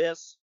Monster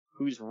Abyss,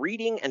 who's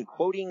reading and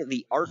quoting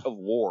The Art of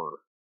War.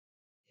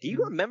 Do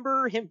you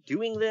remember him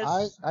doing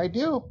this? I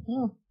do.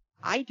 Yeah.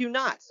 I do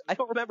not. I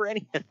don't remember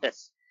any of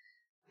this.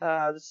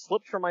 This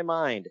slipped from my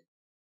mind.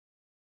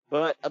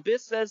 But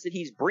Abyss says that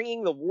he's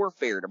bringing the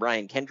warfare to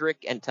Brian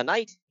Kendrick, and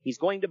tonight he's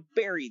going to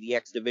bury the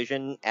X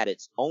Division at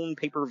its own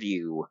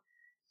pay-per-view.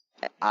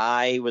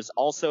 I was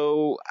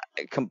also...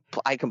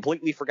 I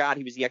completely forgot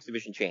he was the X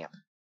Division champ.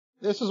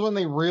 This is when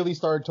they really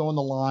started towing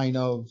the line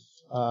of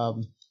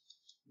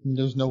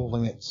there's no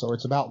limits, or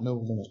it's about no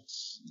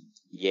limits.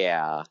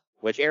 Yeah,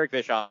 which Eric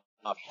Bischoff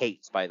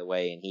hates, by the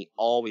way, and he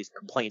always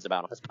complains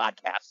about on his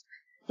podcast.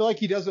 I feel like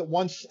he does it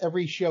once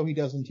every show he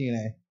does in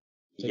TNA.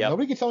 So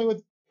nobody can tell me what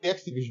the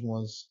X Division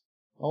was.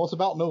 Oh, it's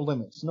about no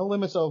limits. No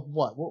limits of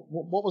what?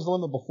 What was the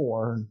limit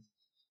before?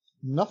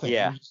 Nothing.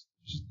 Yeah.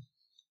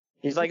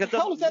 He's like, that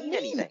doesn't mean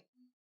anything.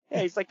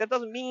 Yeah, he's like, that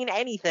doesn't mean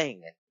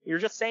anything. You're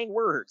just saying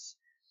words.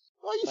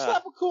 Well, you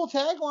slap a cool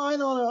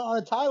tagline on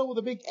a title with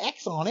a big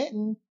X on it,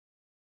 and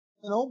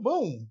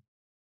boom.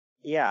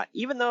 Yeah,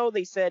 even though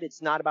they said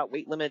it's not about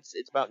weight limits,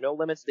 it's about no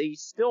limits, they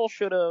still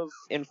should have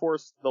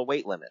enforced the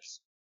weight limits.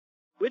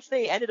 Which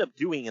they ended up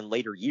doing in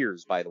later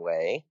years, by the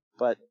way,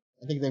 but...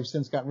 I think they've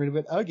since gotten rid of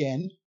it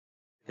again.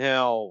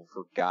 No,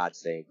 for God's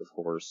sake, of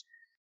course.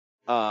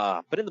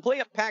 But in the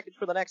play-up package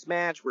for the next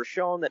match, we're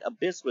shown that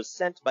Abyss was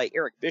sent by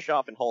Eric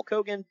Bischoff and Hulk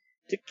Hogan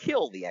to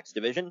kill the X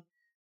Division.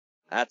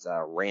 That's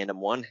a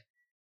random one.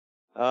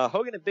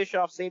 Hogan and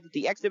Bischoff say that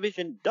the X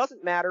Division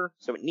doesn't matter,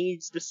 so it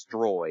needs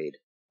destroyed.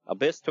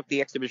 Abyss took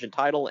the X Division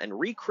title and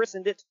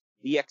rechristened it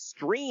the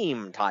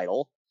Extreme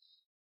title.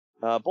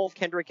 Both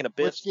Kendrick and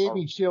Abyss... Which gave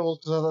me chills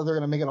because I thought they were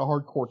going to make it a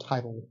hardcore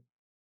title.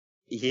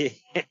 Yeah.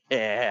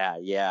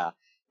 That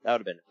would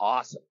have been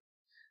awesome.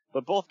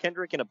 But both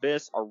Kendrick and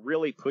Abyss are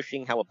really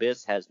pushing how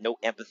Abyss has no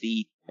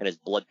empathy and is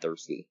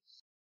bloodthirsty.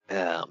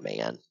 Oh,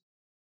 man.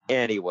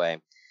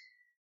 Anyway.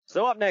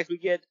 So up next we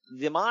get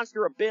the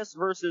Monster Abyss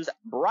versus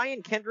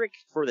Brian Kendrick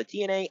for the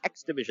TNA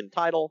X Division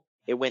title.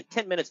 It went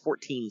 10 minutes,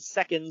 14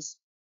 seconds.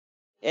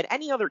 At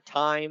any other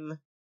time,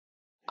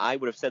 I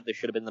would have said this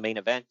should have been the main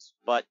event,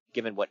 but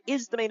given what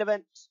is the main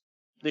event,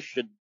 this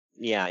should,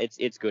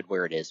 it's good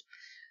where it is.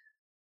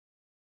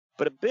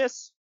 But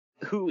Abyss,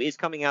 who is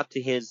coming out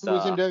to his...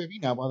 Who's in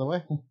WWE now, by the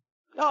way.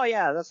 Oh,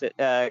 yeah, that's it.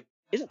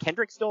 Isn't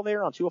Kendrick still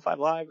there on 205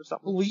 Live or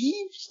something? I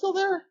believe still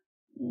there.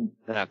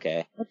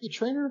 Okay. Like the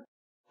trainer?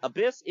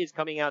 Abyss is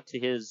coming out to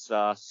his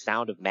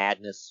Sound of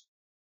Madness,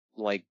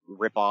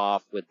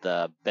 rip-off with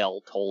the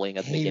bell tolling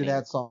at the beginning. I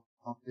hated that song,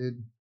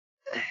 dude.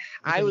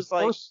 I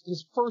was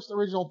his first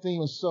original theme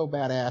was so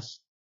badass.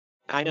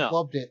 I know. I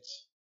loved it.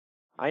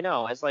 I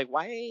know. I was like,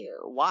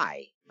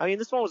 why? I mean,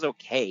 this one was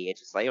okay.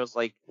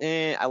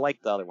 I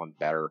like the other one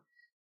better.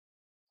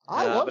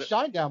 I love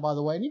Shinedown, by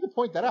the way. I need to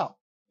point that out.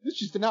 This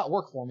just did not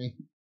work for me.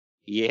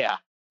 Yeah.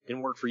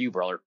 Didn't work for you,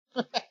 brother.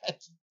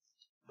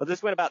 But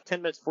this went about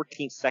 10 minutes,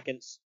 14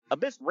 seconds.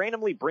 Abyss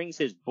randomly brings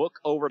his book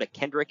over to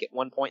Kendrick at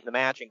one point in the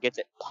match and gets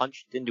it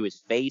punched into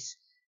his face,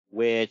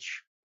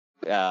 which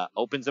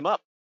opens him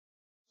up.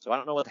 So I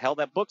don't know what the hell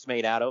that book's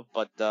made out of,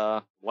 but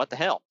what the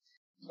hell?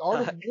 The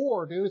Art of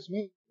War, dude. It's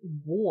made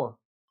war.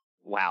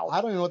 Wow.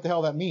 I don't even know what the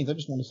hell that means. I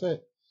just want to say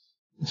it.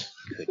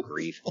 Good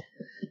grief.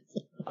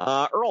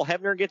 Earl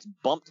Hebner gets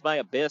bumped by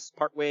Abyss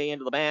partway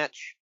into the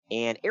match,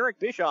 and Eric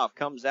Bischoff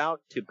comes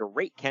out to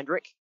berate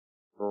Kendrick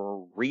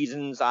for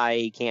reasons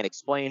I can't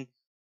explain.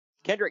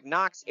 Kendrick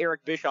knocks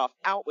Eric Bischoff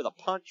out with a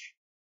punch,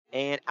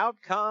 and out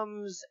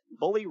comes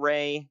Bully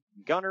Ray,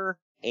 Gunner,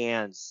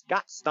 and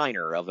Scott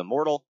Steiner of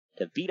Immortal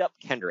to beat up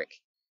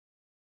Kendrick.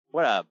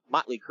 What a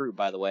motley crew,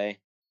 by the way.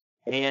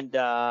 And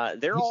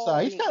they're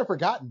he's kind of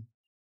forgotten.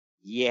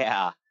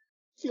 Yeah.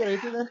 See what I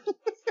did there?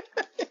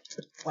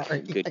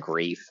 Sorry. Good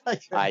grief.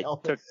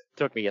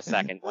 Took me a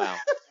second. Wow.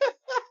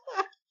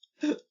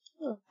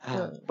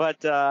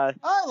 But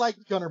I like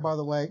Gunner, by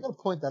the way. I'm gonna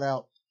point that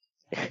out.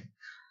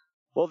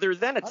 Well, they're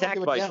then attacked I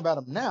don't give a damn about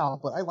him now,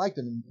 but I liked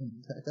him in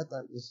Impact. I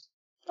thought it was...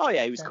 Oh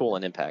yeah, he was cool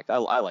in Impact. I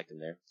liked him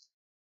there.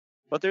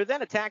 But they're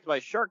then attacked by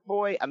Shark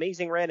Boy,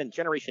 Amazing Red, and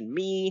Generation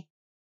Me.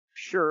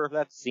 Sure,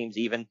 that seems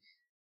even.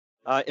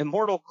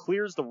 Immortal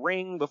clears the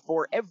ring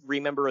before every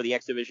member of the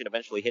X Division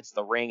eventually hits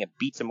the ring and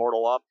beats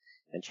Immortal up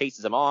and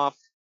chases him off.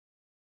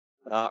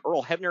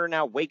 Earl Hebner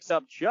now wakes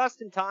up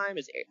just in time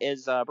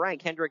as Brian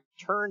Kendrick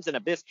turns an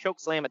Abyss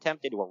chokeslam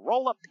attempt into a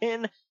roll-up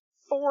pin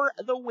for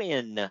the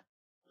win.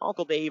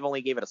 Uncle Dave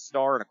only gave it 1.25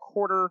 stars.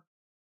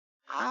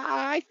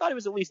 I thought it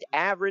was at least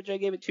average. I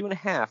gave it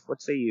 2.5.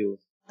 What say you?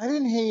 I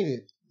didn't hate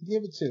it. I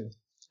gave it 2.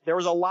 There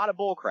was a lot of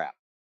bullcrap,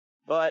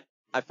 but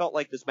I felt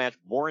like this match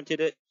warranted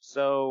it.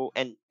 So,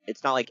 and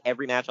it's not like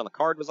every match on the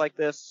card was like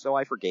this, so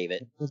I forgave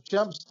it. The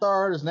jump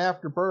start is an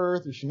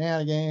afterbirth or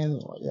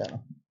shenanigans. Yeah.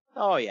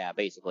 Oh yeah,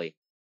 basically.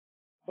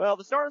 Well,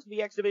 the stars of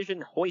the X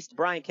Division hoist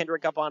Brian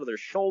Kendrick up onto their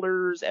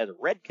shoulders as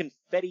red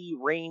confetti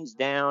rains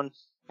down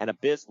and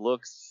Abyss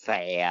looks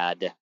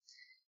sad.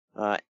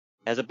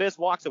 As Abyss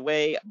walks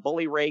away,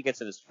 Bully Ray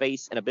gets in his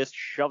face and Abyss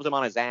shoves him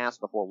on his ass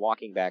before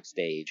walking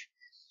backstage.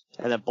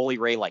 And then Bully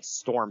Ray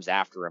storms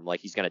after him like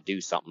he's gonna do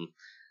something.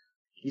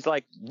 He's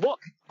like, look,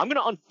 I'm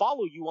gonna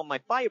unfollow you on my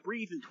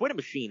fire-breathing Twitter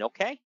machine,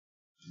 okay?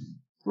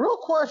 Real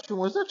question,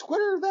 was there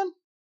Twitter then?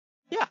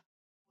 Yeah.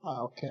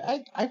 Oh, okay.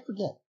 I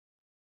forget.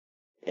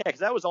 Yeah,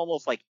 because that was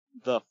almost like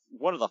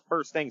one of the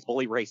first things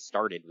Bully Ray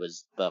started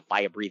was the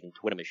fire-breathing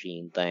Twitter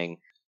machine thing.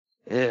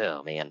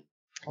 Oh, man.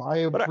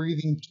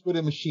 Fire-breathing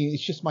Twitter machine.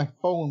 It's just my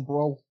phone,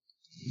 bro.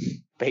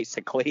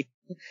 Basically.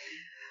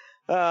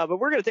 But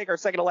we're going to take our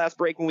second to last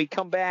break. When we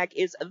come back,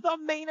 it's the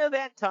main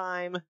event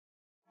time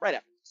right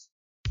after this.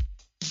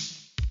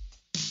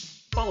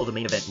 Follow the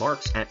Main Event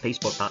Marks at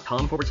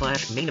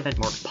Facebook.com/Main Event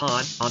Marks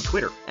Pod, on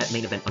Twitter at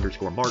Main Event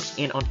 _Marks,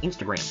 and on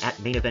Instagram at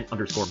Main Event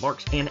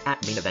 _Marks and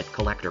at Main Event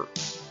Collector.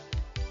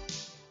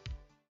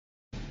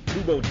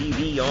 Fubo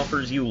TV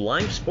offers you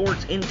live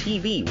sports and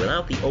TV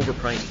without the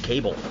overpriced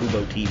cable.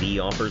 Fubo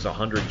TV offers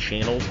 100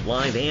 channels,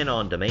 live and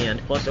on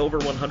demand, plus over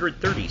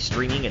 130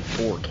 streaming in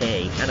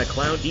 4K, and a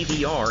cloud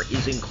DVR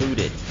is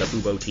included. The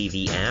Fubo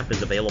TV app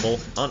is available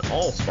on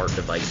all smart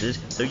devices,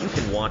 so you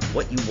can watch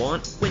what you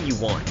want when you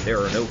want. There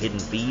are no hidden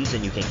fees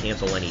and you can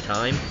cancel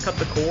anytime. Cut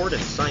the cord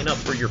and sign up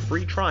for your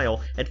free trial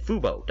at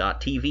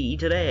Fubo.tv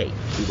today.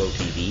 Fubo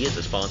TV is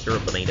a sponsor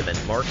of the Main Event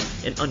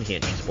Marks and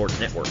Unhinged Sports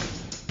Network.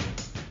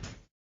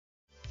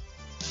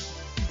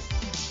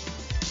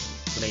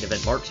 Main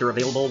Event Marks are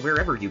available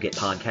wherever you get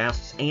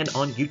podcasts and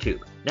on YouTube.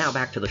 Now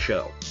back to the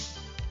show.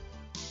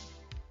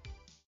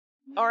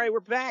 All right, we're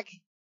back.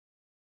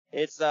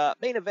 It's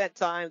main event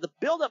time. The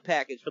build-up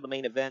package for the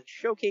main event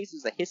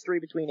showcases the history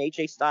between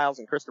AJ Styles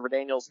and Christopher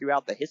Daniels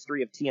throughout the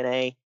history of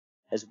TNA,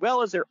 as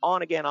well as their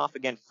on-again,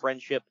 off-again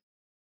friendship.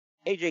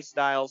 AJ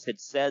Styles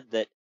had said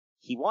that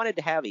he wanted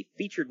to have a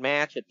featured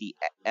match at the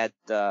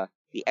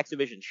X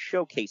Division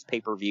Showcase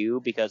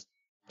pay-per-view because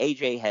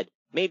AJ had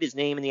made his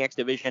name in the X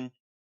Division.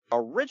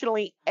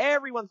 Originally,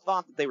 everyone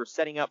thought that they were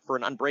setting up for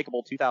an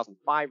Unbreakable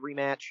 2005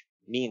 rematch,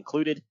 me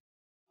included,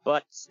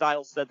 but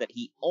Styles said that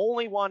he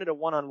only wanted a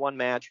one-on-one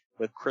match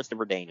with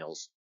Christopher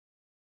Daniels.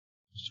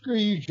 Screw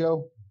you,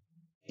 Joe.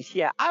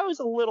 Yeah, I was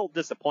a little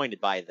disappointed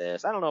by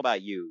this. I don't know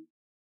about you.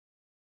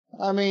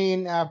 I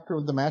mean, after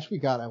the match we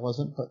got, I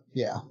wasn't, but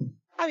yeah.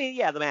 I mean,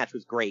 yeah, the match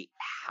was great.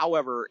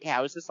 However, yeah,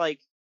 I was just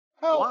like,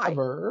 why?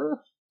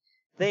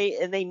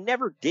 They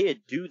never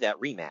did do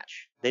that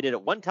rematch. They did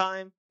it one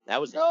time. That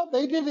was no,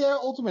 they did the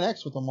Ultimate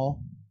X with them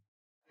all.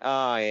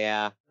 Oh,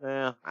 yeah.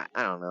 I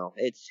don't know.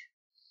 It's...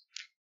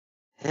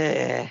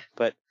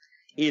 but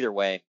either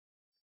way.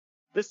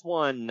 This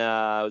one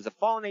was a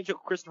Fallen Angel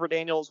Christopher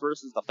Daniels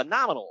versus the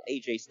phenomenal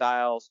AJ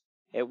Styles.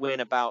 It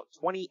went about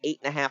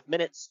 28.5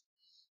 minutes.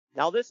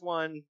 Now this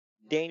one,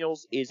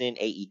 Daniels is in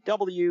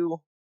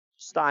AEW.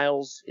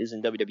 Styles is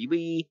in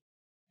WWE.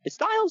 Is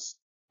Styles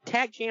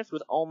tag champs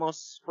with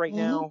Almost right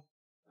now?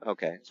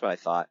 Okay, that's what I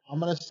thought. I'm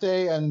going to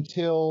say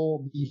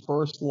until the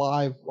first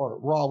live or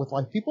Raw with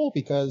live people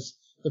because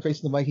they're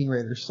facing the Viking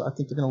Raiders. So I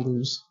think they're going to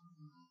lose.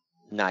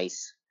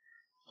 Nice.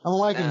 I'm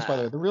liking this, by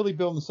the way. They're really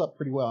building this up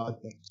pretty well, I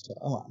think. So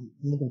I'm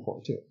looking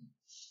forward to it.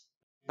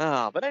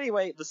 But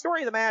anyway, the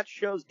story of the match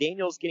shows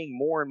Daniels getting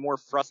more and more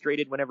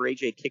frustrated whenever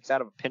AJ kicks out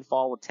of a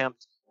pinfall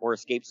attempt or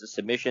escapes a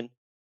submission.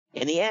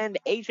 In the end,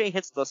 AJ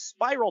hits the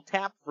spiral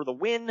tap for the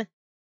win.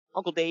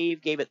 Uncle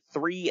Dave gave it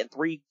 3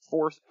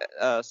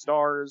 3/4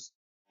 stars.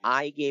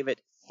 I gave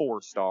it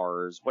 4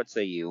 stars. What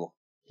say you?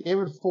 Gave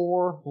it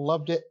 4.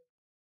 Loved it.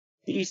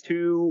 These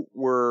two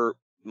were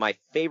my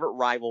favorite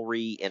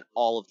rivalry in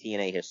all of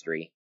TNA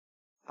history.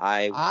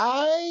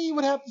 I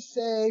would have to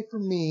say, for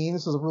me,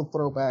 this is a real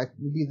throwback,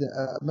 would be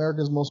the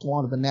America's Most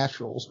Wanted, the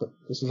Naturals, but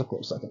this is a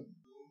close second.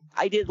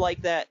 I did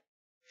like that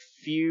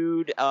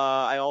feud.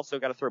 I also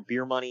got to throw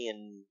Beer Money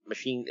and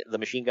the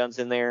Machine Guns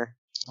in there.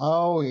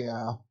 Oh,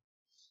 yeah.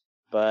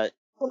 But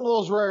one of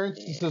those rare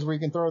instances where you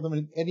can throw them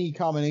in any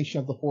combination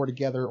of the 4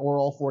 together or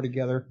all 4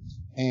 together,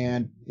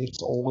 and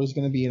it's always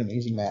going to be an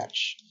amazing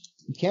match.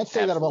 You can't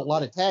say that about a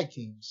lot of tag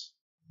teams.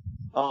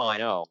 Oh, I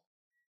know.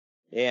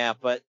 Yeah,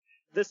 but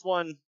this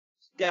one,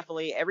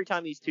 definitely, every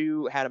time these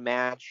two had a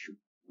match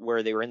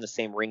where they were in the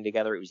same ring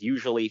together, it was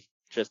usually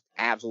just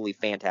absolutely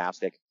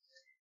fantastic.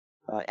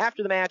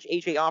 After the match,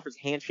 AJ offers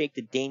a handshake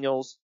to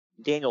Daniels.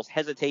 Daniels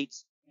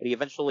hesitates, but he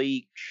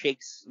eventually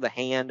shakes the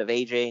hand of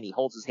AJ and he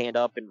holds his hand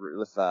up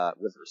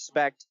with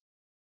respect.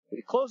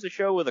 We close the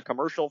show with a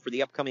commercial for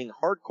the upcoming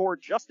Hardcore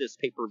Justice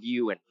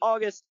pay-per-view in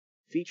August,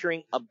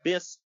 featuring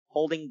Abyss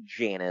holding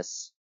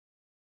Janice.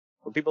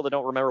 For people that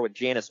don't remember what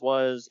Janice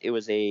was, it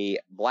was a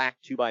black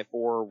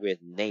 2x4 with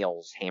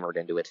nails hammered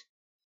into it.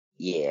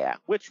 Yeah,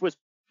 which was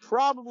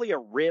probably a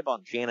rib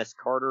on Janice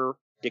Carter,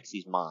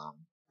 Dixie's mom.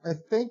 I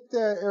think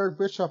that Eric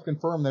Bischoff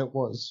confirmed that it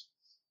was.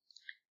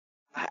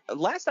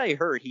 Last I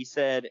heard, he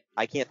said,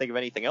 I can't think of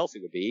anything else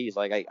it would be. He's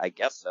like, I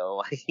guess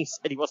so. He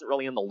said he wasn't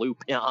really in the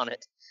loop on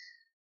it.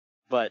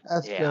 But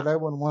that's good. I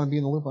wouldn't want to be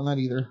in the loop on that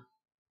either.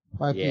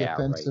 Might be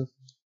offensive.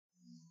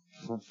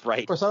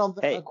 Right. Of course,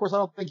 I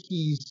don't think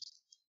he's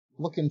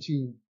looking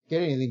to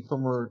get anything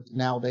from her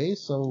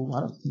nowadays. So I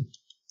don't.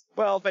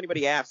 Well, if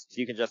anybody asks,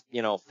 you can just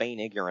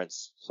feign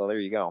ignorance. So there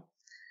you go.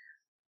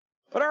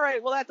 But all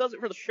right, well, that does it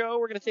for the show.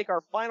 We're going to take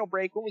our final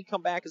break. When we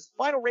come back is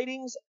final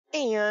ratings,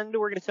 and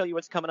we're going to tell you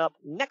what's coming up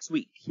next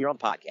week here on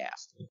the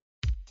podcast.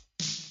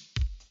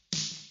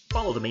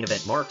 Follow the Main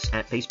Event Marks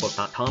at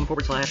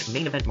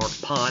Facebook.com/Main Event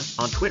Marks Pod,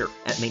 on Twitter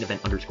at Main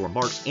Event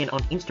 _Marks, and on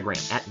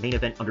Instagram at Main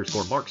Event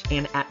 _Marks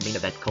and at Main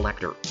Event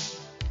Collector.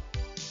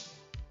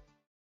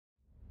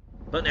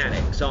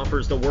 Fanatics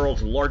offers the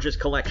world's largest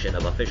collection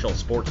of official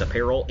sports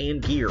apparel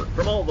and gear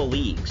from all the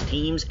leagues,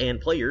 teams,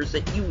 and players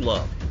that you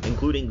love,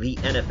 including the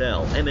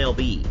NFL,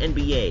 MLB,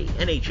 NBA,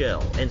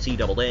 NHL,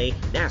 NCAA,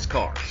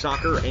 NASCAR,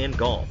 soccer, and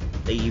golf.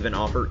 They even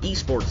offer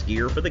esports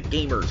gear for the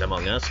gamers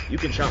among us. You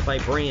can shop by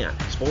brand,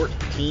 sport,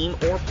 team,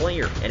 or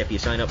player. And if you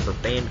sign up for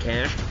Fan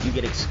Cash, you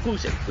get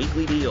exclusive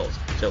weekly deals.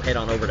 So head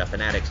on over to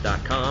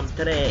Fanatics.com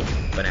today.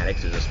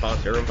 Fanatics is a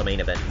sponsor of the Main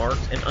Event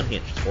Marks and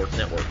Unhinged Sports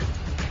Network.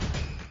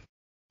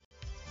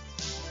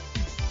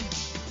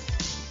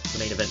 The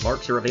Main Event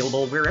Marks are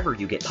available wherever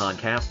you get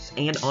podcasts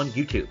and on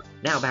YouTube.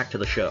 Now back to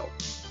the show.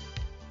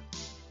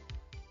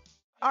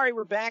 All right,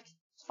 we're back.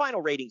 It's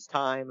final ratings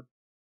time.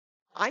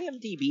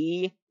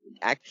 IMDb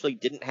actually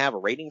didn't have a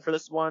rating for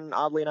this one,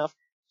 oddly enough.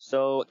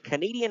 So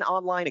Canadian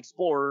Online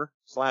Explorer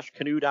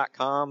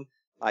 /canoe.com.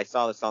 I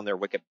saw this on their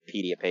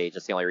Wikipedia page.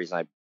 That's the only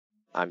reason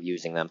I'm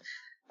using them.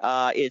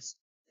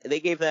 They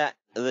gave the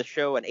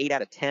show an 8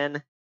 out of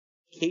 10.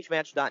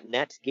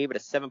 CageMatch.net gave it a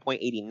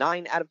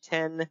 7.89 out of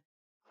 10.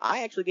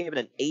 I actually gave it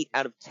an 8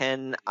 out of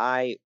 10.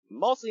 I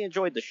mostly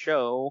enjoyed the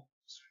show,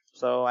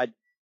 so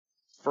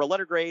for a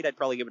letter grade, I'd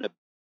probably give it a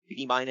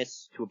B-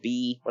 to a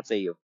B. What say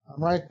you?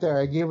 I'm right there.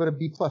 I gave it a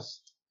B+.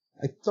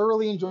 I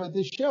thoroughly enjoyed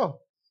this show.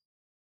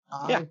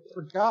 I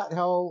forgot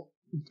how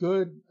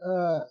good,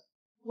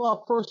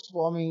 well, first of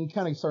all, I mean, it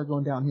kind of started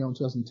going downhill in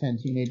 2010,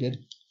 TNA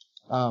did.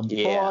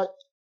 But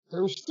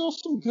there was still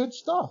some good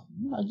stuff.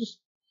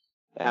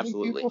 I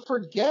think people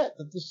forget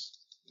that this,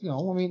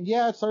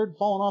 it started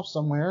falling off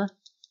somewhere.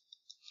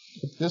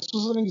 But this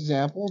was an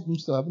example of them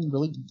still having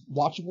really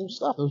watchable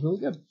stuff. It was really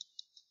good.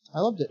 I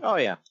loved it. Oh,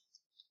 yeah.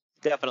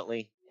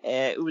 Definitely.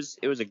 It was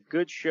a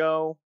good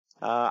show.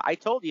 I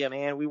told you,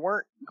 man, we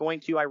weren't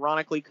going to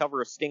ironically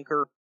cover a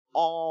stinker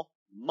all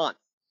month.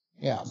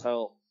 Yeah.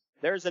 So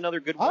there's another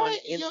good one.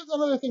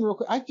 Another thing real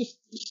quick.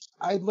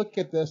 I look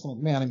at this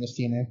and man, I miss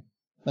TNA.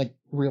 Like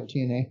real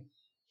TNA.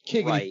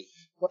 Kiggity. Right.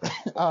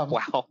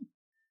 Wow.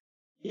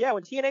 Yeah,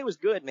 when TNA was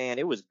good, man,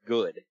 it was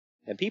good.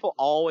 And people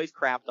always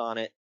crapped on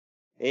it.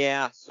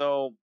 Yeah,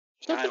 so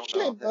I don't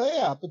know.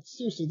 Yeah, but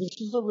seriously, this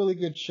is a really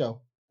good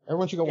show.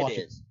 Everyone should go watch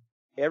it.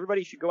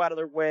 Everybody should go out of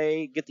their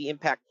way, get the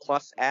Impact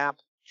Plus app,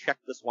 check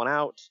this one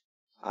out.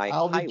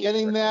 I'll be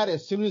getting that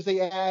as soon as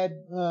they add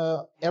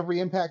every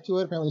Impact to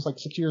it. Apparently it's like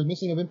 6 years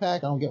missing of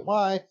Impact. I don't get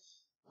why,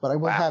 but I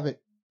will have it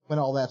when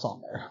all that's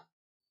on there.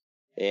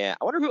 Yeah,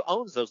 I wonder who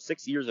owns those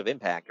 6 years of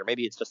Impact, or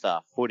maybe it's just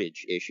a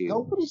footage issue.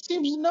 Nobody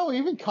seems to know.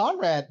 Even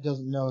Conrad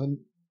doesn't know. And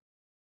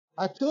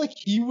I feel like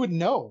he would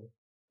know.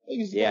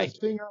 He's got his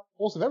finger on the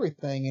pulse of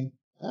everything, and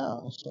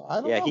so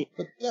I don't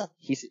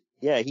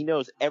know. He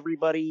knows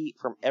everybody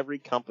from every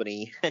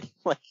company.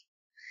 Like,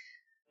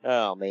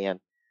 oh man.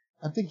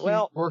 I think he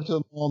worked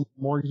on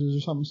mortgages or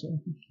something. So.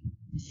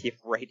 Yeah,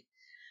 right.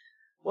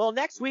 Well,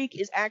 next week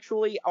is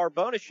actually our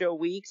bonus show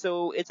week,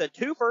 so it's a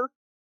twofer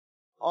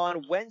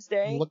on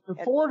Wednesday. I'm looking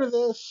forward to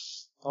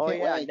this.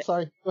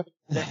 Sorry.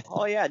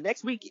 Oh yeah,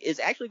 next week is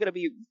actually going to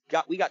be.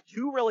 We got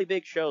two really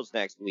big shows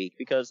next week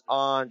because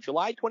on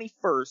July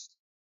 21st.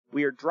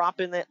 We are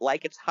dropping it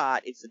like it's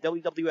hot. It's the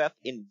WWF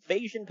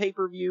Invasion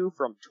pay-per-view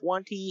from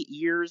 20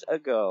 years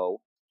ago.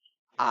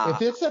 If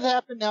this had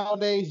happened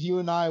nowadays, you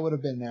and I would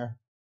have been there.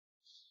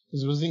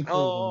 Because it was in Cleveland.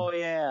 Oh,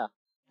 yeah.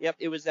 Yep,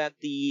 it was at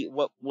the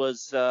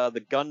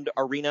Gund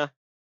Arena.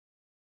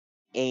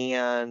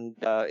 And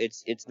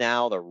it's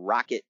now the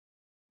Rocket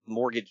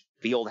Mortgage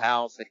Field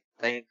House, I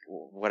think,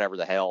 whatever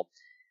the hell.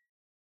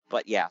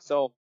 But yeah,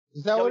 so...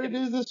 Is that what it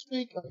is this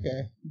week?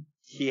 Okay.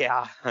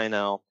 Yeah, I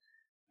know.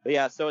 But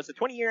yeah, so it's the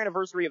 20-year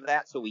anniversary of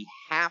that, so we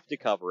have to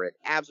cover it.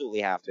 Absolutely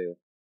have to.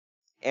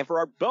 And for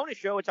our bonus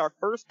show, it's our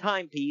first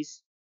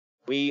timepiece.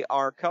 We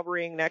are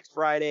covering next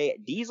Friday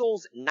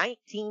Diesel's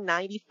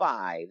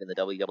 1995 in the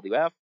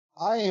WWF.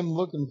 I am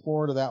looking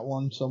forward to that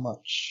one so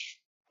much.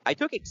 I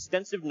took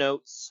extensive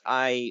notes.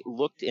 I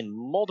looked in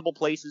multiple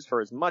places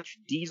for as much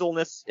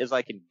Dieselness as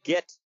I could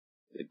get.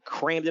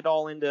 Crammed it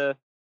all into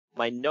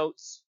my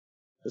notes.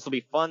 This will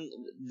be fun.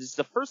 This is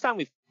the first time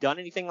we've done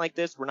anything like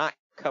this. We're not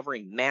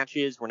covering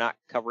matches. We're not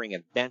covering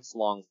events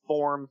long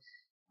form.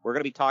 We're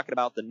going to be talking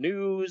about the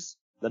news,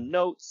 the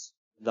notes,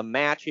 the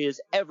matches,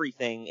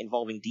 everything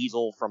involving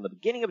Diesel from the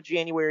beginning of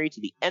January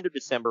to the end of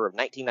December of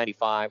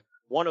 1995.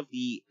 One of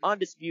the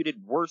undisputed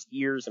worst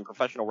years in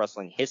professional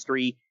wrestling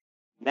history.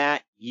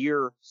 That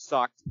year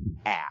sucked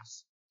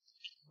ass.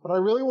 But I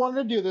really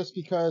wanted to do this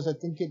because I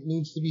think it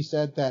needs to be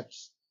said that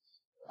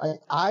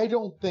I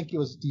don't think it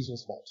was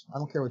Diesel's fault. I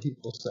don't care what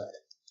people say.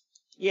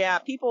 Yeah,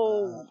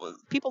 people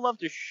love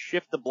to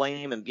shift the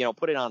blame and,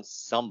 put it on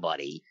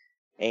somebody.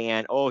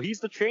 And, he's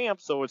the champ,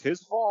 so it's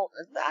his fault.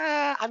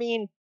 I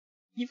mean,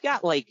 you've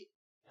got,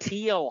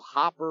 T.L.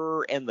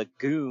 Hopper and the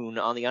Goon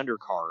on the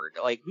undercard.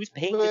 Who's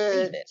paying to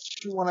see this?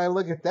 When I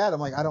look at that, I'm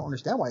like, I don't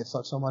understand why it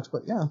sucks so much,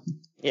 but yeah.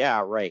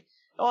 Yeah, right.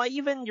 Oh,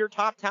 even your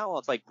top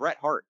talents like Bret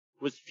Hart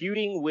was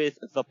feuding with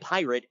the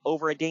Pirate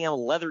over a damn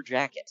leather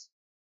jacket.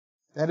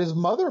 That his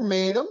mother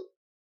made him.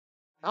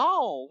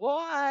 Oh,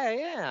 well,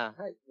 yeah.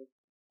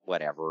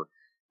 Whatever.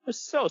 It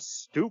was so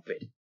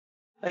stupid.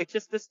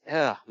 Just this,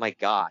 my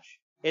gosh.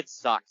 It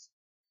sucks.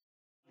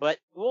 But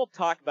we'll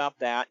talk about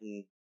that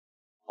and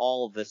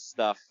all of this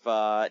stuff,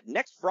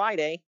 next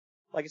Friday.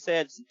 Like I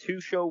said, it's a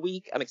 2-show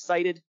week. I'm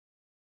excited.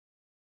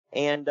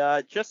 And,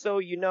 just so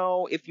you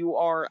know, if you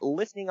are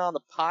listening on the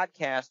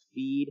podcast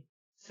feed,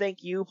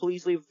 thank you.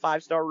 Please leave a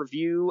 5-star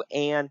review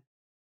and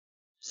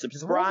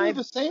subscribe. We'll do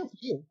the same for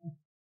you.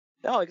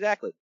 No,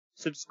 exactly.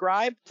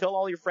 Subscribe, tell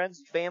all your friends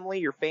and family,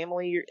 your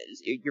family's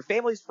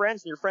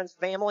friends and your friends'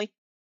 family.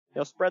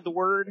 Spread the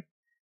word.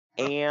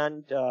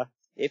 And,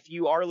 if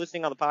you are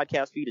listening on the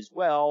podcast feed as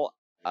well,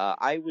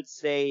 I would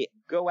say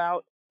go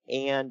out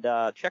and,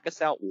 check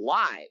us out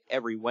live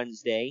every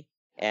Wednesday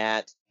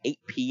at 8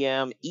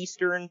 p.m.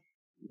 Eastern,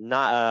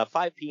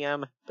 5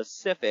 p.m.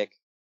 Pacific,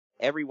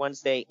 every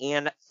Wednesday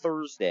and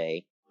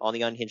Thursday on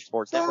the Unhinged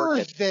Sports Network.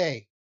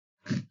 Thursday!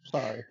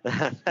 Sorry.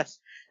 That's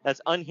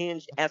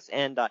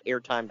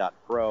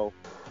unhingedsn.airtime.pro.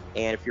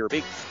 And if you're a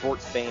big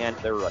sports fan,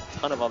 there are a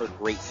ton of other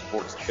great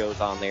sports shows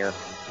on there.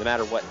 No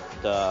matter what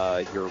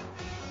your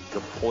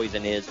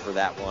poison is for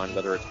that one,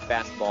 whether it's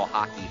basketball,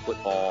 hockey,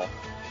 football,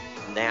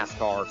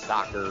 NASCAR,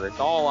 soccer, it's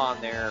all on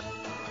there.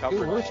 Hey,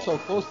 we're so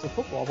close to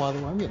football, by the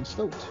way. I'm getting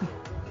stoked.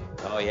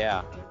 Oh,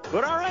 yeah.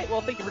 But all right,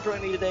 well, thank you for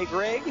joining me today,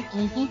 Greg.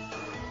 Mm-hmm.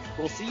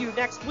 We'll see you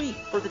next week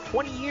for the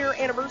 20-year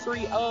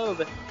anniversary of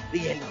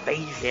The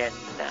Invasion.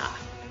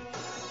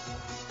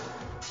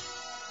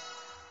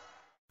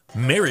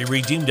 Mary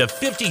redeemed a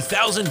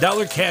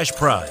 $50,000 cash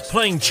prize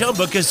playing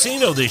Chumba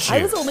Casino this year.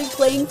 I was only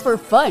playing for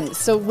fun,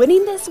 so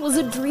winning this was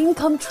a dream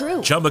come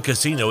true. Chumba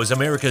Casino is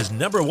America's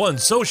 #1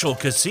 social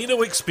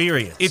casino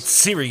experience. It's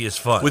serious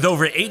fun. With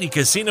over 80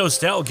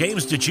 casino-style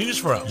games to choose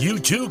from, you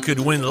too could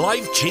win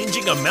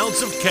life-changing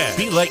amounts of cash.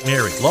 Be like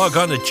Mary. Log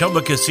on to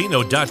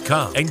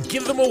ChumbaCasino.com and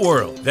give them a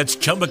whirl. That's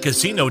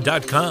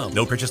ChumbaCasino.com.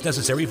 No purchase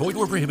necessary. Void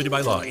or prohibited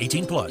by law.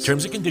 18+.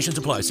 Terms and conditions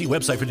apply. See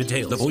website for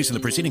details. The voice in the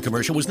preceding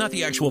commercial was not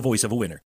the actual voice of a winner.